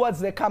point it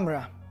towards the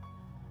camera.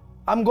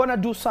 I'm going to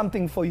do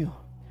something for you.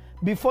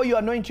 Before you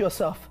anoint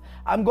yourself,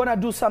 I'm going to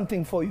do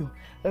something for you.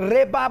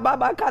 Reba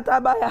baba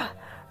katabaya.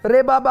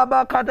 Reba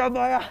baba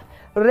katabaya.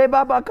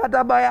 Reba baba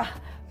katabaya.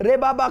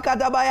 Reba baba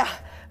katabaya.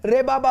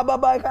 Reba baba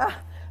baba.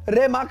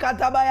 Rema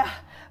katabaya.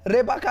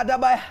 Reba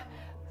katabaya.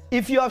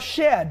 If you have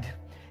shared,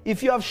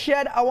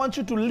 I want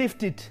you to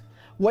lift it.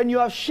 When you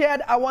have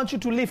shared, I want you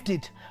to lift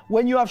it.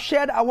 When you have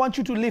shared, I want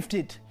you to lift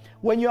it.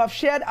 When you have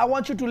shared, I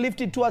want you to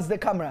lift it towards the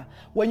camera.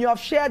 When you have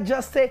shared,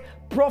 just say,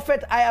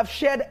 Prophet, I have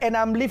shared and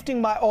I'm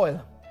lifting my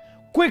oil.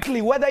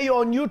 Quickly, whether you're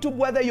on YouTube,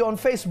 whether you're on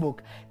Facebook,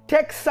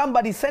 text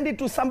somebody, send it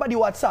to somebody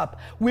WhatsApp.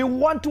 We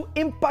want to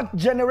impact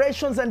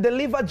generations and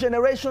deliver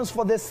generations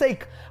for the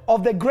sake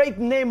of the great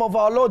name of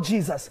our Lord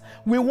Jesus.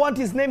 We want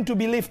his name to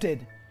be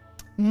lifted.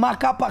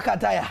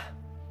 Makapakataya.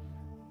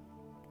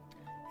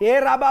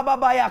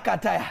 Erabababaya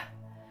kataya.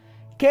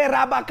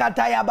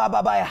 Kerabakataya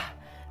bababaya.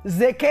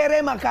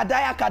 Zekere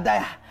makataya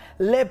kataya.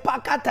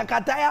 Lepakata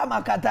kataya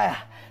makataya.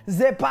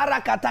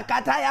 Zepara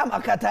katakataya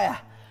makataya.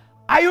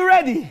 Are you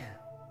ready?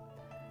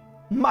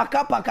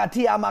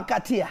 Makapakatia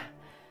makatia.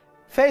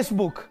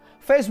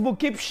 Facebook,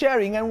 keep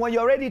sharing, and when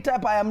you're ready,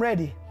 type I am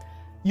ready.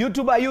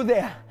 YouTube, are you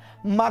there?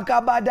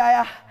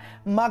 Makabadaya,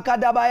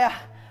 makadabaya,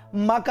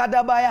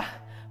 makadabaya,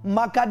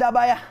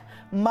 makadabaya,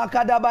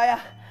 makadabaya,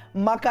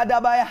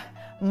 makadabaya,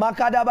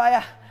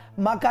 makadabaya,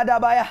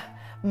 makadabaya,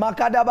 makadabaya,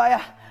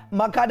 makadabaya,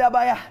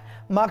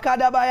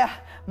 makadabaya,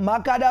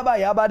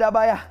 makadabaya,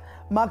 badabaya,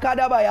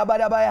 makadabaya,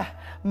 badabaya,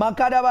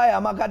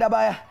 makadabaya,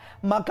 makadabaya,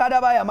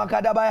 makadabaya,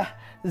 makadabaya,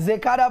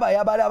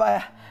 zekadabaya,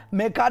 badabaya,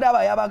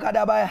 mekadabaya,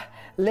 bakadabaya,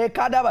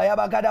 lekadabaya,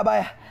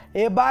 bakadabaya,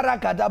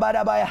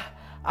 ebarakadabadabaya.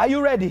 Are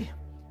you ready?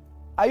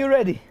 Are you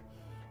ready?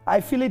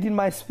 I feel it in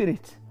my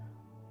spirit.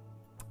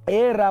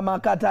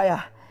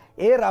 Eramakataya,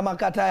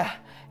 eramakataya,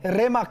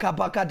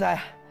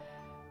 remakapakataya.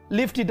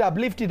 Lift it up,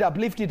 lift it up,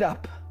 lift it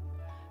up.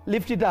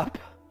 Lift it up.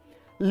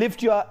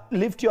 Lift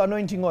your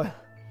anointing oil.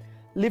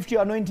 Lift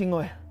your anointing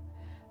oil.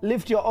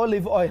 Lift your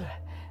olive oil.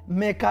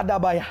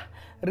 Mekadabaya,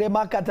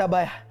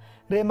 remakatabaya,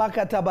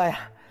 remakatabaya,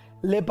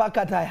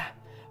 lepakataya.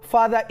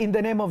 Father, in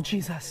the name of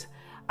Jesus,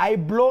 I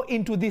blow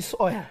into this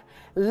oil.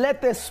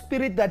 Let the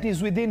spirit that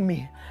is within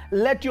me,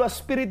 let your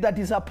spirit that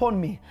is upon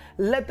me,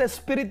 let the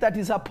spirit that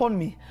is upon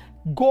me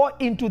go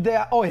into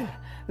their oil.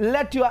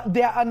 Let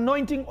their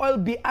anointing oil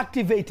be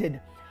activated.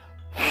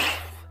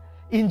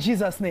 In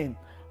Jesus' name.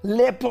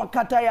 Le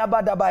plakataya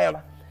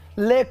badabaya.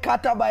 Le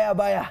katabaya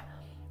baya.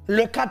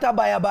 Le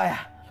katabaya baya.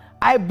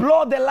 I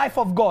blow the life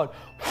of God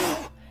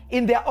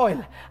in their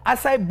oil.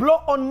 As I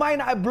blow on mine,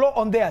 I blow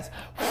on theirs.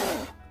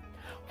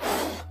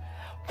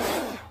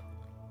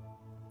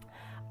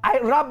 I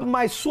rub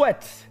my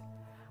sweat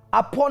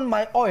upon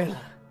my oil.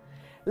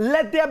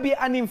 Let there be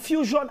an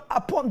infusion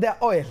upon their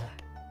oil.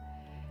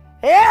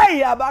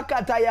 Hey,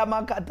 abakataya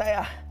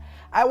makataya.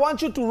 I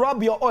want you to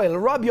rub your oil,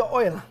 rub your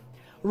oil,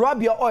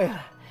 rub your oil.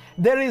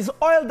 There is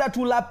oil that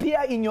will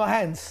appear in your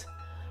hands.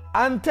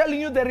 I'm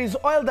telling you, there is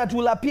oil that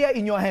will appear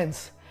in your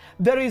hands.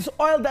 There is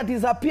oil that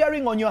is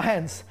appearing on your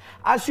hands.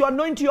 As you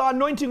anoint your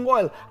anointing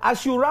oil,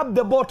 as you rub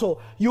the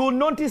bottle, you will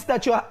notice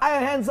that your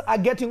hands are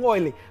getting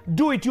oily.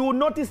 Do it. You will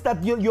notice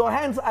that your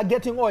hands are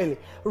getting oily.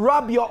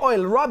 Rub your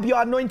oil, rub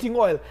your anointing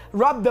oil,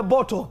 rub the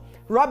bottle,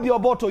 rub your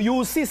bottle. You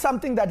will see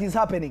something that is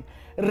happening.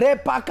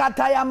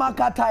 Repakataya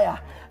makataya.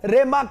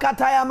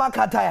 Remakataya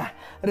makataya.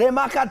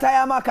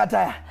 Remakataya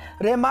makataya.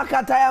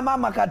 Remakataya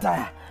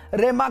makataya.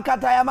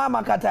 Remakataya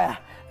makataya.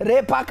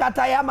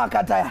 Repakataya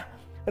makataya.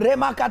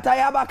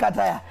 Remakataya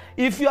bakataya.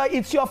 If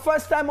it's your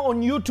first time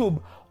on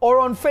YouTube or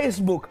on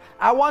Facebook,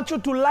 I want you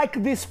to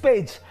like this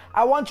page.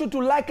 I want you to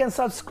like and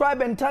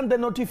subscribe and turn the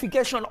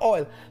notification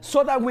oil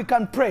so that we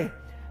can pray.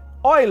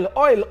 Oil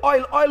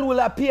will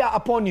appear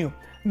upon you.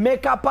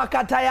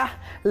 Mekapakataya,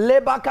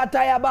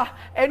 lebakataya ba.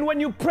 And when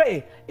you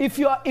pray, if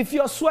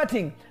you're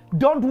sweating,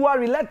 don't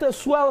worry. Let the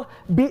swell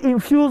be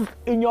infused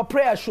in your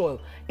prayer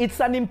shawl. It's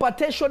an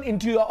impartation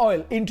into your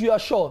oil, into your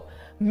shawl.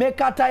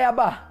 Mekataya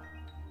ba.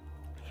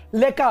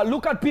 Leka,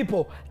 look at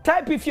people.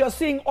 Type if you're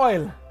seeing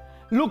oil.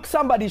 Look,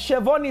 somebody.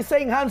 Chevron is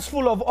saying hands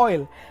full of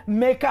oil.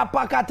 Meka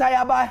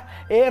pakataya ba,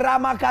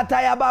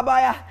 eramakataya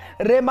babaya,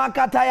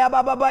 remakataya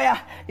babaya.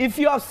 If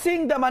you are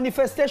seeing the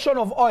manifestation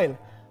of oil,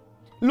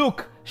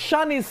 look,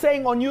 Shan is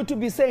saying on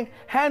YouTube, is saying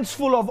hands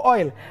full of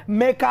oil.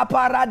 Meka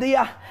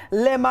paradia,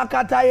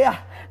 lemakataya,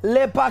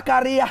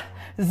 lepakaria,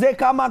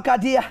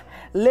 zekamakadia,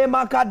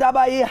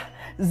 lemakadabaya,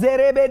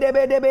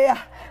 zerebedebedebeya,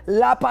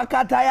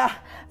 lapakataya,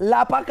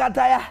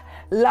 lapakataya.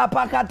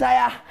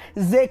 Lapakataya,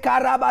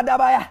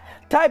 zekarabadabaya.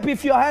 Type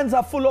if your hands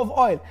are full of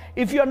oil.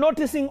 If you're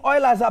noticing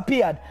oil has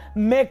appeared.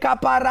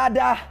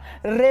 Mekaparada,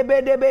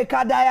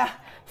 rebedebekadaya.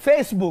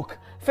 Facebook,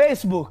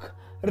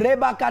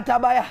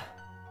 rebakatabaya,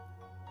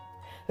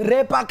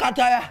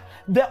 repakataya.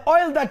 The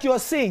oil that you're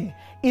seeing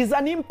is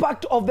an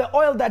impact of the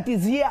oil that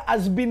is here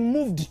has been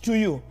moved to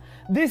you.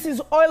 This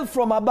is oil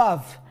from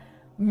above.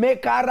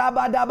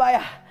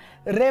 Mekarabadabaya,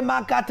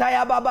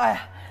 remakataya babaya,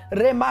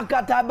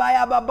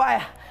 remakatabaya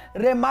babaya.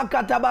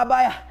 Remakata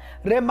babaya,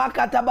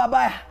 remakata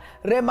babaya,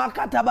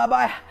 remakata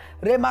babaya,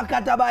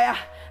 Remakatabaya.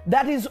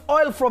 That is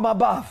oil from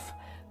above.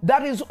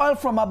 That is oil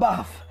from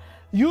above.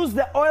 Use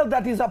the oil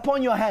that is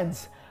upon your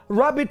hands.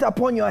 Rub it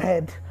upon your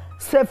head.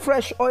 Say,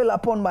 fresh oil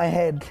upon my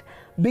head.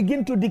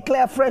 Begin to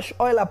declare fresh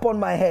oil upon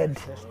my head.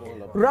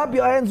 Rub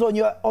your hands on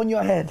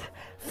your head.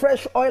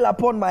 Fresh oil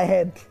upon my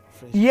head.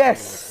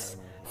 Yes.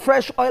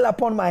 Fresh oil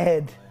upon my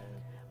head.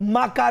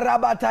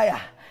 Makarabataya.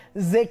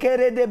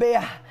 Zekere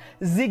debeya.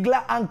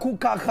 Zigla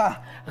ankukaka.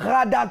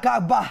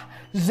 Radakaba.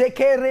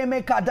 Zekere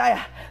mekadaya.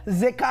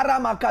 Zekara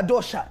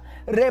makadosha.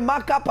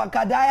 Remaka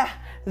pakadaya.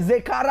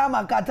 Zekara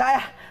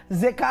makataya.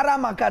 Zekara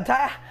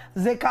makataya.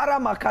 Zekara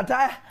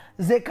makataya.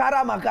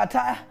 Zekara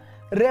makataya.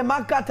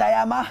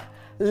 Remakatayama.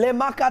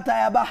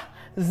 Lemakatayaba.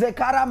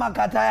 Zekara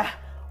makataya.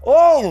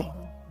 Oh!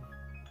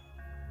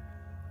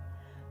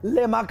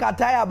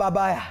 Lemakataya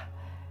babaya.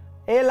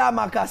 Ela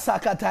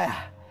makasakataya.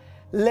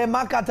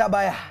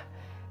 Lemakatabaya.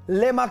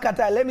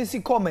 Lemakataya. Let me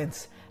see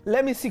comments.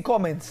 Let me see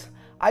comments.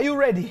 Are you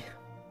ready?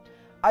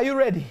 Are you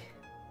ready?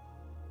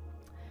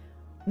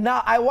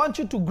 Now I want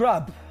you to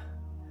grab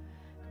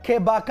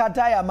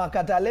Kebakataya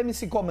makataya. Let me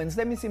see comments.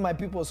 Let me see my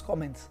people's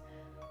comments.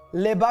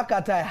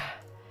 Lebakataya.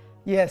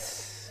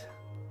 Yes.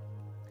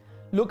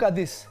 Look at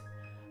this.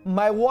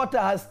 My water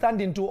has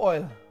turned into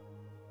oil.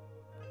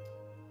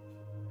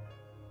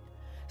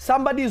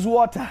 Somebody's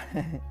water.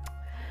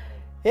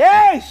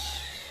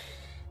 Yes.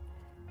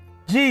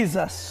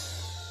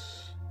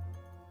 Jesus.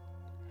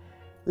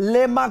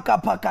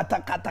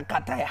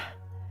 Lemakapakatakataya.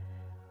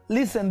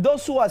 Listen,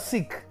 those who are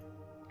sick,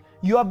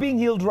 you are being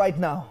healed right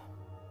now.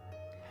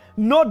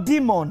 No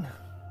demon.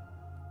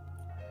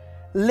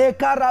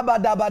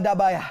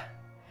 Lekarabadabadabaya.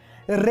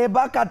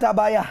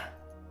 Rebakatabaya.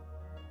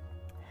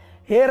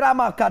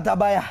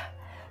 Heramakatabaya.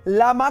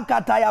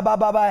 Lamakataya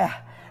bababaya.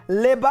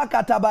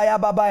 Lebakatabaya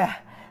babaya.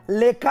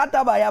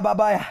 Lekatabaya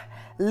babaya.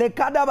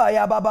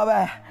 Lekadabaya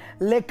babaya.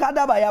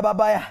 Lekadabaya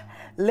babaya.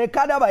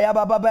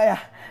 Lekadabaya babaya.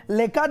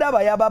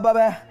 Lekadabaya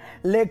babaya.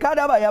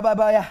 Lekadabaya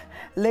babaya.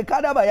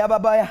 Lekadabaya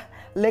babaya.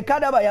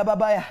 Lekadabaya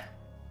babaya.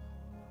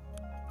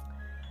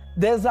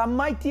 There's a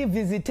mighty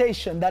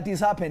visitation that is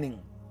happening.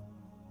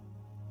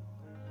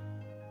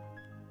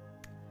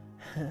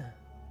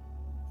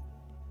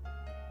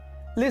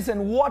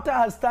 Listen, water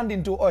has turned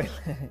into oil.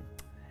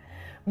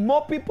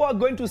 More people are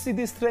going to see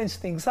this strange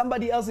thing.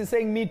 Somebody else is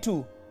saying, me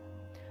too.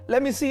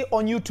 Let me see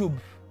on YouTube.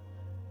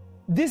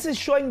 This is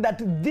showing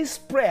that this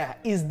prayer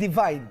is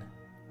divine.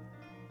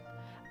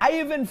 I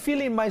even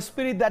feel in my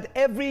spirit that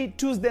every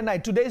Tuesday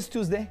night, today is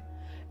Tuesday,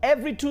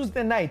 every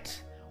Tuesday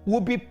night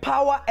will be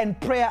power and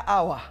prayer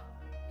hour.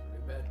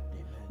 Amen.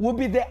 Will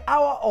be the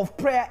hour of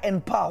prayer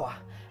and power.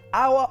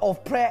 Hour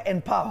of prayer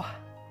and power.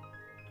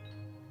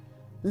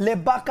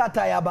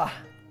 Lebakatayaba.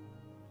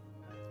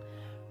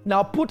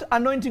 Now put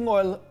anointing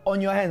oil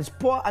on your hands.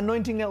 Pour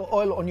anointing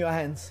oil on your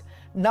hands.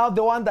 Now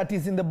the one that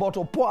is in the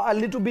bottle, pour a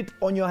little bit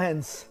on your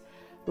hands.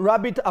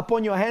 Rub it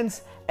upon your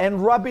hands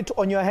and rub it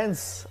on your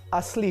hands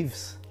as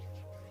sleeves.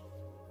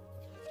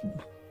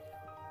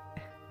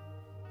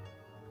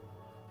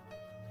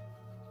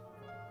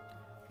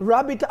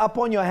 Rub it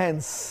upon your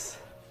hands.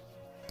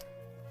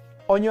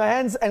 On your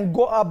hands and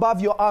go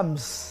above your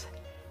arms.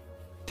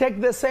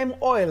 Take the same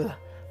oil,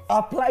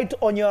 apply it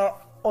on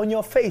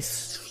your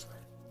face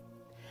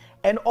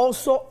and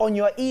also on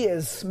your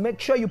ears. Make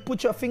sure you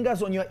put your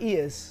fingers on your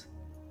ears.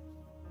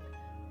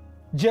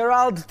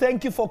 Gerald,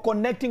 thank you for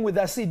connecting with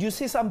the seed. You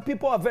see, some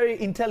people are very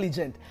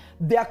intelligent.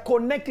 They are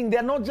connecting. They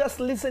are not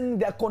just listening,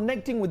 they are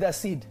connecting with the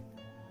seed.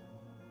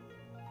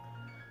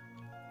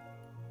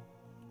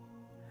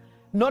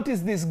 Notice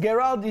this.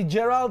 Gerald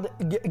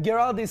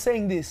is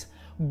saying this.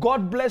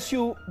 God bless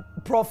you,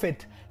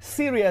 prophet.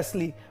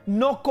 Seriously,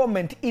 no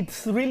comment.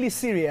 It's really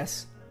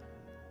serious.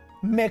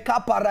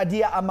 Meka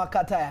paradia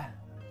amakataya.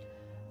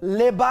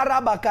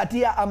 Lebara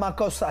bakatia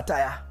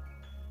amakosataya.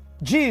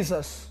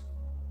 Jesus.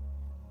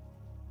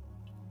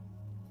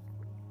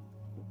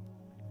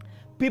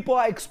 People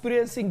are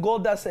experiencing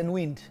gold dust and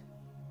wind.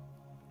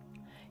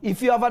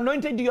 If you have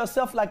anointed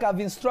yourself like I've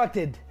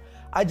instructed,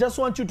 I just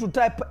want you to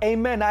type,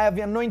 Amen, I have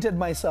anointed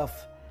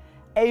myself.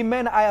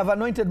 Amen, I have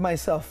anointed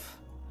myself.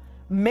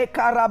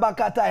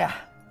 Mekarabakataya.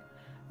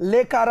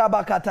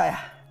 Lekarabakataya.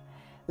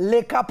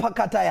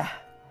 Lekapakataya.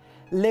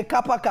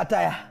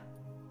 Lekapakataya.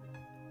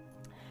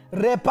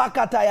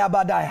 Repakataya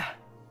badaya.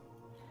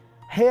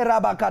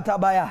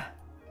 Herabakatabaya.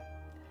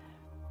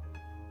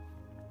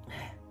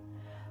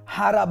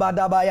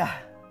 Harabadabaya.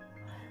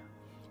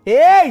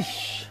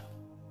 Eish.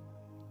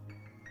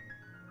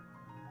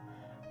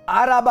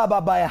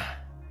 Arabababaya.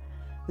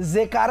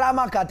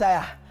 Zekarama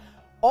kataya.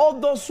 All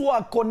those who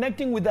are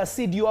connecting with the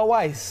seed, you are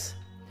wise.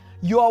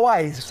 You are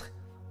wise.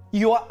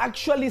 You are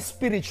actually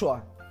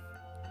spiritual.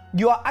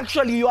 You are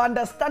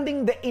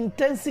understanding the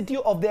intensity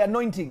of the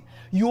anointing.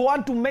 You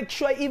want to make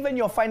sure even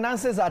your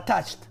finances are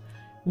touched.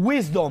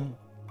 Wisdom.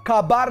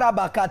 Kabara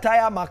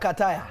bakataya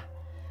makataya.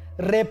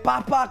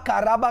 Repapa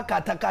karaba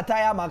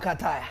katakataya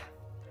makataya.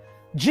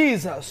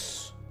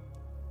 Jesus.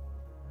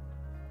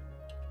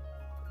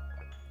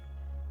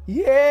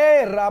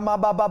 Yeah,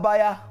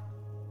 Ramabababaya.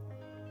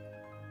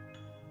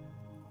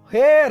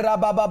 Hey,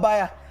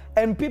 rabababaya.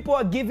 And people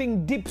are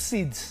giving deep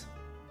seeds.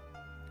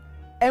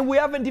 And we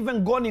haven't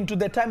even gone into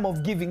the time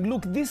of giving.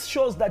 Look, this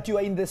shows that you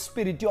are in the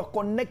spirit. You are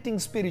connecting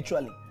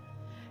spiritually.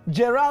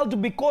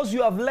 Gerald, because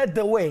you have led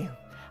the way,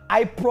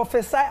 I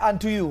prophesy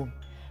unto you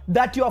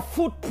that your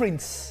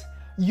footprints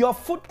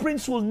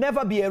will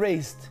never be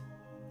erased.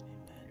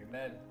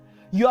 Amen.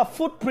 Your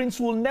footprints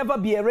will never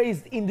be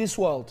erased in this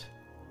world.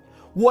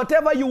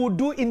 Whatever you will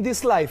do in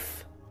this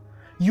life,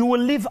 you will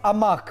leave a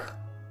mark.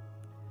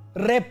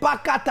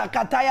 Repakata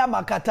kataya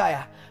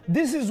makataya.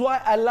 This is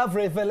why I love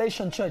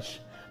Revelation Church.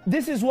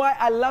 This is why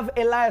I love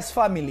Elias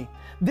family.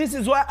 This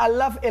is why I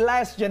love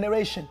Elias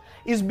generation.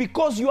 It's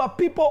because you are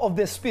people of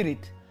the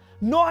spirit.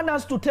 No one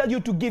has to tell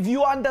you to give.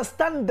 You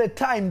understand the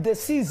time, the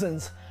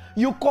seasons.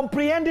 You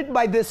comprehend it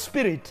by the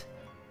spirit.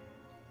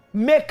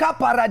 Meka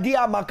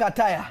paradia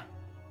makataya.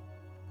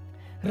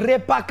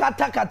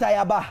 Repakata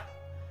katayaba.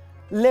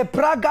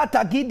 Lepraga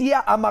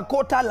tagidia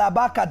amakota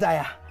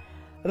labakataya.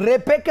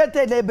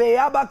 Repekete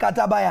lebeyaba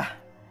katabaya.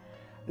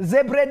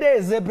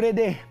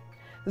 Zebrede.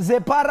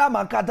 Zepara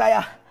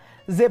makataya.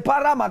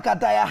 Zepara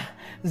makataya.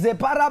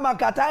 Zepara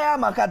makataya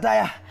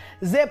makataya.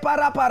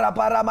 Zepara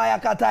para maya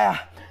kataya.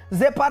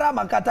 Zepara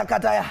makata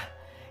kataya.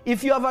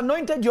 If you have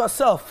anointed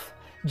yourself,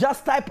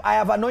 just type I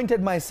have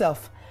anointed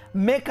myself.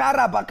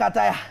 Mekara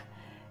bakataya.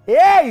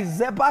 Hey,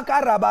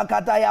 zepakara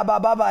bakataya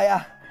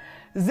bababaya.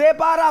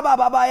 Zepara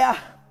bababaya.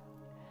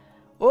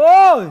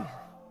 Oh.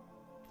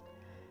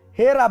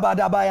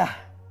 Herabadabaya.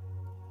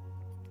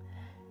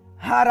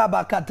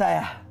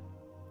 Harabakataya.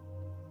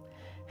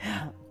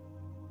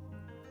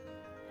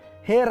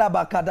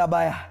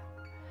 Herabakadabaya.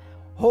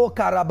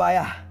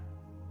 Hokarabaya.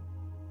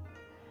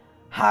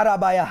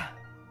 Harabaya.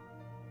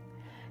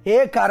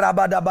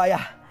 Ekarabadabaya.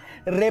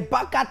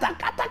 Repakata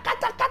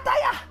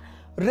kataya.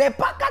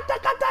 Repakata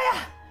kataya.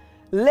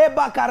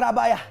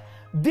 Lebakarabaya.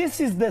 This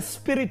is the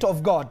Spirit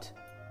of God.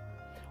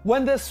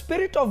 When the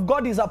Spirit of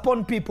God is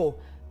upon people,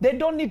 they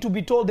don't need to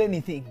be told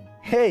anything.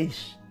 Hey.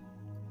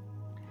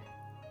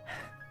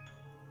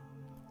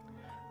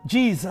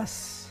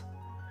 Jesus.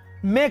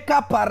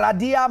 Meka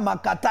paradia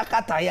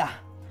makatakataya.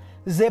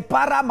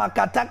 Zepara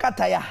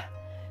makatakataya.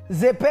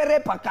 Zepere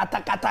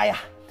pakatakataya.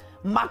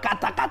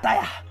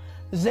 Makatakataya.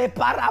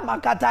 Zepara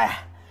makataya.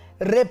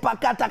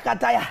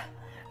 Repakatakataya.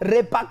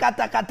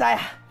 Repakatakataya.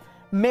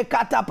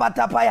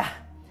 Mekatapatapaya.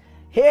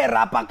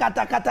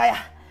 Herapakatakataya.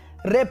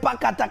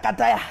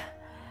 Repakatakataya.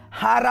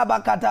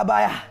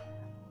 Harabakatabaya.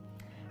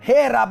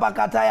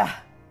 Herabakataya.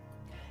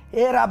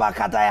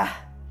 Herabakataya.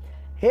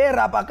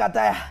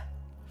 Herabakataya.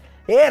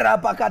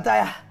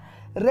 Herabakataya.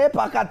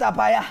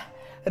 Repakatapaya.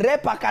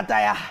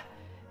 Repakataya.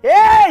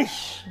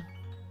 Eish!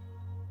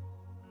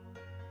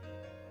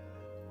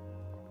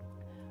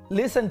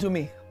 Listen to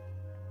me.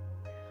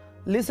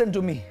 Listen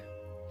to me.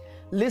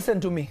 Listen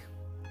to me.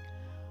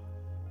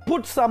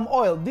 Put some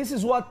oil. This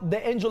is what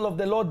the angel of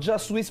the Lord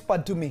just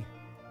whispered to me.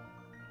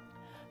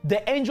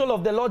 The angel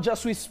of the Lord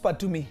just whispered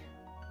to me.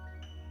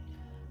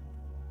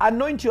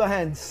 Anoint your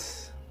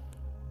hands.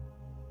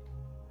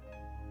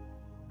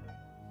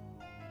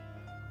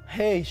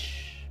 Hey.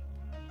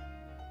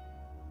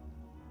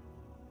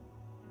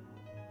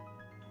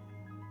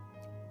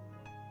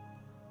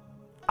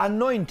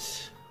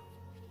 Anoint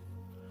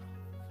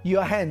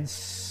your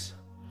hands.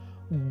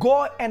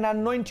 Go and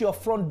anoint your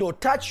front door.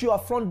 Touch your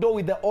front door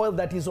with the oil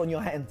that is on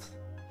your hands.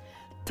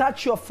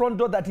 Touch your front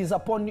door that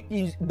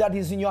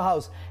is in your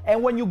house.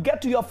 And when you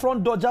get to your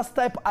front door, just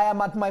type, I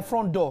am at my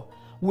front door.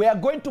 We are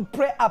going to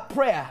pray a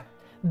prayer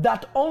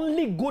that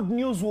only good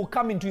news will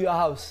come into your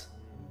house.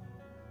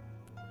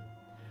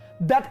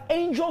 That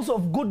angels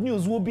of good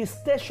news will be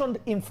stationed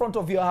in front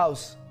of your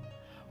house.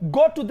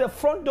 Go to the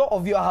front door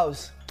of your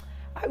house.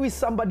 I wish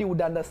somebody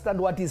would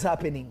understand what is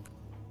happening.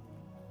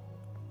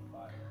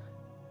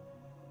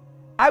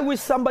 I wish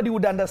somebody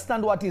would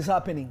understand what is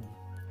happening.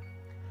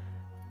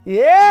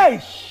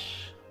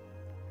 Yes.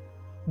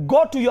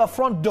 Go to your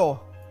front door.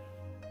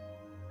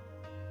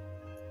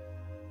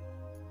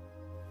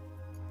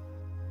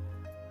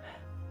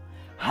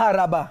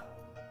 Haraba.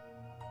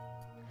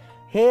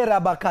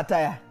 Heraba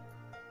kataya.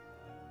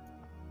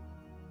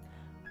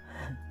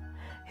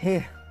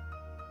 He.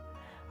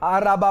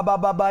 Haraba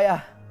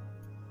babaya.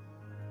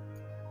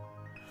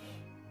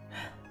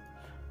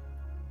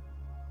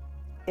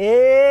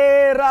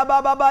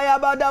 Rabababaya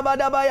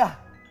badabadabaya.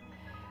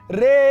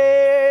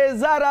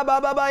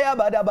 Rezarabababaya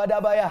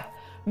badabadabaya.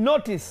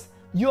 Notice,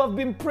 you have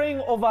been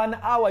praying over an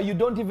hour, you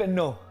don't even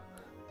know.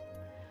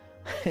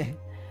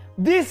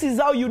 This is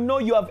how you know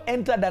you have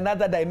entered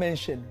another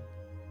dimension.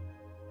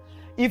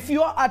 If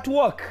you are at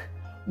work,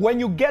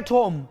 when you get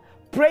home,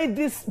 play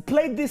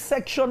this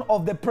section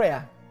of the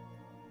prayer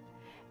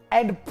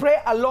and pray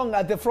along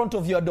at the front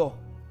of your door.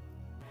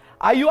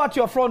 Are you at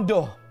your front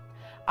door?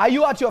 Are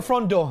you at your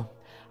front door?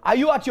 Are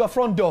you at your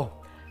front door?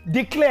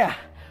 Declare,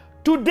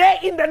 today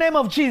in the name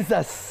of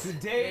Jesus.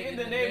 Today in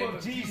the name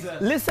of Jesus.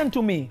 Listen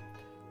to me.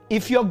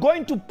 If you're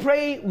going to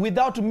pray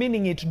without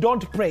meaning it,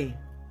 don't pray.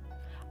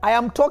 I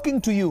am talking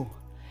to you.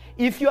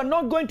 If you're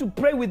not going to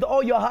pray with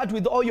all your heart,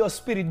 with all your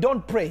spirit,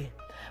 don't pray.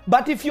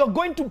 But if you're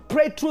going to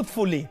pray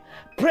truthfully,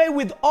 pray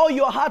with all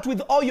your heart,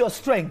 with all your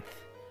strength.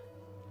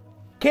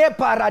 Ke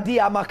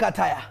paradia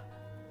makataya.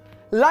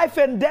 Life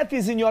and death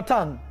is in your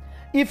tongue.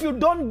 If you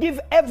don't give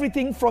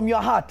everything from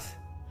your heart,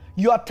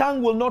 your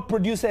tongue will not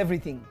produce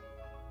everything.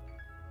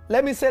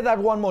 Let me say that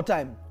one more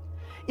time.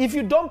 If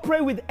you don't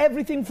pray with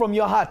everything from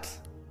your heart,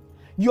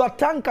 your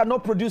tongue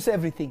cannot produce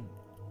everything.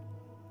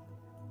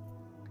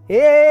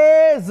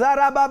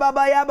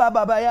 Zarababaya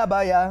babaya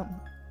baya.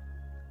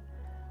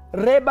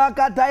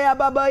 Rebakataya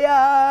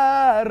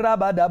babaya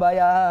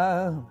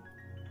rabadabaya.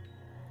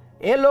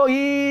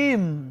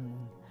 Elohim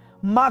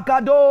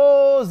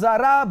Makado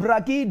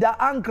Zarabrakida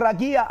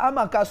Ankrakia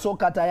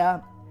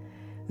Amakasokataya.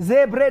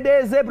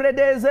 Zebrede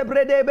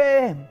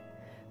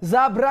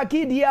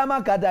Zabrakidia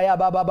Makadaya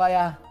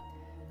bababaya.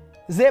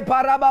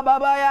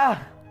 Zeparababaya.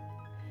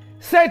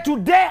 Say,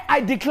 today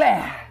I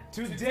declare.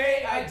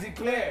 Today I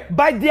declare,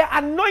 By the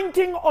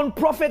anointing on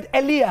Prophet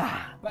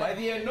Eliah, by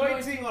the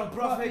anointing on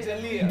Prophet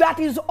Eliah, that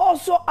is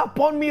also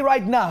upon me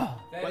right now.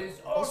 that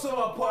is also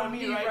upon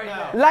me right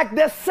now, Like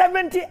the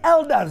 70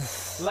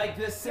 elders like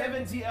the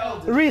 70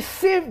 elders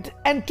received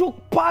and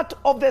took part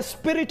of the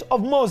spirit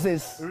of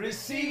Moses,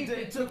 received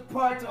and took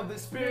part of the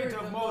spirit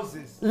of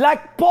Moses,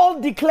 like Paul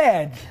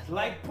declared,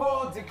 like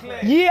Paul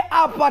declared, ye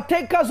are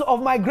partakers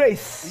of my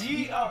grace.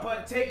 ye are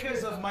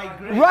partakers of my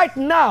grace. Right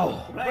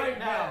now, Right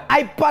now,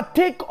 I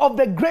partake of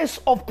the grace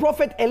of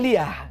Prophet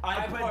Eliah,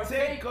 I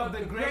partake of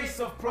the grace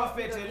of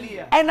Prophet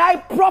Eliah, and I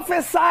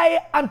prophesy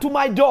unto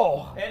my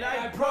door, and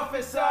I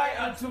prophesy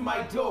unto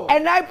my door,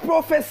 and I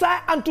prophesy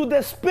unto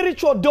the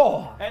spiritual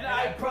door. and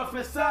I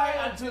prophesy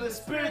unto the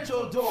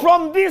spiritual door.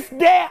 From this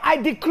day I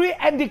decree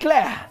and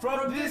declare,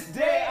 From this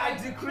day I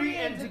decree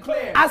and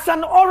declare, as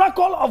an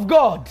oracle of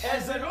God,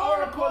 as an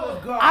oracle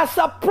of God, as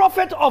a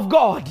prophet of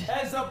God,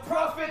 as a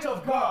prophet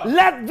of God,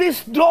 let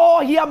this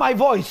door hear my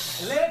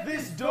voice. let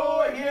this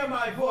door hear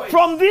my voice.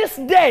 From this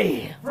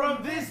day,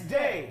 From this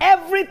day,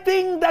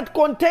 everything that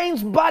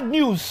contains bad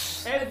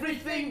news,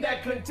 everything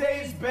that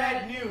contains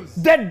bad news,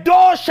 the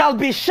door shall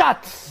be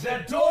shut.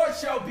 the door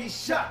shall be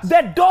shut.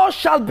 The door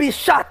shall be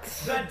shut.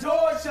 The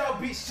door shall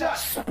be shut,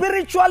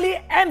 Spiritually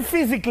and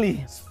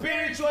physically.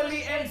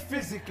 spiritually and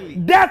physically.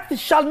 Death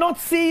shall not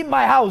see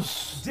my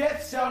house.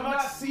 Death shall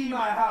not see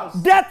my house.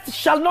 Death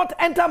shall not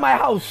enter my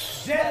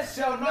house. Death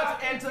shall not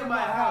enter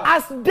my house.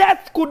 As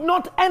death could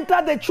not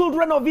enter the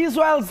children of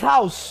Israel's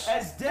house,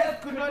 As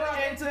death could not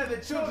enter the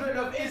children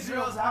of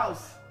Israel's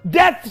house,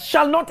 death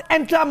shall not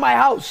enter my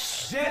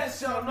house. death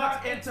shall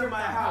not enter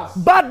my house.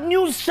 Bad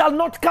news shall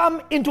not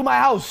come into my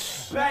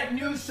house. Bad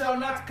news shall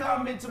not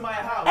come into my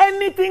house.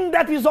 Anything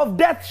that is of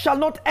death shall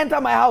not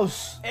enter my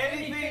house.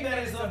 Anything that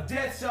is of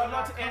death shall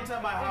not enter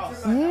my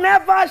house.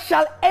 Never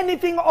shall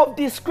anything of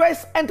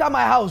disgrace enter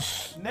my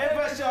house.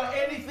 Never shall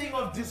anything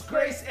of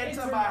disgrace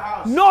enter my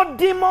house. No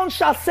demon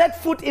shall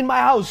set foot in my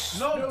house.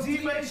 No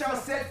demon shall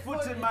set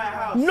foot in my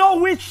house. No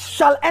witch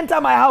shall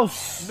enter my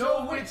house.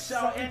 No witch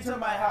shall enter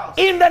my house.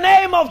 In the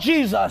name of In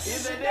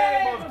Jesus, the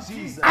name of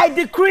Jesus, I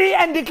decree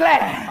and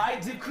declare, I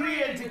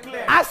decree and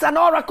declare, as an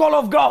oracle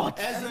of God,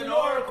 as an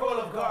oracle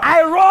of God,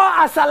 I roar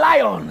as a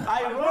lion.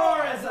 I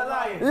roar as a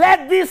lion.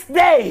 Let this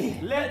day,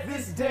 Let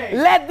this day,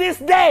 let this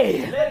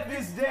day, let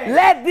this day,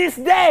 let this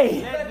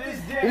day, let this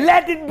day,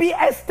 let it be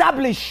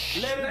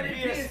established. let it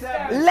be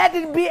established. Let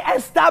it be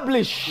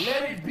established.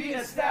 Let it be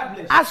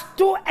established. As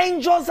two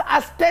angels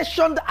are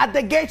stationed at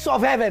the gates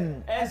of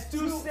heaven. As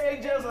two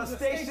angels are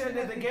stationed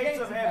at the gates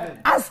of heaven.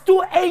 As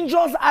two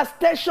angels are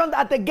stationed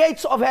at the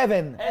gates of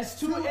heaven. As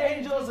two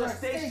angels are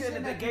stationed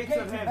at the gates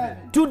of heaven.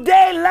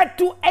 Today, let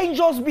two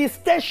angels be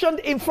stationed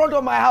in front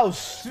of my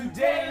house.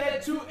 Today,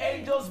 let two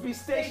angels be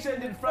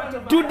stationed in front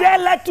of my Today,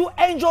 house. let two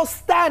angels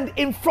stand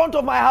in front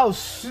of my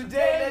house.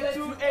 Today, let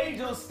two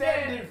angels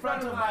stand in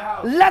front of my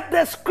house. Let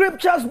the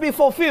scriptures be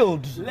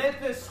fulfilled.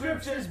 Let the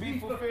scriptures be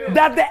fulfilled.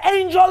 That the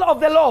angel of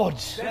the Lord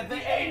That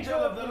the angel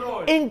of the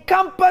Lord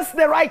encompass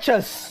the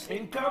righteous.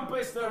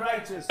 encompass the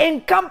righteous.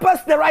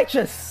 Encompass the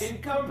righteous.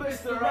 Encompass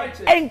the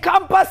righteous.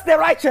 Encompass the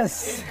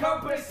righteous.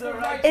 Encompass the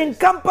righteous.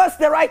 Encompass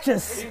the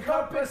righteous.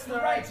 Encompass the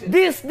righteous.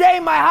 This day,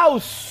 my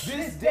house.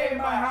 This day,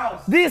 my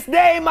house. This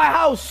day, my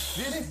house.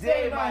 This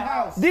day, my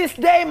house. This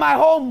day, my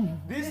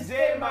home This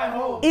day, my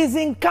home is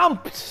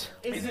encamped,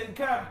 is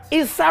encamped,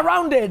 is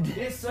surrounded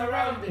is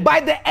surrounded by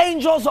the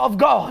angels of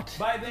God.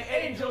 by the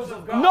angels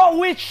of God. No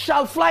witch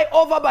shall fly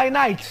over by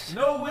night.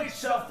 No witch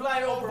shall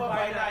fly over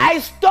by night. I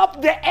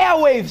stop the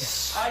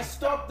airwaves. I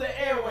stop the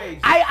airwaves.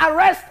 I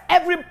arrest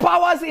every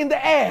powers in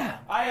the air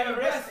I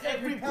arrest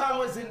every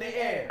powers in the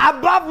air.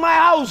 above my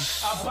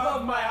house,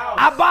 Above my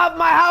house. above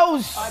my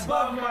house,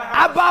 Above my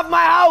house. above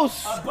my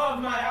house,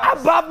 Above my house.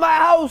 above my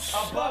house,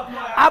 Above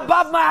my house.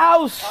 above my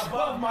house,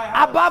 Above my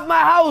house. above my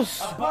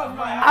house, Above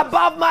my house.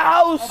 above my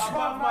house,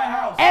 above my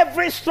house,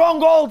 every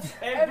stronghold,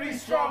 every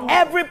stronghold,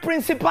 every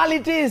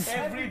principalities,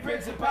 every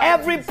principality,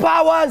 every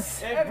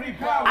powers, every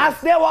power, as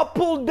they were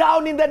pulled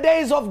down in the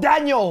days of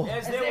Daniel,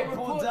 as they were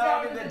pulled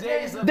down in the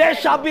days of they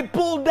Daniel, shall be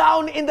pulled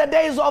down in the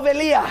days of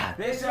Eliah.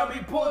 they shall be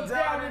pulled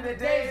down in the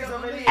days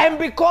of Eliah. And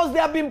because they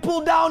have been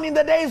pulled down in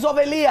the days of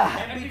Eliah,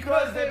 And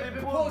because they've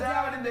been pulled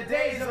down in the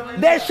days of Eliah,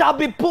 they shall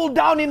be pulled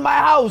down in my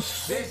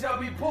house. they shall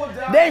be pulled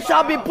down. They in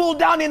shall my be house. pulled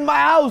down in my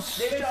house.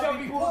 They shall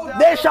be pulled down.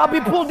 They shall be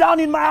pulled down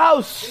in my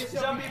house. They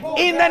shall be pulled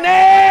In the down.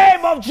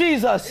 name of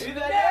Jesus. In the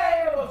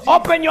name of Jesus.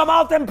 Open your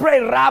mouth and pray.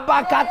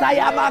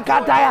 Rabakataya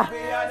makataya.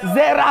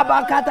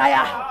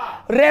 Zerabakataya.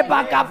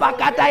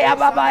 Rebakapakataya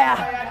babaya.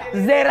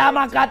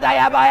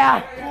 Zeramakataya baya.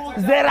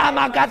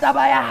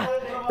 Zeramacatabaya.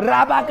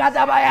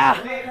 Rabakatabaya.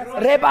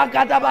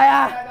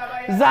 Rebakatabaya.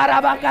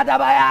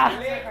 Zarabakatabaya.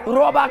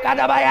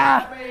 Robakatabaya.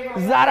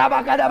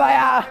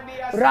 Zarabakatabaya.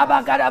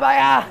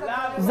 Rabakatabaya.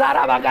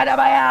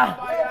 Zarabakatabaya.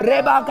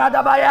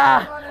 Rebakatabaya.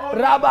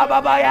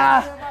 Rabababaya.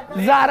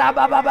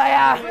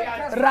 Zarabababaya.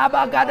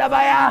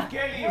 Rabakatabaya.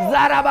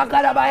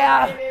 Zarabakatabaya.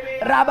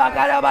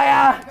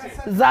 Rabakatabaya.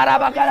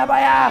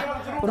 Zarabakatabaya.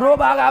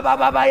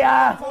 Robagababaya.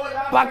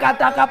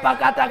 Pakataka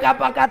pakataka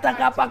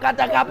pakataka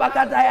pakataka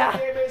pakataya.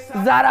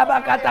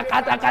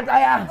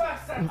 Zarabakatakataya.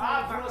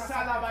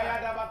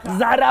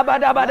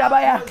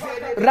 Zarabadabadabaya.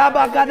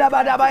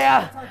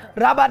 Rabakadabadabaya.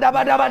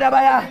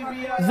 Rabadabadabadabaya.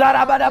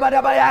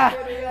 Zarabadabadabaya.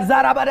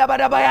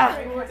 Zarabadabadabaya.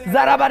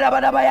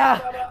 Zarabadabadabaya.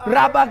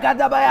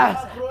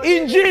 Rabakadabaya.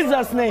 In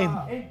Jesus' name.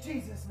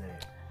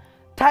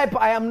 Type,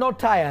 I am not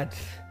tired.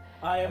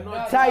 I am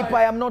not Type, tired.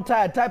 I am not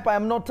tired. Type, I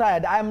am not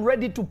tired. I am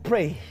ready to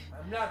pray.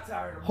 I'm not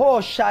tired. Ho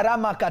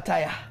sharama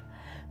kataya.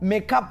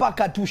 Mekapa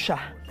katusha.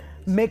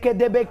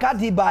 Mekedebeka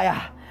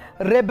dibaya.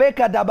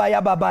 Rebeka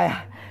dabaya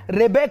babaya.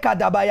 Rebeka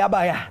dabaya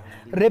baya.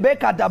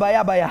 Rebeka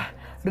dabaya baya.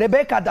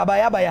 Rebeka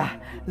dabaya baya.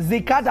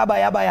 Zikata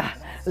baya baya.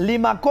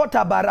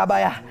 Limakota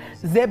barabaya.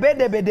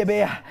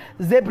 Zebedebedebeya.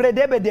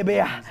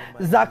 Zebredebedebeya.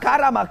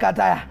 Zakara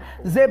makataya.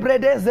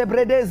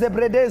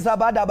 Zebrede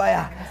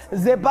zabadabaya.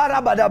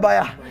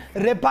 Zebarabadabaya.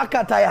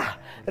 Repakataya.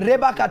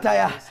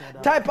 Rebakataya.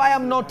 Type, I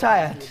am not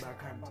tired.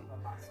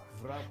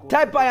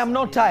 Type, I am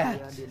not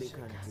tired.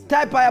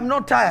 Type, I am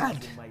not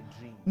tired.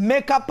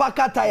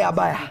 Mekapakataya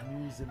baya.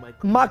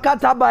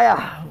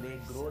 Makatabaya.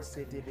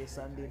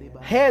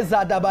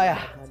 Hezadabaya.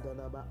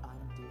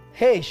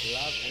 Hey,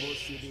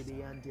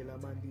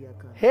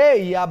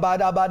 hey,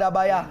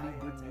 yabadabadabaya.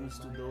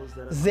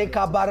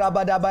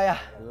 Zekabarabadabaya.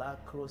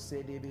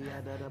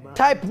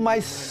 Type, my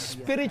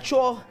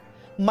spiritual,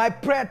 my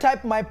prayer,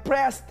 type, my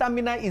prayer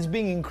stamina is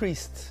being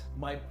increased.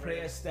 My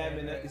prayer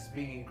stamina is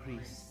being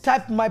increased.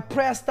 Type, my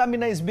prayer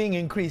stamina is being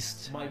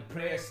increased. My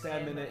prayer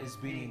stamina is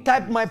being increased.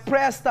 Type, my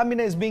prayer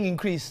stamina is being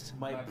increased.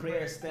 My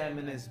prayer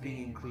stamina is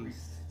being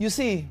increased. You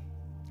see,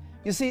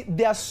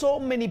 there are so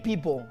many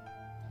people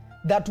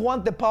that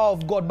want the power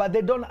of God, but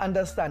they don't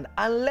understand.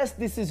 Unless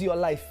this is your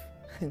life,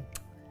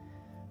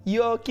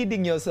 you're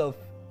kidding yourself.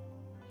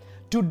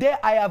 Today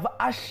I have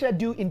ushered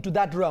you into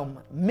that realm.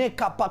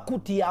 Meka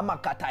pakuti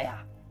yamakataya.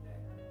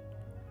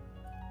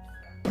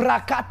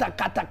 Prakata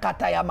kata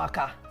kataya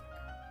maka.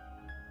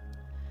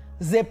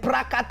 Ze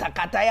prakata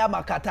kataya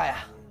makataya.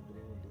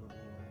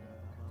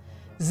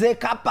 Ze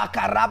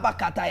kapakaraba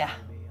kataya.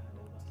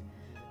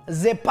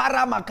 Ze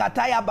para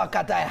makataya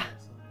bakataya.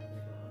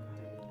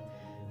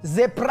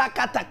 Ze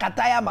prakata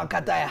kataya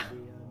makataya.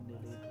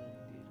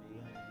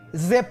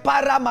 Ze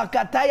para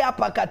makataya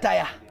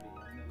pakataya.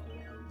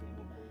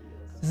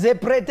 Ze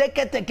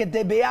preteke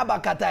teketebeya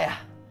bakataya.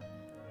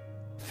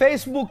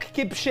 Facebook,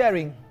 keep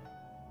sharing.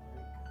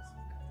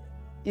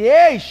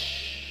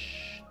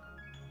 Yeesh.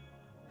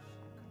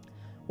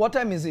 What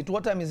time is it?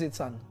 What time is it,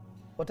 son?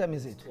 What time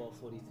is it?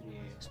 12:43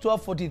 a.m. It's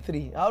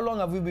 12:43. How long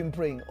have we been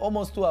praying?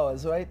 Almost 2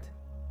 hours, right?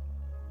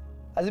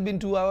 Has it been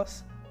 2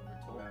 hours?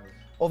 2 hours.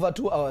 Over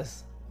 2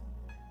 hours.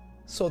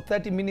 So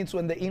 30 minutes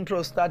when the intro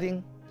is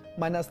starting,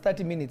 minus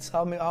 30 minutes.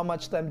 How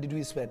much time did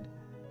we spend?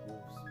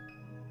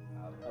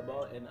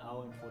 About an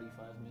hour and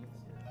 45 minutes.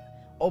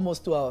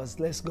 Almost 2 hours.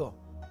 Let's go.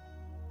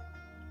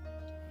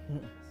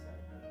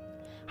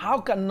 How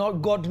can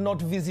God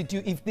not visit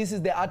you if this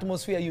is the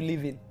atmosphere you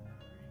live in?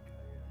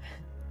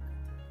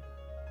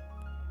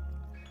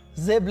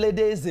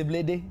 Zeblede,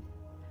 zeblede.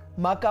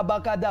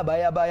 Makabaka da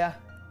baya baya.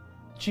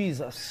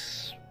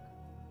 Jesus.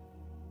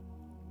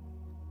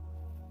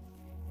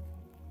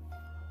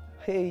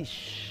 Hey.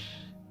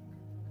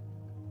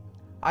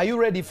 Are you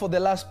ready for the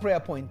last prayer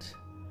point?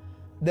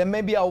 Then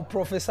maybe I'll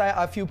prophesy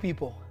a few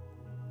people.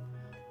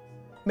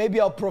 Maybe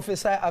I'll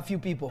prophesy a few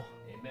people.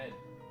 Amen.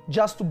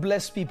 Just to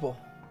bless people.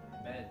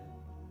 Amen.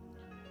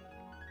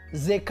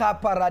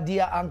 Zeka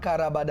paradia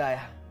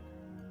ankarabadaya.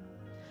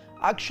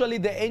 Actually,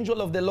 the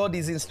angel of the Lord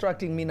is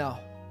instructing me now.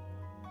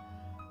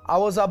 I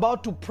was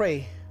about to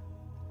pray,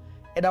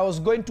 and I was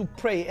going to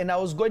pray, and I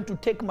was going to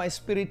take my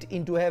spirit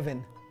into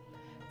heaven,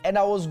 and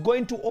I was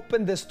going to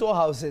open the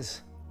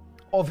storehouses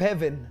of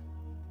heaven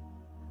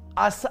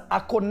as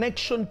a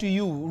connection to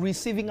you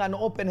receiving an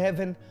open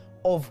heaven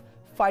of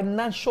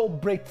financial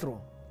breakthrough.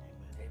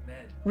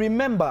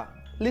 Remember,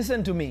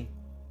 listen to me.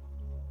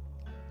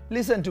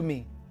 Listen to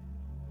me.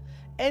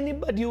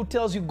 Anybody who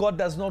tells you God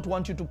does not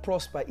want you to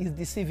prosper is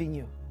deceiving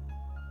you.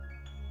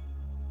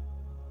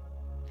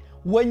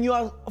 When you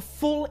are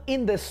full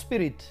in the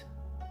Spirit,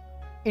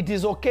 it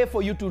is okay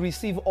for you to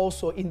receive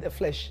also in the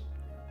flesh.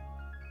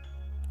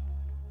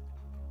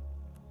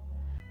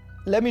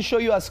 Let me show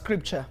you a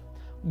scripture.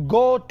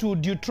 Go to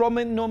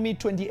Deuteronomy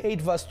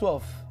 28 verse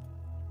 12.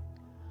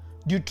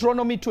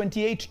 Deuteronomy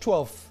 28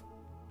 12.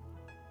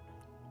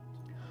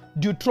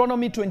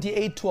 Deuteronomy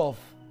 28 12.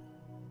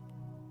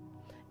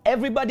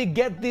 Everybody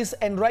get this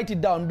and write it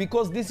down,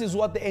 because this is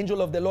what the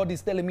angel of the Lord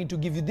is telling me to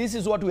give you. This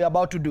is what we are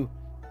about to do.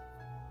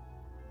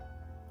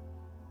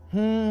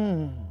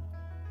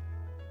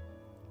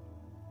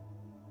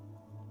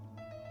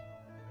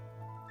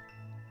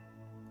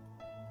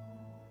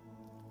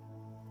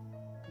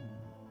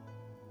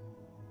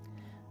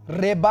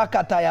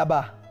 Rebecca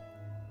Tayaba.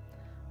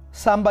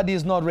 Somebody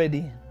is not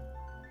ready.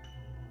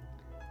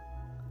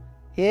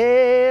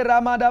 Hey,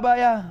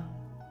 Ramadabaya.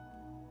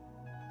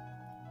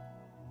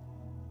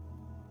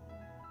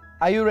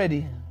 Are you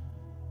ready?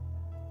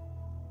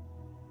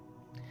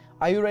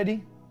 Are you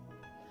ready?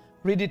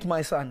 Read it,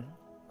 my son.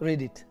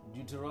 Read it.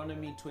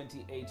 Deuteronomy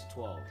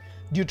 28:12.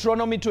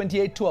 Deuteronomy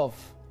 28:12.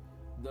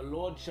 The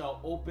Lord shall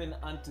open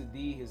unto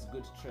thee his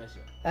good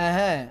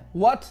treasure.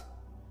 What?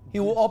 He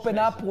will Good open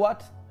up treasure.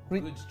 what?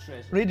 Good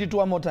treasure. Read it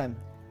one more time.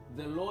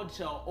 The Lord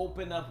shall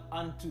open up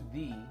unto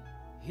thee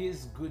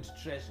his good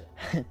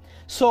treasure.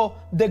 So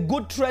the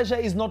good treasure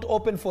is not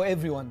open for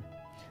everyone.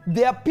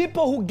 There are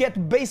people who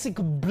get basic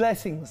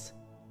blessings,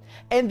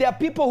 and there are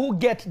people who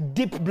get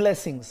deep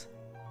blessings.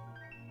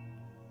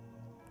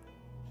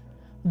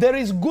 There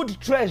is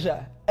good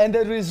treasure and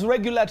there is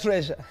regular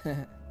treasure.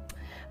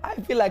 I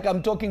feel like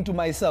I'm talking to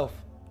myself.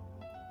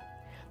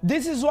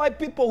 This is why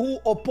people who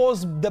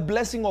oppose the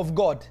blessing of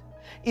God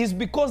is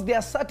because they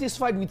are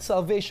satisfied with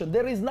salvation.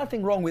 There is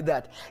nothing wrong with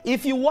that.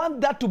 If you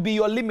want that to be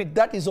your limit,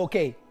 that is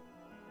okay.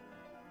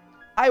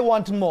 I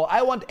want more.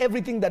 I want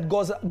everything that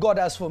God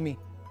has for me.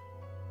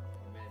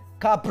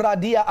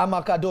 Kapradia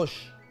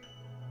Amakadosh.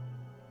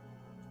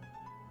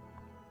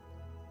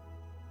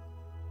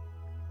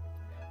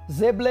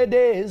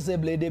 Zeblede,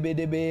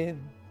 zebledebedebe.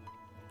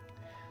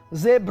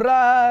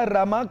 Zebra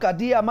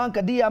ramakadia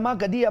makadia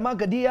makadia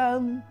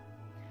makadia.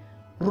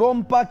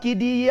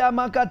 Rompakidia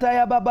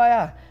makataya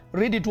babaya.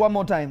 Read it one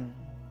more time.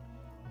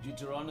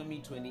 Deuteronomy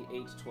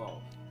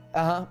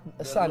 28:12.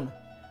 Son,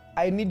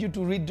 I need you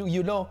to read.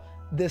 You know,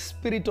 the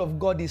Spirit of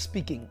God is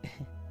speaking.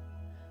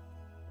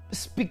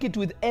 Speak it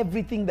with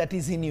everything that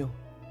is in you.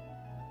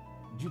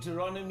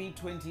 Deuteronomy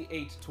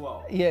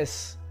 28:12.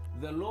 Yes.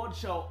 The Lord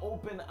shall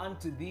open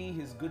unto thee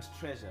his good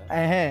treasure,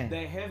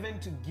 the heaven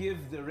to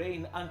give the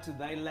rain unto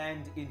thy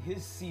land in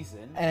his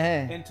season,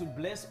 and to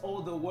bless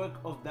all the work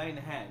of thine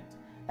hand.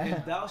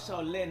 And thou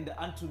shalt lend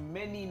unto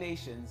many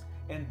nations,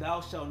 and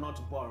thou shalt not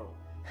borrow.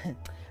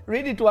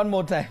 Read it one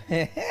more time.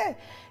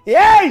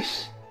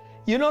 Yes!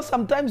 You know,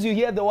 sometimes you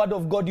hear the word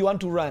of God, you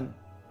want to run.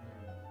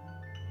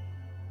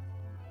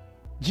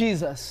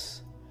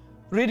 Jesus.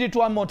 Read it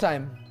one more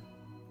time.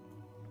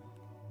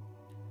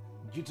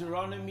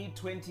 Deuteronomy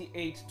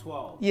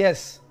 28:12.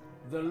 Yes.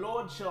 The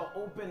Lord shall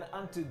open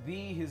unto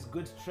thee his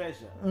good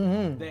treasure,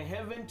 the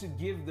heaven to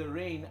give the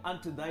rain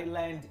unto thy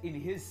land in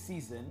his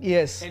season,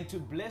 Yes. and to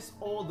bless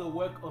all the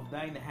work of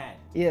thine hand.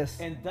 Yes.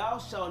 And thou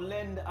shalt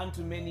lend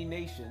unto many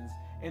nations,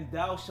 and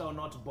thou shalt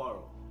not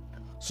borrow.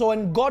 So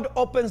when God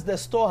opens the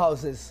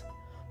storehouses,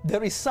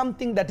 there is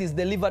something that is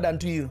delivered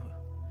unto you.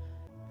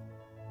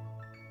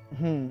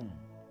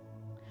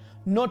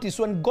 Notice,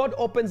 when God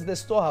opens the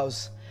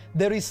storehouse,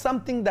 there is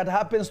something that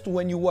happens to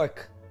when you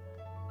work.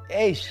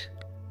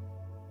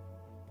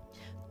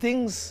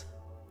 Things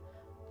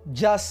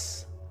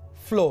just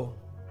flow.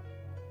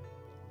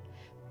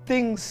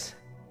 Things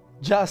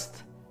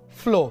just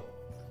flow.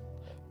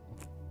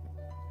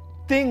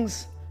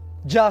 Things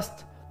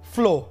just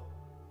flow.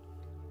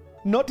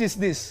 Notice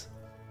this.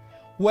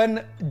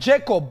 When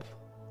Jacob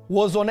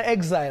was on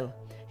exile,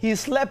 he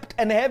slept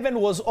and heaven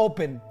was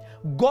open.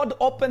 God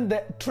opened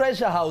the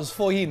treasure house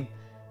for him.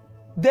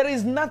 There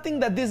is nothing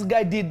that this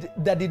guy did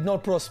that did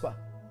not prosper.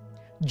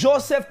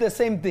 Joseph, the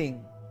same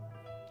thing.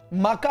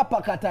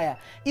 Makapakataya.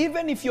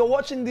 Even if you're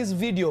watching this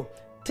video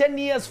 10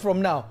 years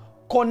from now,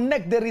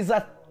 connect. There is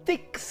a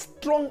thick,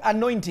 strong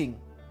anointing.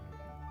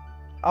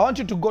 I want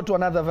you to go to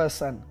another verse,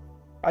 son.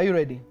 Are you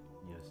ready?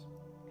 Yes.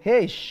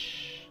 Hey,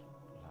 shh.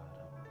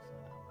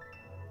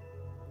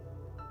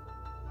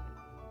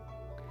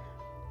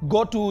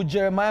 Go to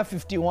Jeremiah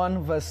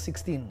 51 verse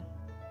 16.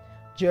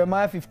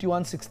 Jeremiah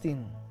 51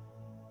 16.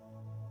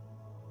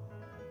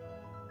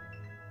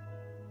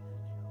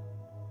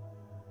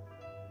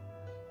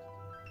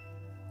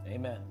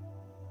 Amen.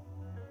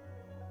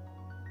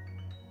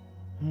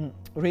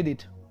 Read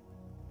it.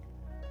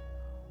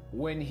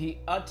 When he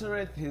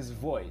uttereth his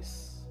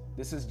voice,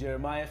 this is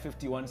Jeremiah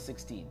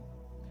 51:16.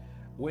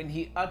 When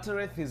he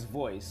uttereth his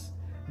voice,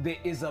 there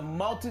is a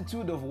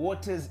multitude of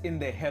waters in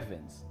the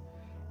heavens,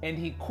 and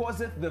he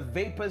causeth the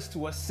vapors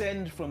to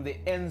ascend from the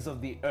ends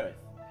of the earth.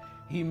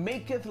 He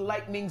maketh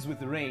lightnings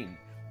with rain,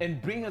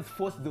 and bringeth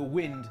forth the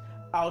wind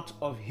out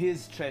of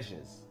his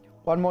treasures.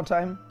 One more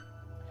time.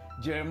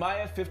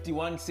 Jeremiah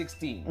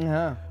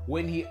 51:16.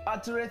 When he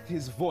uttereth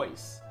his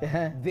voice,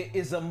 there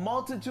is a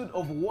multitude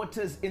of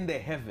waters in the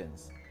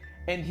heavens,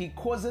 and he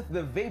causeth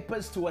the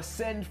vapors to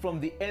ascend from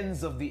the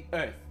ends of the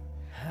earth.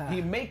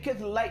 He maketh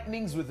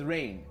lightnings with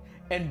rain,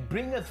 and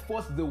bringeth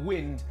forth the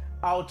wind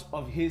out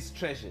of his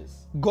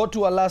treasures. Go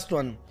to our last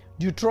one.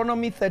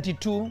 Deuteronomy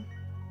 32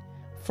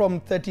 from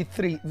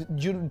 33.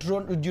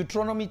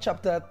 Deuteronomy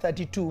chapter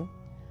 32,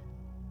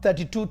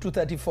 32 to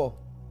 34.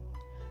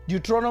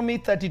 Deuteronomy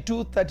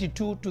 32,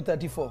 32 to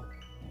 34.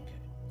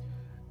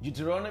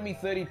 Deuteronomy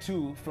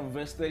 32 from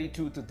verse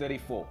 32 to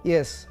 34.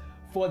 Yes.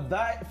 For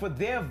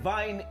their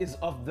vine is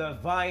of the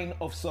vine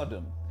of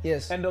Sodom,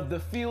 Yes. and of the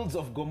fields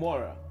of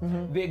Gomorrah.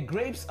 Their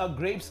grapes are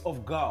grapes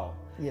of gall.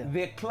 Yeah.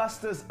 Their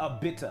clusters are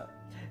bitter.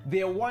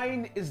 Their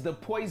wine is the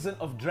poison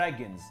of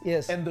dragons,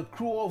 Yes. and the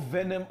cruel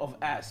venom of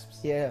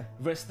asps. Yeah.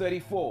 Verse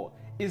 34.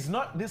 Is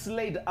not this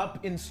laid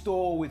up in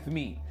store with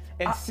me,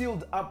 and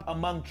sealed up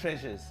among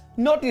treasures?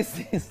 Notice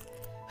this.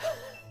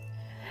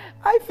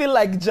 I feel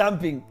like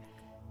jumping.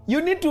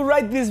 You need to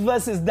write these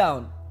verses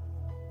down.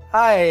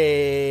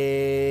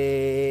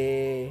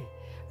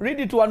 Read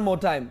it one more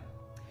time.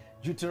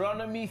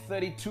 Deuteronomy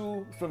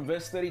 32 from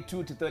verse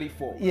 32 to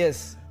 34.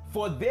 Yes.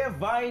 For their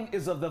vine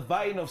is of the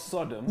vine of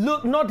Sodom.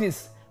 Look,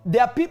 notice.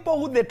 There are people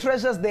who the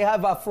treasures they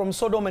have are from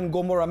Sodom and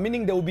Gomorrah,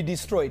 meaning they will be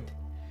destroyed.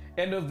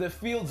 And of the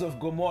fields of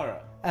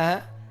Gomorrah.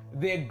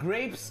 Their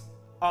grapes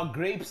are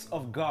grapes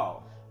of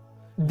gall.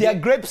 Their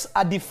grapes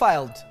are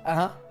defiled.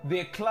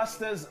 Their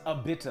clusters are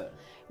bitter.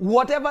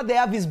 Whatever they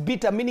have is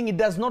bitter, meaning it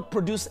does not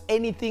produce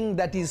anything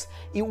that is,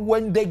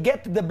 when they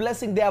get the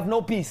blessing, they have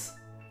no peace.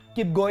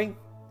 Keep going.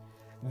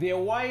 Their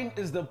wine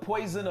is the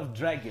poison of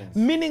dragons.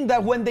 Meaning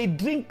that when they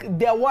drink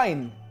their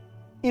wine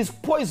is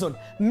poison,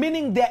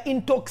 meaning they're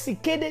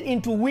intoxicated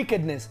into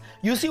wickedness.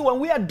 You see, when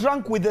we are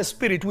drunk with the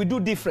Spirit, we do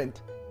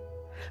different.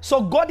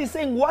 So God is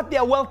saying what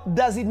their wealth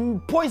does, it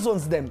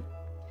poisons them.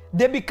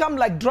 They become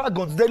like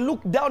dragons. They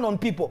look down on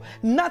people.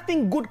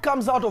 Nothing good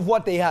comes out of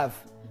what they have.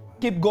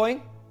 Keep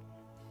going.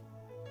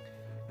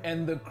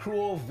 And the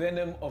cruel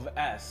venom of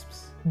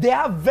asps. They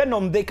have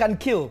venom they can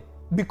kill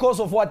because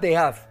of what they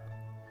have.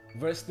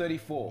 Verse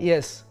 34.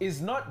 Yes.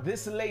 Is not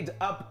this laid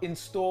up in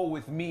store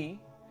with me,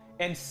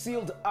 and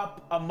sealed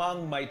up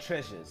among my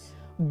treasures?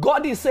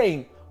 God is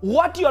saying,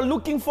 what you're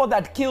looking for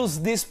that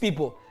kills these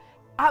people,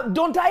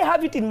 don't I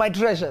have it in my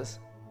treasures?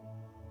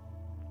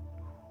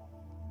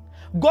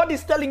 God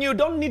is telling you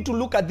don't need to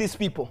look at these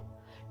people.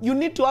 You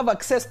need to have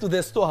access to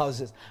the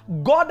storehouses.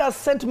 God has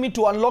sent me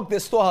to unlock the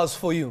storehouse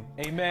for you.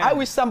 Amen. I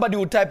wish somebody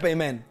would type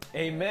amen.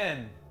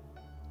 Amen.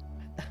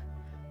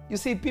 You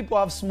see, people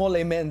have small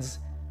amens.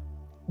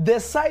 The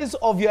size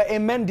of your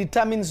amen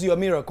determines your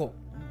miracle.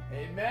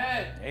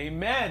 Amen.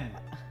 Amen.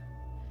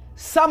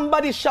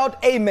 Somebody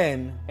shout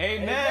amen.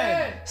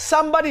 Amen.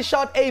 Somebody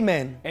shout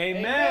amen.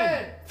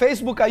 Amen.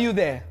 Facebook, are you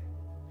there?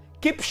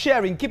 Keep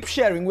sharing, keep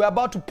sharing. We're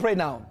about to pray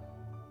now.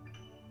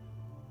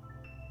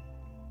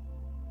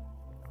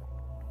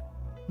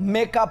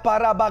 Meka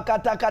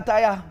parabakata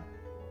kataya.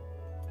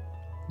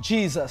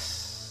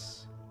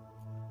 Jesus.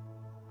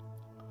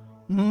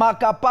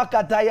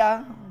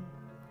 Makapakataya.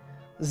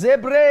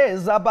 Zebre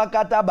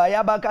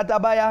zabakatabaya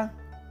bakatabaya.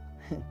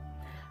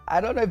 I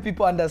don't know if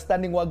people are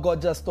understanding what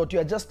God just taught you.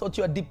 I just taught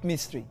you a deep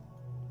mystery.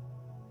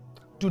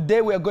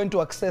 Today we are going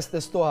to access the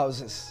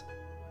storehouses.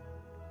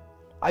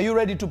 Are you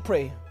ready to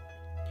pray?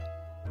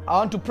 I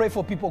want to pray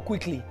for people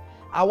quickly.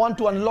 I want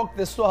to unlock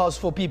the storehouse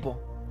for people.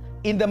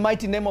 In the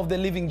mighty name of the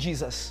living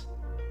Jesus.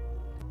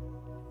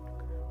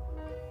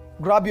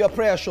 Grab your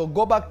prayer shawl.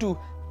 Go back to,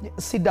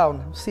 sit down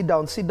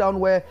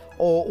where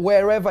or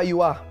wherever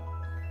you are.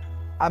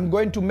 I'm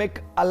going to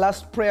make a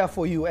last prayer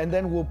for you, and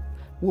then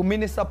we'll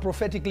minister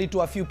prophetically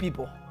to a few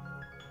people.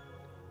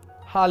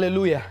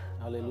 Hallelujah.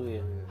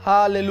 Hallelujah.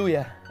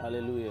 Hallelujah.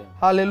 Hallelujah.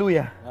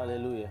 Hallelujah.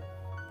 Hallelujah.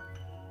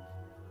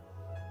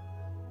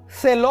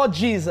 Say, Lord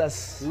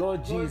Jesus,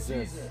 Lord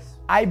Jesus,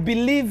 I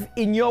believe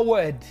in your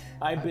word.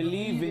 I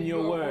believe in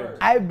your word.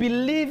 I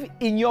believe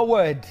in your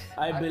word.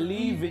 I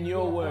believe in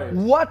your word.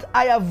 What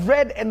I have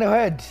read and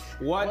heard,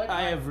 What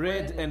I have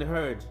read and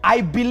heard,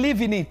 I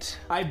believe in it.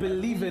 I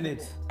believe in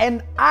it.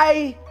 And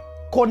I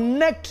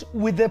connect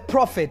with the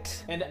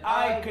prophet. And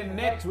I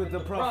connect with the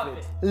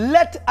prophet.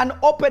 Let an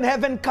open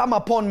heaven come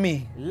upon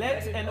me.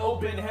 Let an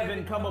open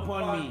heaven come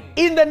upon me.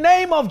 In the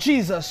name of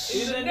Jesus.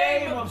 In the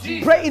name of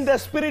Jesus. Pray in the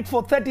spirit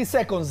for 30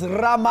 seconds.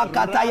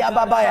 Ramakataya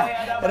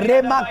babaya.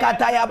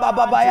 Remakataya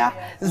babaya.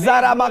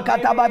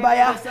 Zaramakata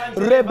babaya.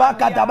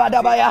 Rebakata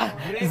badabaya.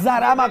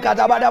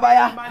 Zaramakata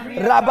badabaya.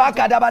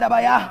 Rabakata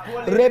badabaya.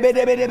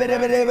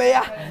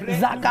 Rebedebedebedebedebaya.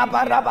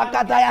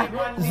 Zakaparabakataya.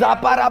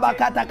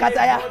 Zaparabakata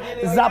kataya.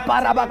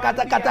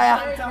 Zaparabakata kataya.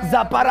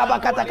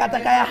 Zaparabakata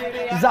kataya.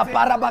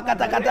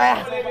 Zaparabakata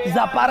kataya.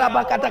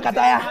 Zaparabarakata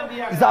kataya.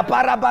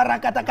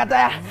 Zaparabarakata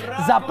kataya.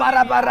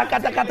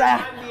 Zaparabarakata kataya.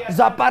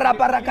 Zapara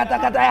parakata,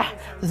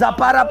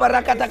 Zapara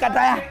parakata,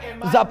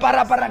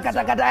 Zapara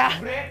parakata,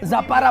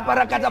 Zapara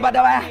parakata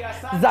badabaya,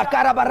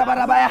 Zakara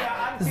barabaya,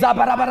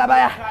 Zapara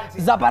barabaya,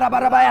 Zapara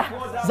barabaya,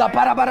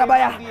 Zapara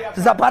barabaya,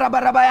 Zapara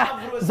barabaya,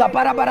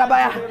 Zapara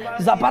barabaya,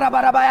 Zapara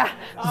barabaya,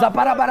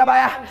 Zapara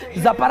barabaya,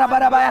 Zapara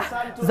barabaya,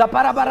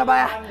 Zapara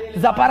barabaya,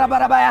 Zapara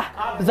barabaya,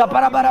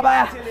 Zapara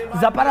barabaya,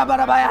 Zapara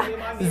barabaya,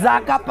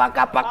 Zaka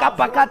paka paka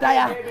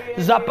pakataya,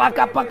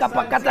 Zapaka paka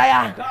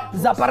pakataya,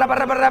 Zapara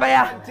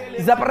barabaya,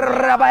 Zapara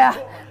barabaya,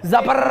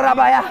 Zapara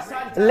barabaya,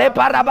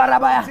 Lepara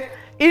barabaya.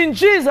 In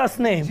Jesus'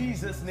 name.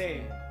 Jesus'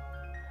 name.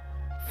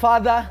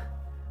 Father,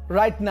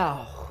 right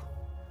now,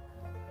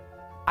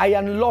 I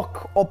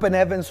unlock open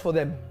heavens for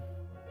them.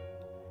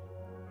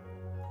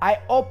 I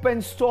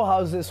open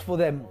storehouses for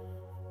them.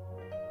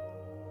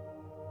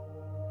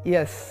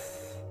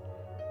 Yes.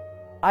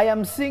 I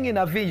am seeing in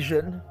a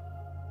vision.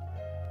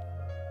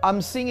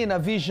 I'm seeing in a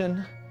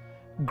vision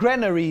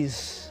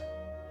granaries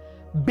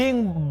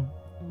being,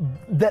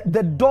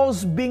 the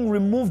doors being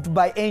removed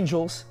by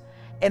angels,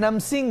 and I'm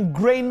seeing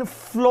grain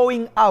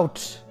flowing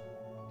out.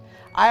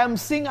 I am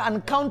seeing an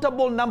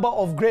uncountable number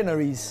of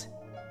granaries.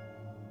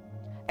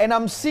 And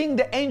I'm seeing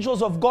the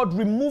angels of God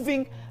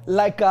removing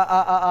like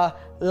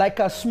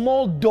a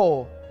small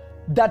door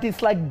that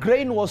is like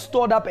grain was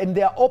stored up, and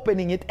they are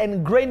opening it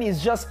and grain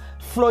is just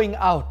flowing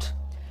out.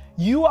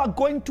 You are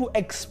going to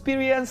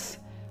experience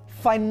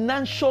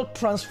financial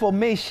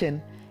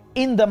transformation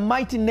in the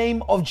mighty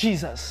name of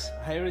Jesus.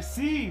 I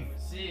receive.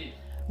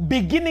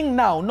 Beginning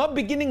now, not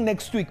beginning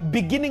next week,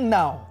 beginning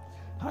now.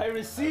 I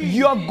receive.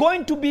 You are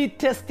going to be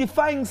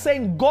testifying,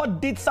 saying God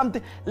did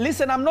something.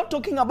 Listen, I'm not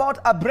talking about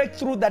a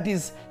breakthrough that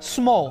is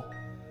small.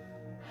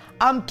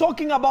 I'm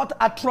talking about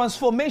a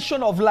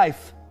transformation of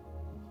life.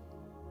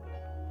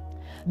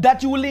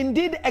 That you will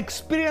indeed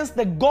experience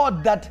the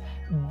God that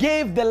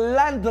gave the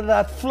land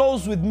that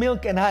flows with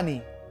milk and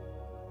honey.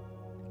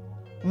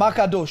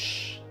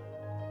 Makadosh.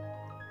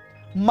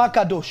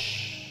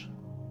 Makadosh.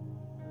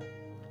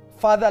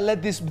 Father,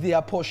 let this be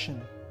their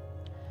portion.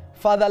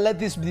 Father, let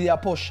this be their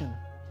portion.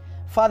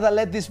 Father,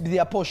 let this be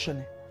their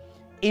portion.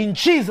 In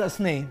Jesus'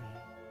 name.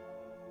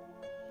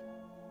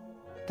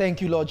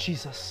 Thank you, Lord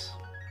Jesus.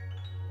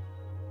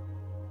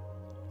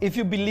 If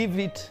you believe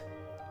it,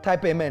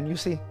 type amen. You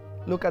see,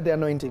 look at the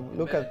anointing.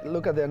 Look at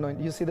the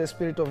anointing. You see the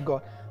Spirit of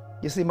God.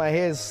 You see my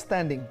hair is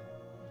standing.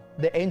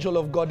 The angel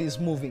of God is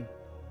moving.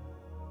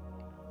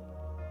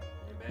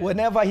 Amen.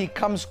 Whenever he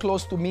comes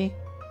close to me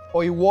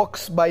or he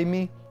walks by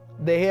me,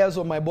 the hairs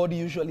on my body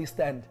usually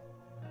stand.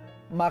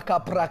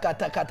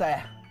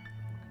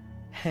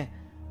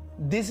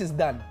 This is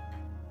done.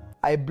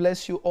 I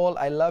bless you all.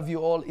 I love you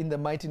all in the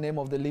mighty name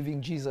of the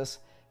living Jesus.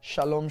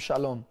 Shalom,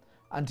 shalom.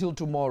 Until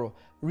tomorrow.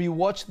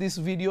 Rewatch this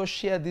video.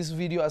 Share this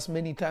video as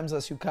many times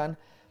as you can.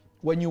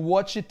 When you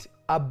watch it,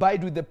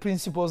 abide with the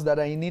principles that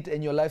are in it,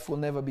 and your life will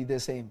never be the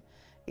same.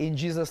 In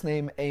Jesus'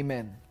 name,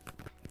 amen.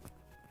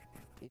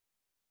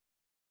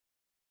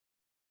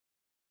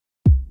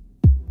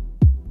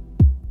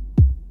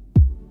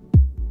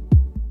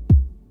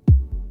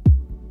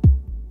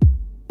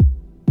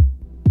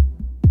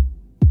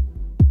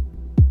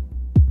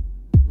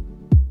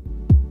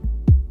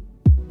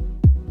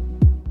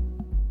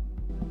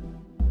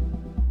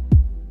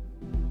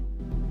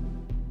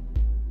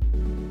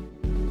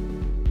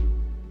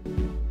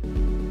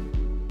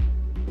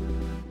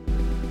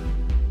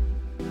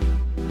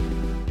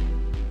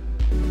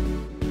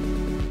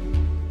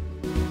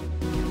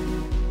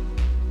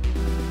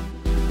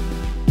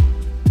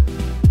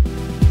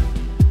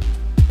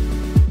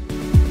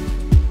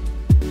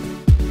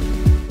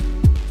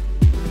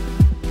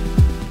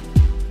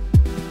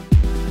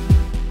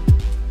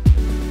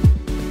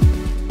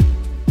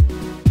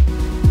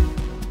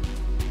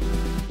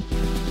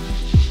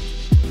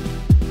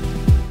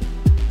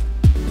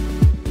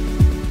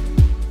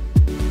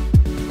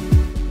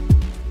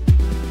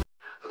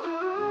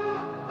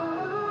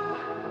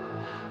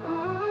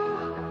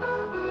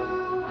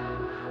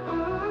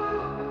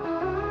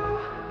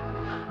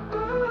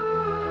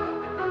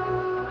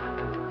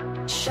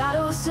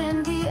 Shadows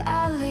in the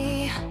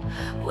alley,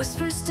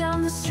 whispers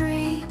down the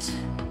street,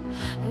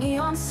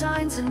 neon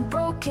signs and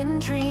broken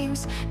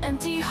dreams,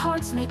 empty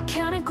hearts,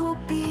 mechanical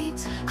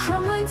beats,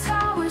 crumbling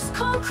towers,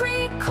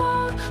 concrete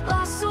cold,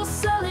 lost souls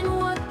selling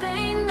what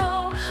they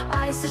know,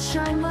 eyes that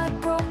shine like